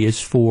industry, is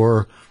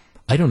for,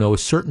 I don't know, a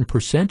certain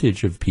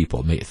percentage of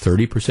people, maybe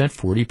 30%,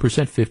 40%,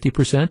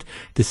 50%,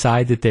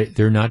 decide that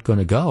they're not going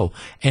to go.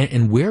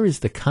 And where is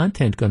the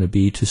content going to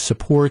be to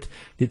support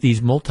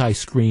these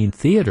multi-screen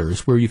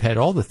theaters where you've had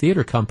all the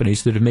theater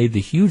companies that have made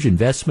the huge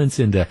investments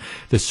into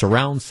the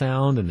surround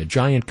sound and the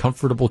giant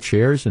comfortable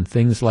chairs and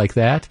things like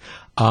that?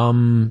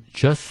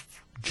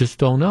 Just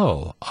don't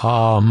know.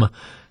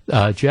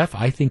 Jeff,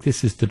 I think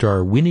this is the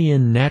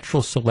Darwinian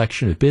natural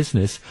selection of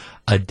business,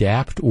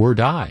 adapt or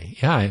die.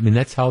 Yeah,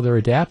 that's how they're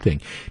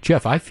adapting.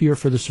 Jeff, I fear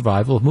for the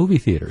survival of movie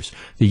theaters.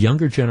 The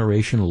younger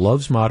generation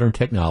loves modern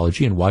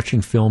technology, and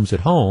watching films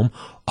at home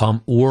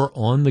or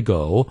on the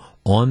go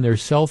on their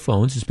cell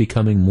phones is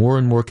becoming more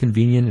and more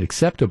convenient and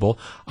acceptable.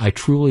 I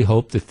truly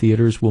hope the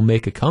theaters will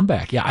make a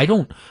comeback. Yeah,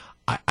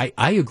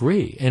 I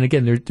agree. And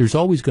again, there's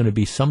always going to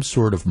be some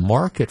sort of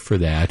market for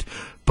that,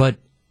 but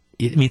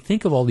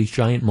think of all these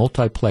giant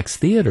multiplex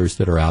theaters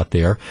that are out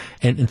there,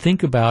 and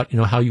think about,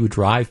 how you would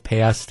drive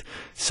past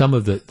some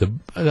of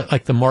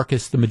like the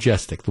Marcus the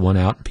Majestic, the one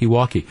out in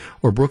Pewaukee,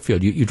 or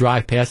Brookfield. You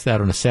drive past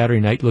that on a Saturday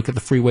night, look at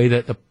the freeway,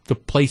 the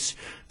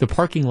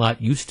parking lot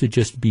used to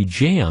just be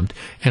jammed,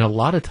 and a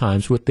lot of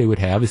times what they would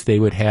have is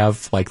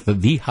like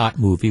the hot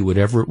movie,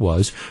 whatever it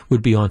was,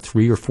 would be on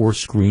 3 or 4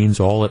 screens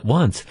all at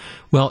once.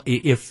 Well,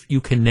 if you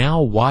can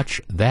now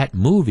watch that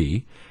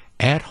movie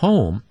at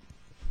home,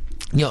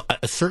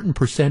 a certain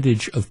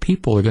percentage of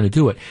people are going to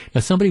do it. Now,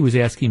 somebody was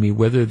asking me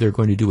whether they're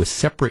going to do a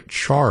separate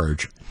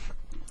charge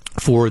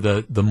for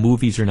the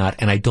movies or not,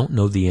 and I don't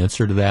know the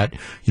answer to that.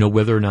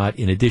 Whether or not,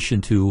 in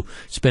addition to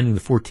spending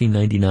the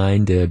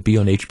 $14.99 to be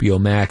on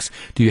HBO Max,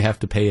 do you have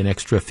to pay an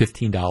extra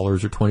 $15 or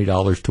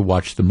 $20 to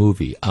watch the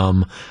movie?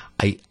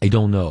 I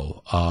don't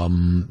know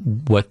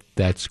what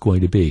that's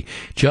going to be.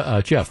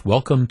 Jeff,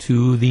 welcome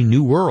to the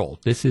new world.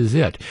 This is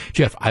it.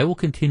 Jeff, I will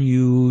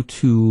continue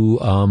to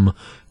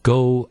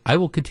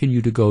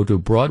go to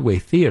Broadway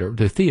theater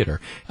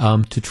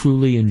to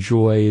truly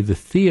enjoy the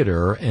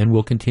theater, and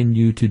will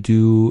continue to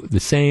do the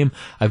same.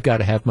 I've got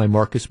to have my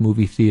Marcus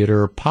movie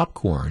theater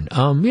popcorn.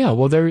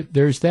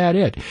 There's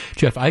that.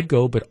 Jeff, I'd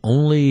go, but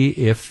only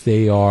if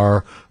they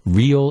are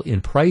real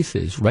in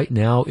prices. Right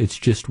now, it's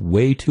just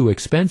way too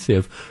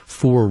expensive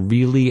for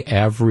really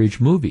average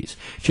movies.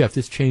 Jeff,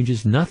 this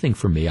changes nothing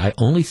for me. I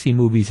only see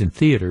movies in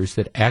theaters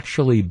that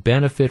actually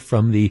benefit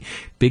from the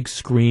big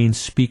screen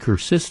speaker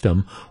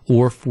system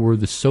or for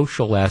the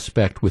social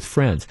aspect with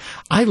friends.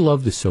 I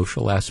love the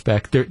social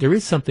aspect. There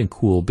is something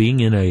cool being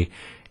in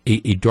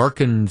a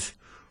darkened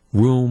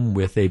room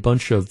with a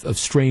bunch of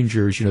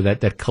strangers,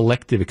 that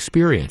collective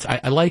experience.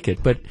 I like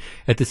it, but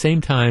at the same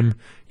time,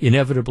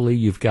 inevitably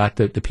you've got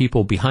the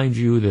people behind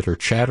you that are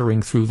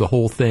chattering through the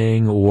whole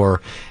thing,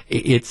 or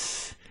you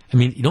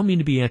don't mean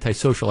to be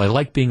antisocial. I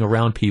like being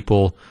around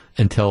people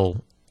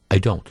until I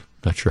don't.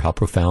 Not sure how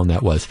profound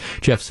that was.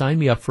 Jeff, sign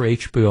me up for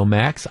HBO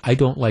Max. I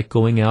don't like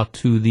going out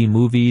to the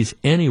movies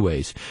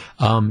anyways.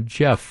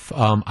 Jeff,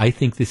 I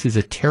think this is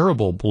a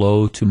terrible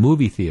blow to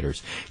movie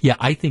theaters. Yeah,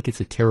 I think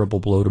it's a terrible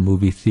blow to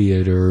movie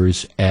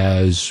theaters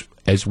as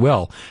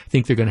well. I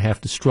think they're going to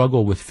have to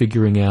struggle with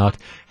figuring out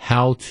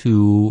how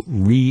to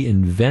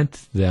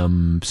reinvent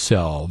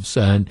themselves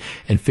and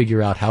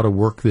figure out how to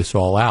work this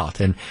all out.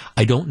 And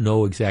I don't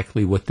know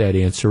exactly what that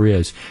answer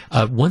is.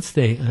 Once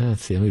they,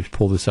 let's see, let me just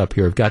pull this up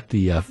here. I've got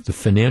the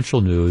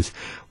financial news.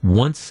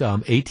 Once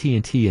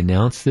AT&T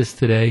announced this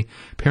today,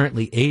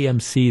 apparently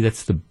AMC,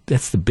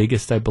 that's the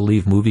biggest, I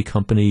believe, movie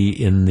company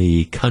in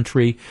the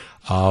country.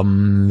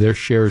 Their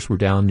shares were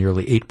down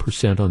nearly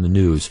 8% on the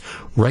news.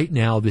 Right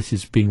now, this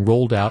is being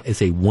rolled out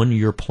as a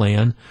one-year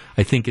plan.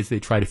 I think as they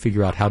try to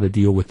figure out how to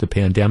deal with the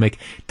pandemic,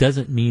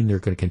 doesn't mean they're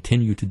going to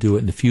continue to do it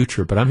in the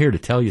future. But I'm here to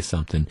tell you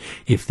something.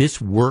 If this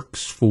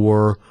works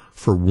for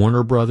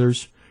Warner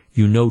Brothers,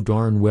 you know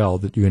darn well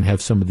that you're going to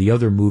have some of the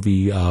other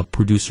movie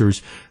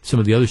producers, some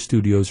of the other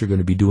studios are going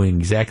to be doing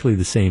exactly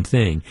the same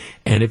thing.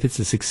 And if it's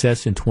a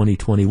success in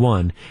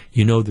 2021,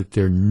 you know that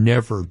they're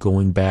never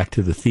going back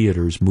to the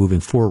theaters moving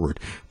forward,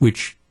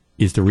 which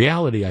is the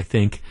reality, I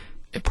think.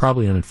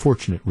 Probably an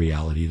unfortunate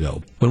reality,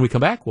 though. When we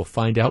come back, we'll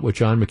find out what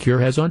John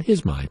McCure has on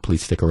his mind.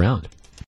 Please stick around.